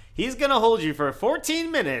 He's gonna hold you for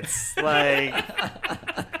 14 minutes, like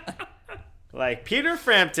Peter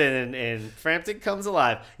Frampton and Frampton Comes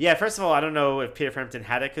Alive. Yeah, first of all, I don't know if Peter Frampton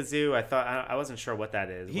had a kazoo. I wasn't sure what that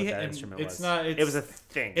is. What that instrument was. It was a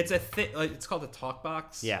thing. It's a thing. It's called a talk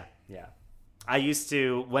box. Yeah. I used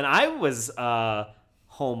to when I was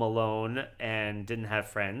home alone and didn't have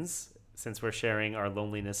friends. Since we're sharing our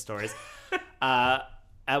loneliness stories. At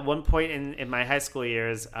one point in my high school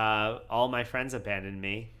years, all my friends abandoned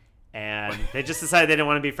me, and they just decided they didn't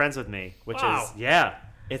want to be friends with me, which is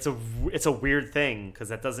it's a weird thing because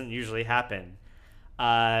that doesn't usually happen.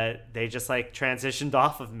 They just like transitioned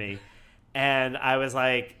off of me, and I was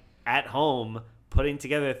like at home putting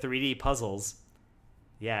together 3D puzzles.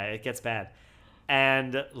 Yeah, it gets bad.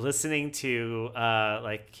 And listening to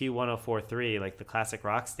like Q1043, like the classic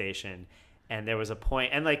rock station, and there was a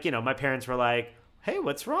point, and like my parents were like, "Hey,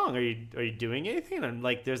 what's wrong? Are you doing anything?" And I'm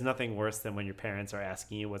like, there's nothing worse than when your parents are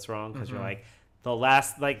asking you what's wrong because you're like,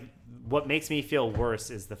 what makes me feel worse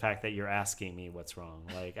is the fact that you're asking me what's wrong.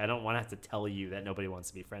 Like, I don't want to have to tell you that nobody wants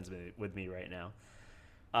to be friends with me right now.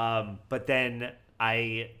 But then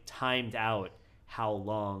I timed out how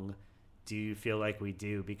long do you feel like we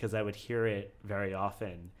do, because I would hear it very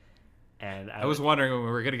often. And I was wondering when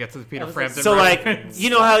we were going to get to the Peter Frampton. So reference. like,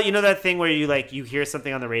 you know that thing where you hear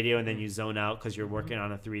something on the radio and then you zone out because you're working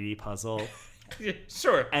on a 3D puzzle.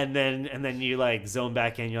 Sure. And then you like zone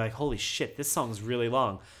back in. You're like, holy shit, this song's really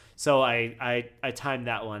long. So I timed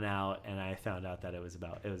that one out, and I found out that it was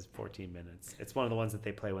 14 minutes. It's one of the ones that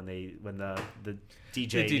they play when the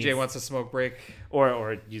DJ wants a smoke break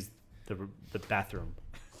or use the bathroom.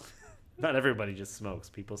 Not everybody just smokes.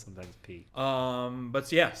 People sometimes pee.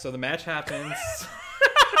 But yeah, so the match happens.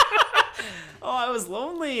 Oh, I was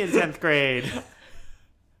lonely in 10th grade.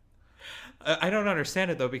 I don't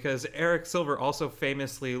understand it though, because Eric Silver also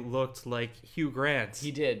famously looked like Hugh Grant.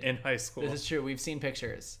 He did in high school. This is true. We've seen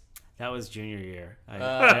pictures. That was junior year.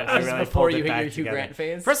 I really before you hit your Hugh Grant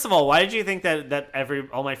phase. First of all, why did you think that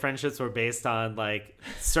all my friendships were based on like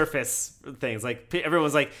surface things? Like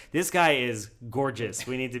everyone's like, this guy is gorgeous.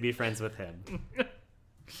 We need to be friends with him.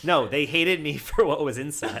 No, they hated me for what was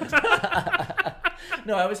inside.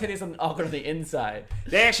 No, I was hitting something awkward on the inside.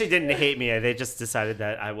 They actually didn't hate me. They just decided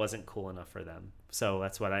that I wasn't cool enough for them. So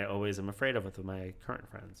that's what I always am afraid of with my current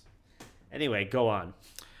friends. Anyway, go on.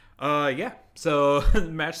 Yeah. So the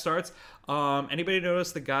match starts. Anybody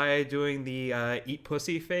notice the guy doing the eat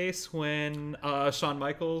pussy face when Shawn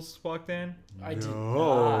Michaels walked in? I did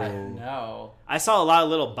not. No. I saw a lot of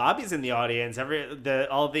little bobbies in the audience.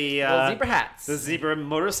 All the zebra hats. The zebra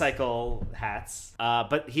motorcycle hats.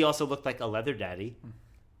 But he also looked like a leather daddy.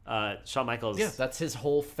 Shawn Michaels. Yeah, that's his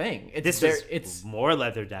whole thing. It's more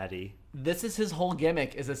leather daddy. This is his whole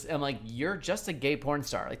gimmick. I'm like, you're just a gay porn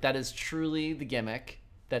star. Like, that is truly the gimmick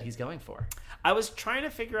that he's going for. I was trying to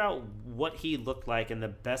figure out what he looked like, and the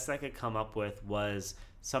best I could come up with was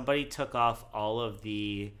somebody took off all of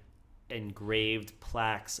the engraved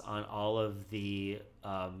plaques on all of the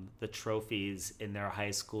trophies in their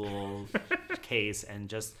high school case and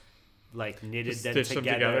just like knitted them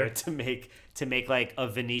together to make like a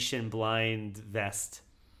Venetian blind vest.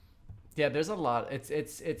 Yeah, there's a lot.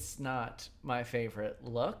 It's not my favorite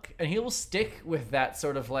look, and he will stick with that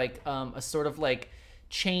sort of like a sort of like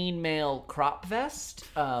chainmail crop vest,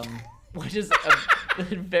 which is a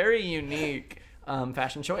very unique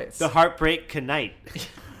fashion choice. The Heartbreak Knight.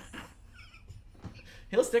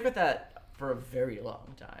 He'll stick with that for a very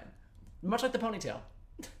long time, much like the ponytail.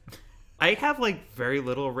 I have like very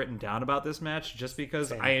little written down about this match just because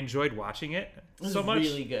Same. I enjoyed watching it so much.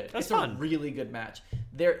 Really good. That's it's fun. A really good match.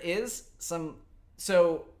 There is some.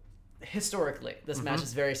 So historically, this match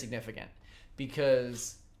is very significant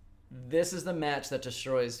because this is the match that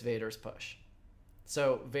destroys Vader's push.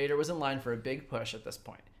 So Vader was in line for a big push at this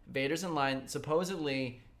point. Vader's in line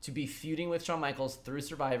supposedly to be feuding with Shawn Michaels through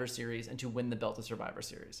Survivor Series and to win the belt of Survivor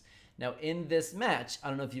Series. Now in this match, I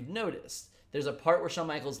don't know if you've noticed, there's a part where Shawn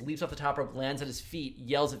Michaels leaps off the top rope, lands at his feet,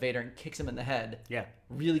 yells at Vader, and kicks him in the head. Yeah.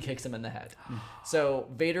 Really kicks him in the head. So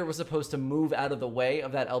Vader was supposed to move out of the way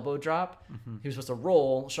of that elbow drop. He was supposed to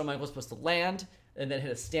roll. Shawn Michaels was supposed to land and then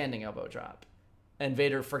hit a standing elbow drop. And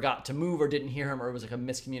Vader forgot to move or didn't hear him, or it was like a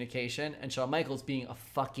miscommunication. And Shawn Michaels, being a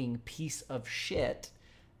fucking piece of shit,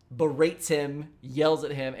 berates him, yells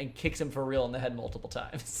at him, and kicks him for real in the head multiple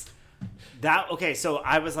times. So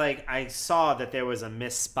I was like, I saw that there was a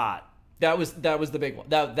missed spot. That was the big one.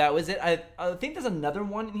 That was it. I think there's another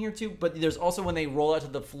one in here too, but there's also when they roll out to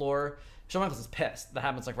the floor, Shawn Michaels is pissed. That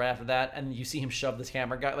happens like right after that, and you see him shove this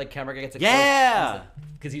camera guy. Like camera guy gets it. Yeah,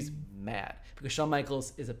 because he's mad because Shawn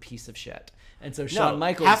Michaels is a piece of shit, and so Shawn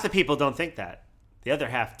Michaels. Half the people don't think that. The other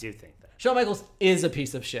half do think that. Shawn Michaels is a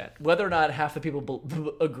piece of shit. Whether or not half the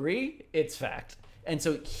people agree, it's fact. And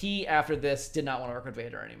so he, after this, did not want to work with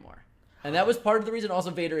Vader anymore, and that was part of the reason.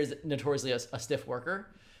 Also, Vader is notoriously a stiff worker.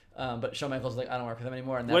 But Shawn Michaels was like, I don't work with him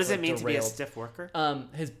anymore. And that's what does it what mean derailed. to be a stiff worker?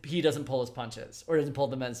 He doesn't pull his punches or doesn't pull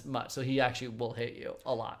them as much, so he actually will hit you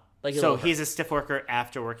a lot. Like so he's a stiff worker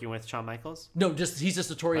after working with Shawn Michaels? No, he's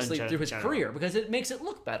just notoriously through his general. career because it makes it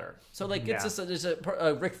look better. So like it's just there's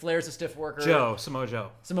a Ric Flair's a stiff worker. Samoa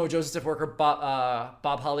Joe. Samoa Joe's a stiff worker.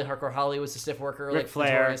 Bob Holly, Hardcore Holly was a stiff worker. Ric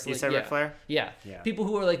Flair. You said Ric Flair? Yeah. People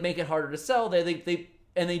who are like make it harder to sell.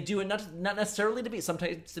 They do it not necessarily to be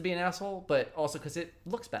sometimes to be an asshole, but also because it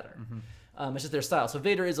looks better. It's just their style. So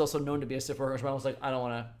Vader is also known to be a stiff worker. I was like, I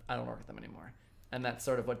don't work with them anymore. And that's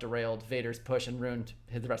sort of what derailed Vader's push and ruined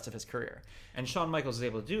the rest of his career. And Shawn Michaels is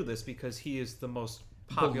able to do this because he is the most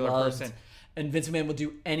popular Beloved. person. And Vince McMahon will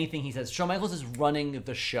do anything he says. Shawn Michaels is running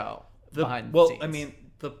the show behind the scenes. I mean,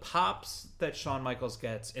 the pops that Shawn Michaels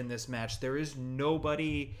gets in this match, there is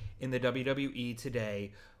nobody in the WWE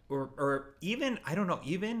today, or even, I don't know,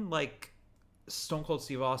 even like Stone Cold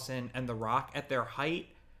Steve Austin and The Rock at their height,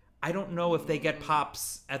 I don't know if they get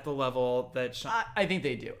pops at the level that Shawn... I think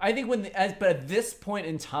they do. I think but at this point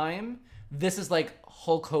in time, this is like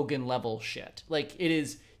Hulk Hogan level shit. Like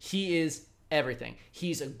he is everything.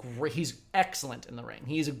 He's excellent in the ring.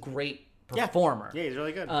 He's a great performer. Yeah, he's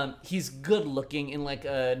really good. He's good looking in like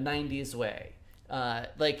a 90s way.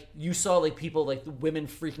 Like you saw like people, like the women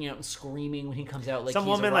freaking out and screaming when he comes out. Like some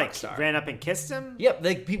he's woman a rock like star. ran up and kissed him. Yep,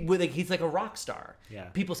 like he's like a rock star. Yeah.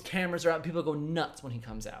 People's cameras are out. People go nuts when he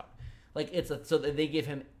comes out. Like so they give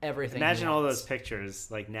him everything. Imagine all those pictures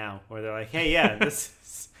like now where they're like, hey, yeah, this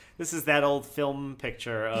is that old film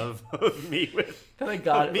picture of me with. I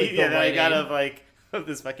got it. That I got of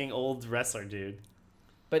this fucking old wrestler dude.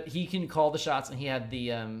 But he can call the shots, and he had the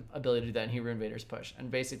ability to do that, and he ruined Vader's push. And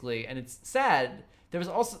basically, and it's sad. There was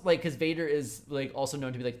also like, because Vader is like also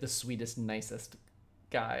known to be like the sweetest, nicest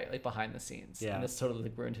guy like behind the scenes. Yeah. And this totally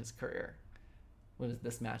like ruined his career. What was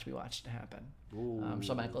this match we watched happen?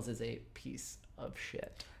 Shawn Michaels is a piece of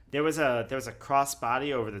shit. There was a cross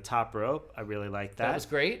body over the top rope. I really liked that. That was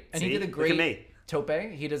great, and See? he did a Look great at me. tope.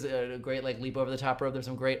 He does a great like leap over the top rope. There's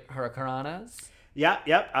some great hurricanranas. Yep.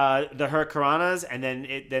 The hurricanranas, and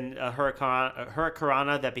then a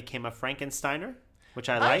hurricanrana that became a Frankensteiner, which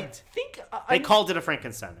I liked. They called it a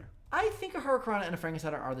Frankensteiner. I think a hurricanrana and a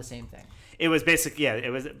Frankensteiner are the same thing. It was basically, yeah.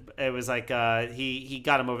 It was like he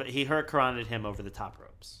got him over. He hurricaned him over the top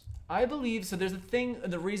ropes. I believe so. There's a thing.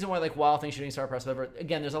 The reason why like Wild Thing shooting star press, whatever.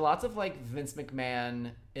 Again, there's a lots of like Vince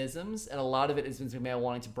McMahon isms, and a lot of it is Vince McMahon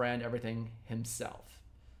wanting to brand everything himself.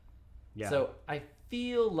 Yeah. So I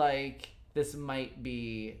feel like this might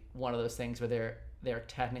be one of those things where they're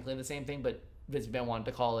technically the same thing, but Vince McMahon wanted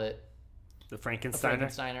to call it The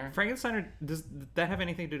Frankensteiner. Frankensteiner, does that have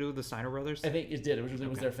anything to do with the Steiner brothers? I think it did. It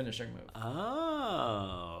was their finishing move.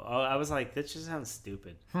 Oh, I was like, that just sounds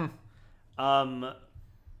stupid.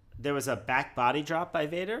 There was a back body drop by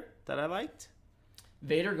Vader that I liked.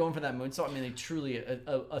 Vader going for that moonsault. I mean, like, truly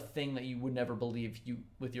a thing that you would never believe you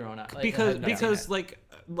with your own eyes. Like, because like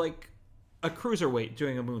a cruiserweight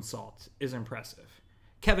doing a moonsault is impressive.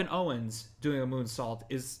 Kevin Owens doing a moonsault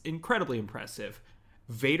is incredibly impressive.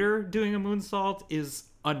 Vader doing a moonsault is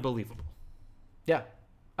unbelievable. Yeah.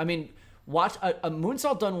 I mean, watch a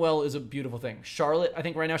moonsault done well is a beautiful thing. Charlotte, I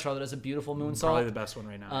think right now Charlotte has a beautiful moonsault. Probably the best one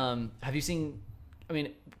right now. Have you seen, I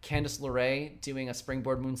mean, Candice LeRae doing a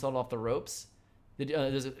springboard moonsault off the ropes? She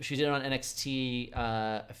did it on NXT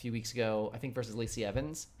a few weeks ago, I think versus Lacey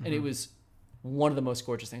Evans. And it was one of the most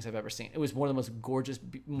gorgeous things I've ever seen. It was one of the most gorgeous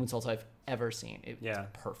moonsaults I've ever seen. It was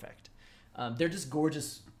perfect. They're just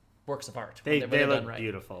gorgeous works of art. They look right.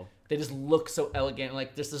 beautiful. They just look so elegant.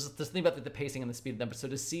 Like there's this thing about the pacing and the speed of them. So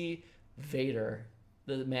to see Vader,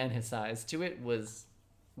 the man his size, to it was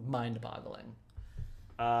mind-boggling.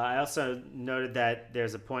 I also noted that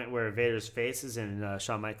there's a point where Vader's face is in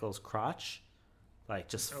Shawn Michaels' crotch, like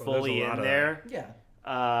just fully in there.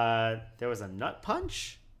 Yeah. There was a nut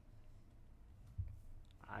punch.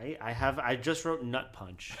 I just wrote nut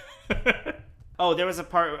punch. Oh, there was a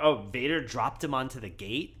part. Oh, Vader dropped him onto the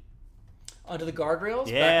gate. Onto the guardrails?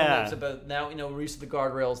 Yeah. But now, we're used to the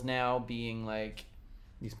guardrails now being like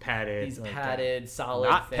These padded, solid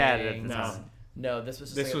not things. padded. No, this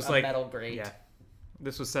was just a metal grate. Yeah.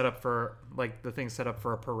 This was set up for the thing set up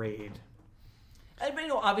for a parade. I mean,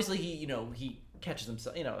 obviously he catches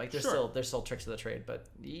himself. There's still tricks of the trade, but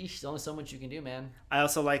there's only so much you can do, man. I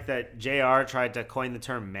also like that JR tried to coin the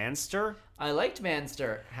term manster. I liked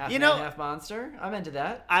manster, half man, half monster. I'm into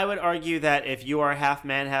that. I would argue that if you are half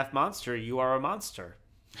man, half monster, you are a monster.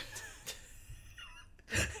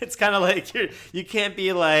 It's kind of like you can't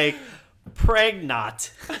be like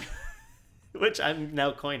pregnant, which I'm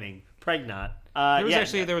now coining pregnant.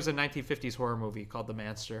 There was a 1950s horror movie called The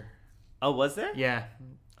Manster. Oh, was there? Yeah.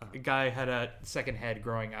 A guy had a second head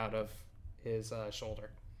growing out of his shoulder.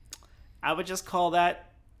 I would just call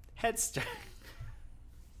that headster.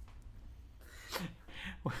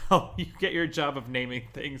 Well, you get your job of naming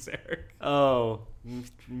things, Eric. Oh,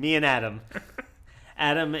 me and Adam.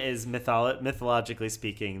 Adam is mythologically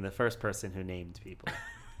speaking the first person who named people.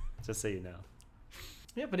 Just so you know.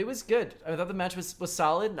 Yeah, but it was good. I thought the match was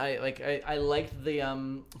solid. I liked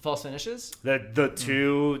the false finishes. The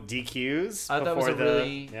two DQs. I thought that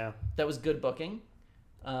was that was good booking,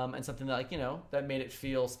 and something that that made it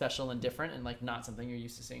feel special and different, and not something you're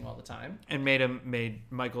used to seeing all the time. And made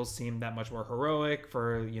Michaels seem that much more heroic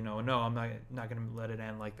for no, I'm not going to let it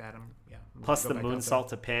end like that. Plus the moonsault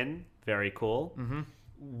to pin, very cool. Mm-hmm.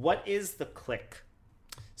 What is the click?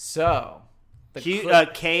 So,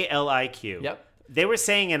 KLIQ. Yep. They were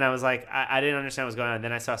saying, and I was like, I didn't understand what was going on. And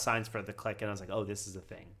then I saw signs for the click, and I was like, oh, this is a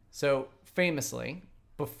thing. So famously,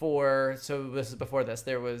 this is before this,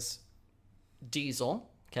 there was Diesel,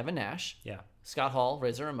 Kevin Nash, Scott Hall,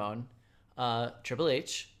 Razor Ramon, Triple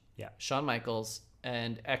H, Shawn Michaels,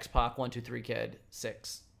 and X-Pac, 1, 2, 3 Kid,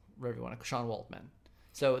 6, whatever you want to, Sean Waltman.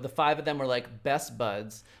 So the 5 of them were like best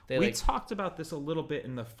buds. We talked about this a little bit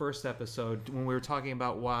in the first episode when we were talking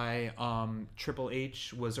about why Triple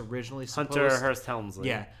H was originally supposed... Hunter Hearst Helmsley.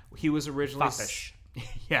 Yeah, he was originally... Foppish.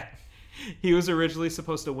 Yeah. He was originally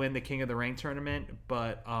supposed to win the King of the Ring tournament,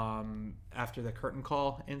 but after the curtain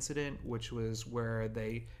call incident, which was where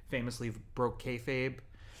they famously broke kayfabe...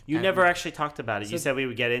 You never actually talked about it. You said we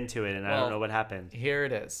would get into it, and I don't know what happened. Here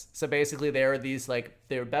it is. So basically, they were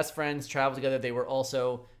they were best friends, traveled together. They were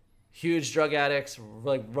also huge drug addicts,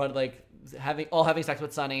 having sex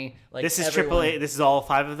with Sonny. Like this is Triple H. This is all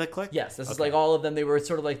 5 of the clique. Yes, this is like all of them. They were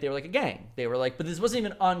sort of like a gang. They were like, but this wasn't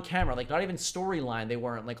even on camera. Like not even storyline. They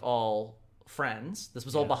weren't like all friends. This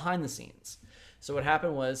was all behind the scenes. So what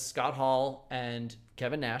happened was Scott Hall and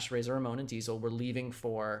Kevin Nash, Razor Ramon, and Diesel were leaving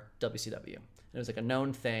for WCW. It was like a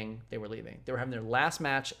known thing. They were leaving. They were having their last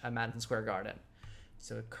match at Madison Square Garden.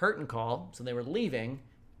 So a curtain call. So they were leaving.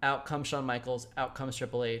 Out comes Shawn Michaels. Out comes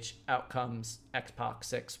Triple H. Out comes X-Pac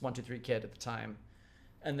 6, 1, 2, 3 Kid at the time.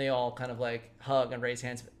 And they all kind of like hug and raise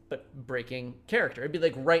hands, but breaking character. It'd be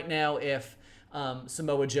like right now if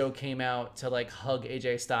Samoa Joe came out to like hug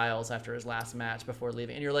AJ Styles after his last match before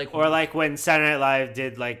leaving. And you're like... Or like when Saturday Night Live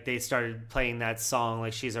did, like they started playing that song,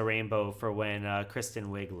 like She's a Rainbow, for when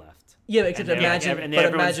Kristen Wiig left. Yeah, except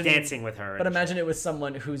everyone's dancing with her. But imagine it was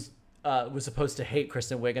someone who's was supposed to hate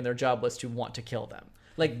Kristen Wiig, and their job was to want to kill them.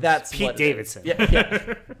 Like that's Pete Davidson.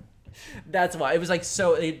 Yeah. That's why it was like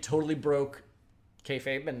so. It totally broke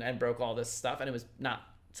kayfabe and broke all this stuff, and it was not.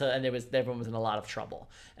 So and everyone was in a lot of trouble.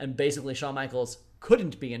 And basically, Shawn Michaels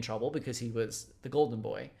couldn't be in trouble because he was the golden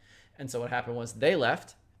boy. And so what happened was they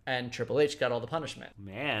left. And Triple H got all the punishment.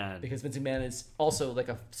 Man. Because Vince McMahon is also like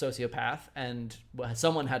a sociopath and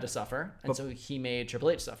someone had to suffer. And so he made Triple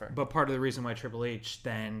H suffer. But part of the reason why Triple H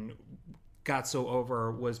then got so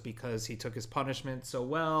over was because he took his punishment so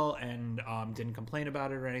well and didn't complain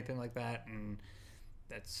about it or anything like that. And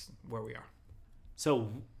that's where we are. So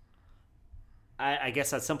I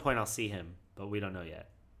guess at some point I'll see him, but we don't know yet.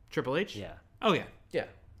 Triple H? Yeah. Oh, yeah. Yeah.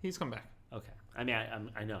 He's come back. Okay. I mean,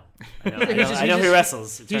 I know. I know he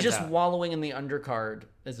wrestles. He's just wallowing in the undercard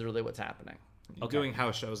is really what's happening. Doing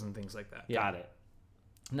house shows and things like that. Yeah. Got it.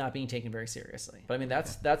 Not being taken very seriously. But I mean,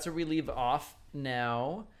 that's where we leave off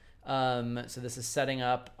now. So this is setting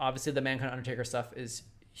up. Obviously, the Mankind Undertaker stuff is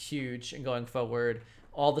huge and going forward.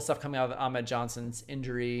 All the stuff coming out of Ahmed Johnson's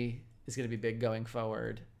injury is going to be big going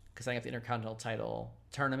forward because I got the Intercontinental title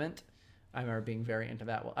tournament. I remember being very into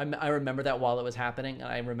that. I remember that while it was happening, and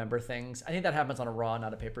I remember things. I think that happens on a Raw,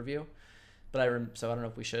 not a pay-per-view. But so I don't know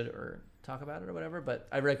if we should or talk about it or whatever. But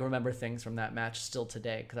I remember things from that match still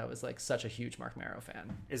today because I was like such a huge Mark Marrow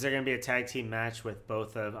fan. Is there going to be a tag team match with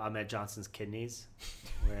both of Ahmed Johnson's kidneys,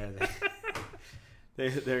 where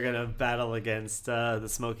they're going to battle against the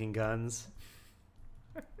Smoking Guns?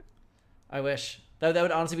 I wish. That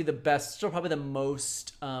would honestly be the best, still probably the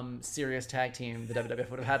most serious tag team the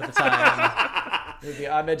WWF would have had at the time. It would be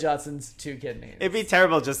Ahmed Johnson's 2 kidneys. It'd be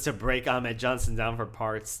terrible just to break Ahmed Johnson down for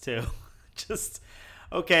parts, too. Just,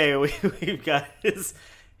 okay, we've got his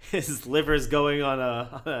liver's going on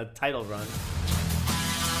a title run.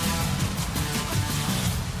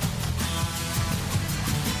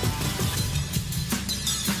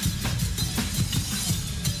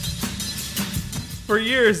 For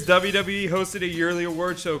years, WWE hosted a yearly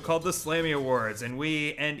award show called the Slammy Awards, and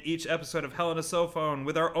we end each episode of Hell in a Cell Phone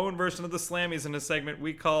with our own version of the Slammies in a segment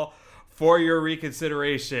we call For Your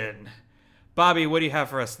Reconsideration. Bobby, what do you have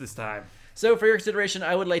for us this time? So for your consideration,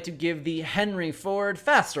 I would like to give the Henry Ford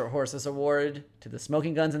Faster Horses Award to the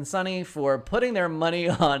Smoking Guns and Sonny for putting their money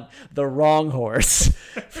on the wrong horse,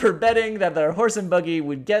 for betting that their horse and buggy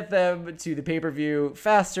would get them to the pay-per-view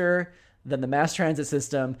faster than the mass transit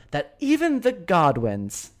system that even the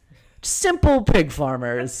Godwins, simple pig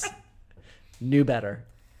farmers, knew better.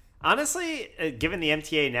 Honestly, given the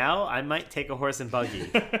MTA now, I might take a horse and buggy.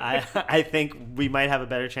 I think we might have a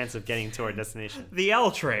better chance of getting to our destination. The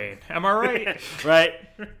L train. Am I right? Right.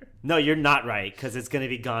 No, you're not right, because it's going to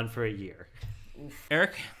be gone for a year.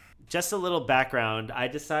 Eric? Just a little background. I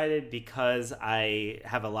decided because I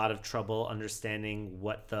have a lot of trouble understanding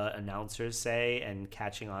what the announcers say and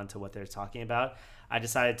catching on to what they're talking about, I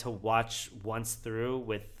decided to watch once through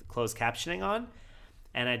with closed captioning on.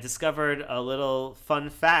 and I discovered a little fun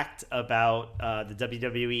fact about the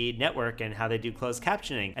WWE Network and how they do closed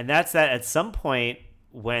captioning. And that's that at some point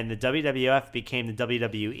when the WWF became the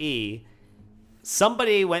WWE,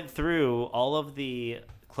 somebody went through all of the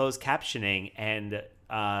closed captioning and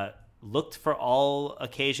looked for all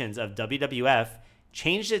occasions of WWF,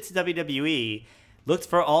 changed it to WWE, looked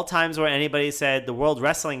for all times where anybody said the World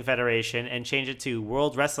Wrestling Federation, and changed it to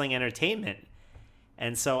World Wrestling Entertainment.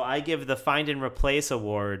 And so I give the Find and Replace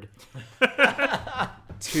award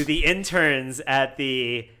to the interns at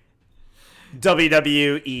the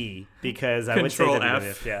WWE, because I would say Control WWF,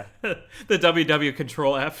 F. yeah. The WW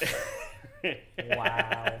Control F.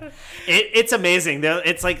 Wow. It's amazing.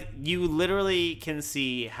 It's like you literally can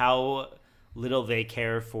see how little they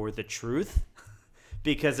care for the truth,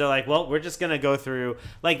 because they're like, well, we're just gonna go through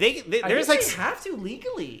like there's like they have to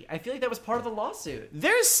legally. I feel like that was part of the lawsuit.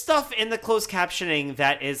 there's stuff in the closed captioning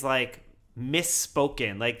that is like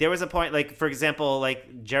misspoken. Like there was a point, like for example,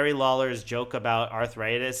 like Jerry Lawler's joke about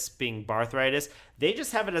arthritis being barthritis. They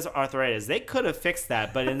just have it as arthritis. They could have fixed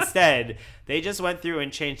that, but instead they just went through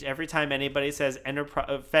and changed every time anybody says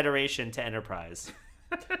Federation to Enterprise.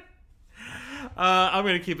 I'm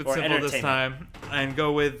going to keep it Or simple this entertainment. time and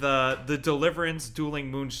go with the Deliverance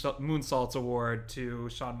Dueling Moonsaults Award to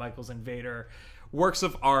Shawn Michaels and Vader. Works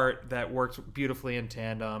of art that worked beautifully in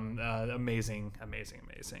tandem. Amazing, amazing,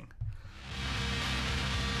 amazing.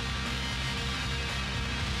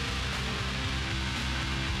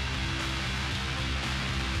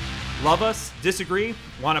 Love us? Disagree?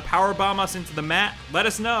 Want to powerbomb us into the mat? Let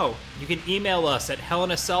us know. You can email us at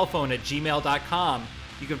hellinacellphone@gmail.com.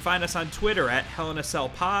 You can find us on Twitter at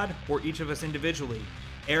hellinacellpod, or each of us individually.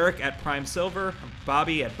 Eric at Prime Silver,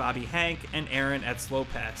 Bobby at Bobby Hank, and Aaron at Slow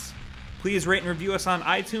Pass. Please rate and review us on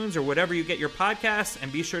iTunes or whatever you get your podcasts,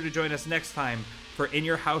 and be sure to join us next time for In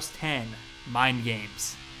Your House 10 Mind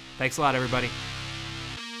Games. Thanks a lot, everybody.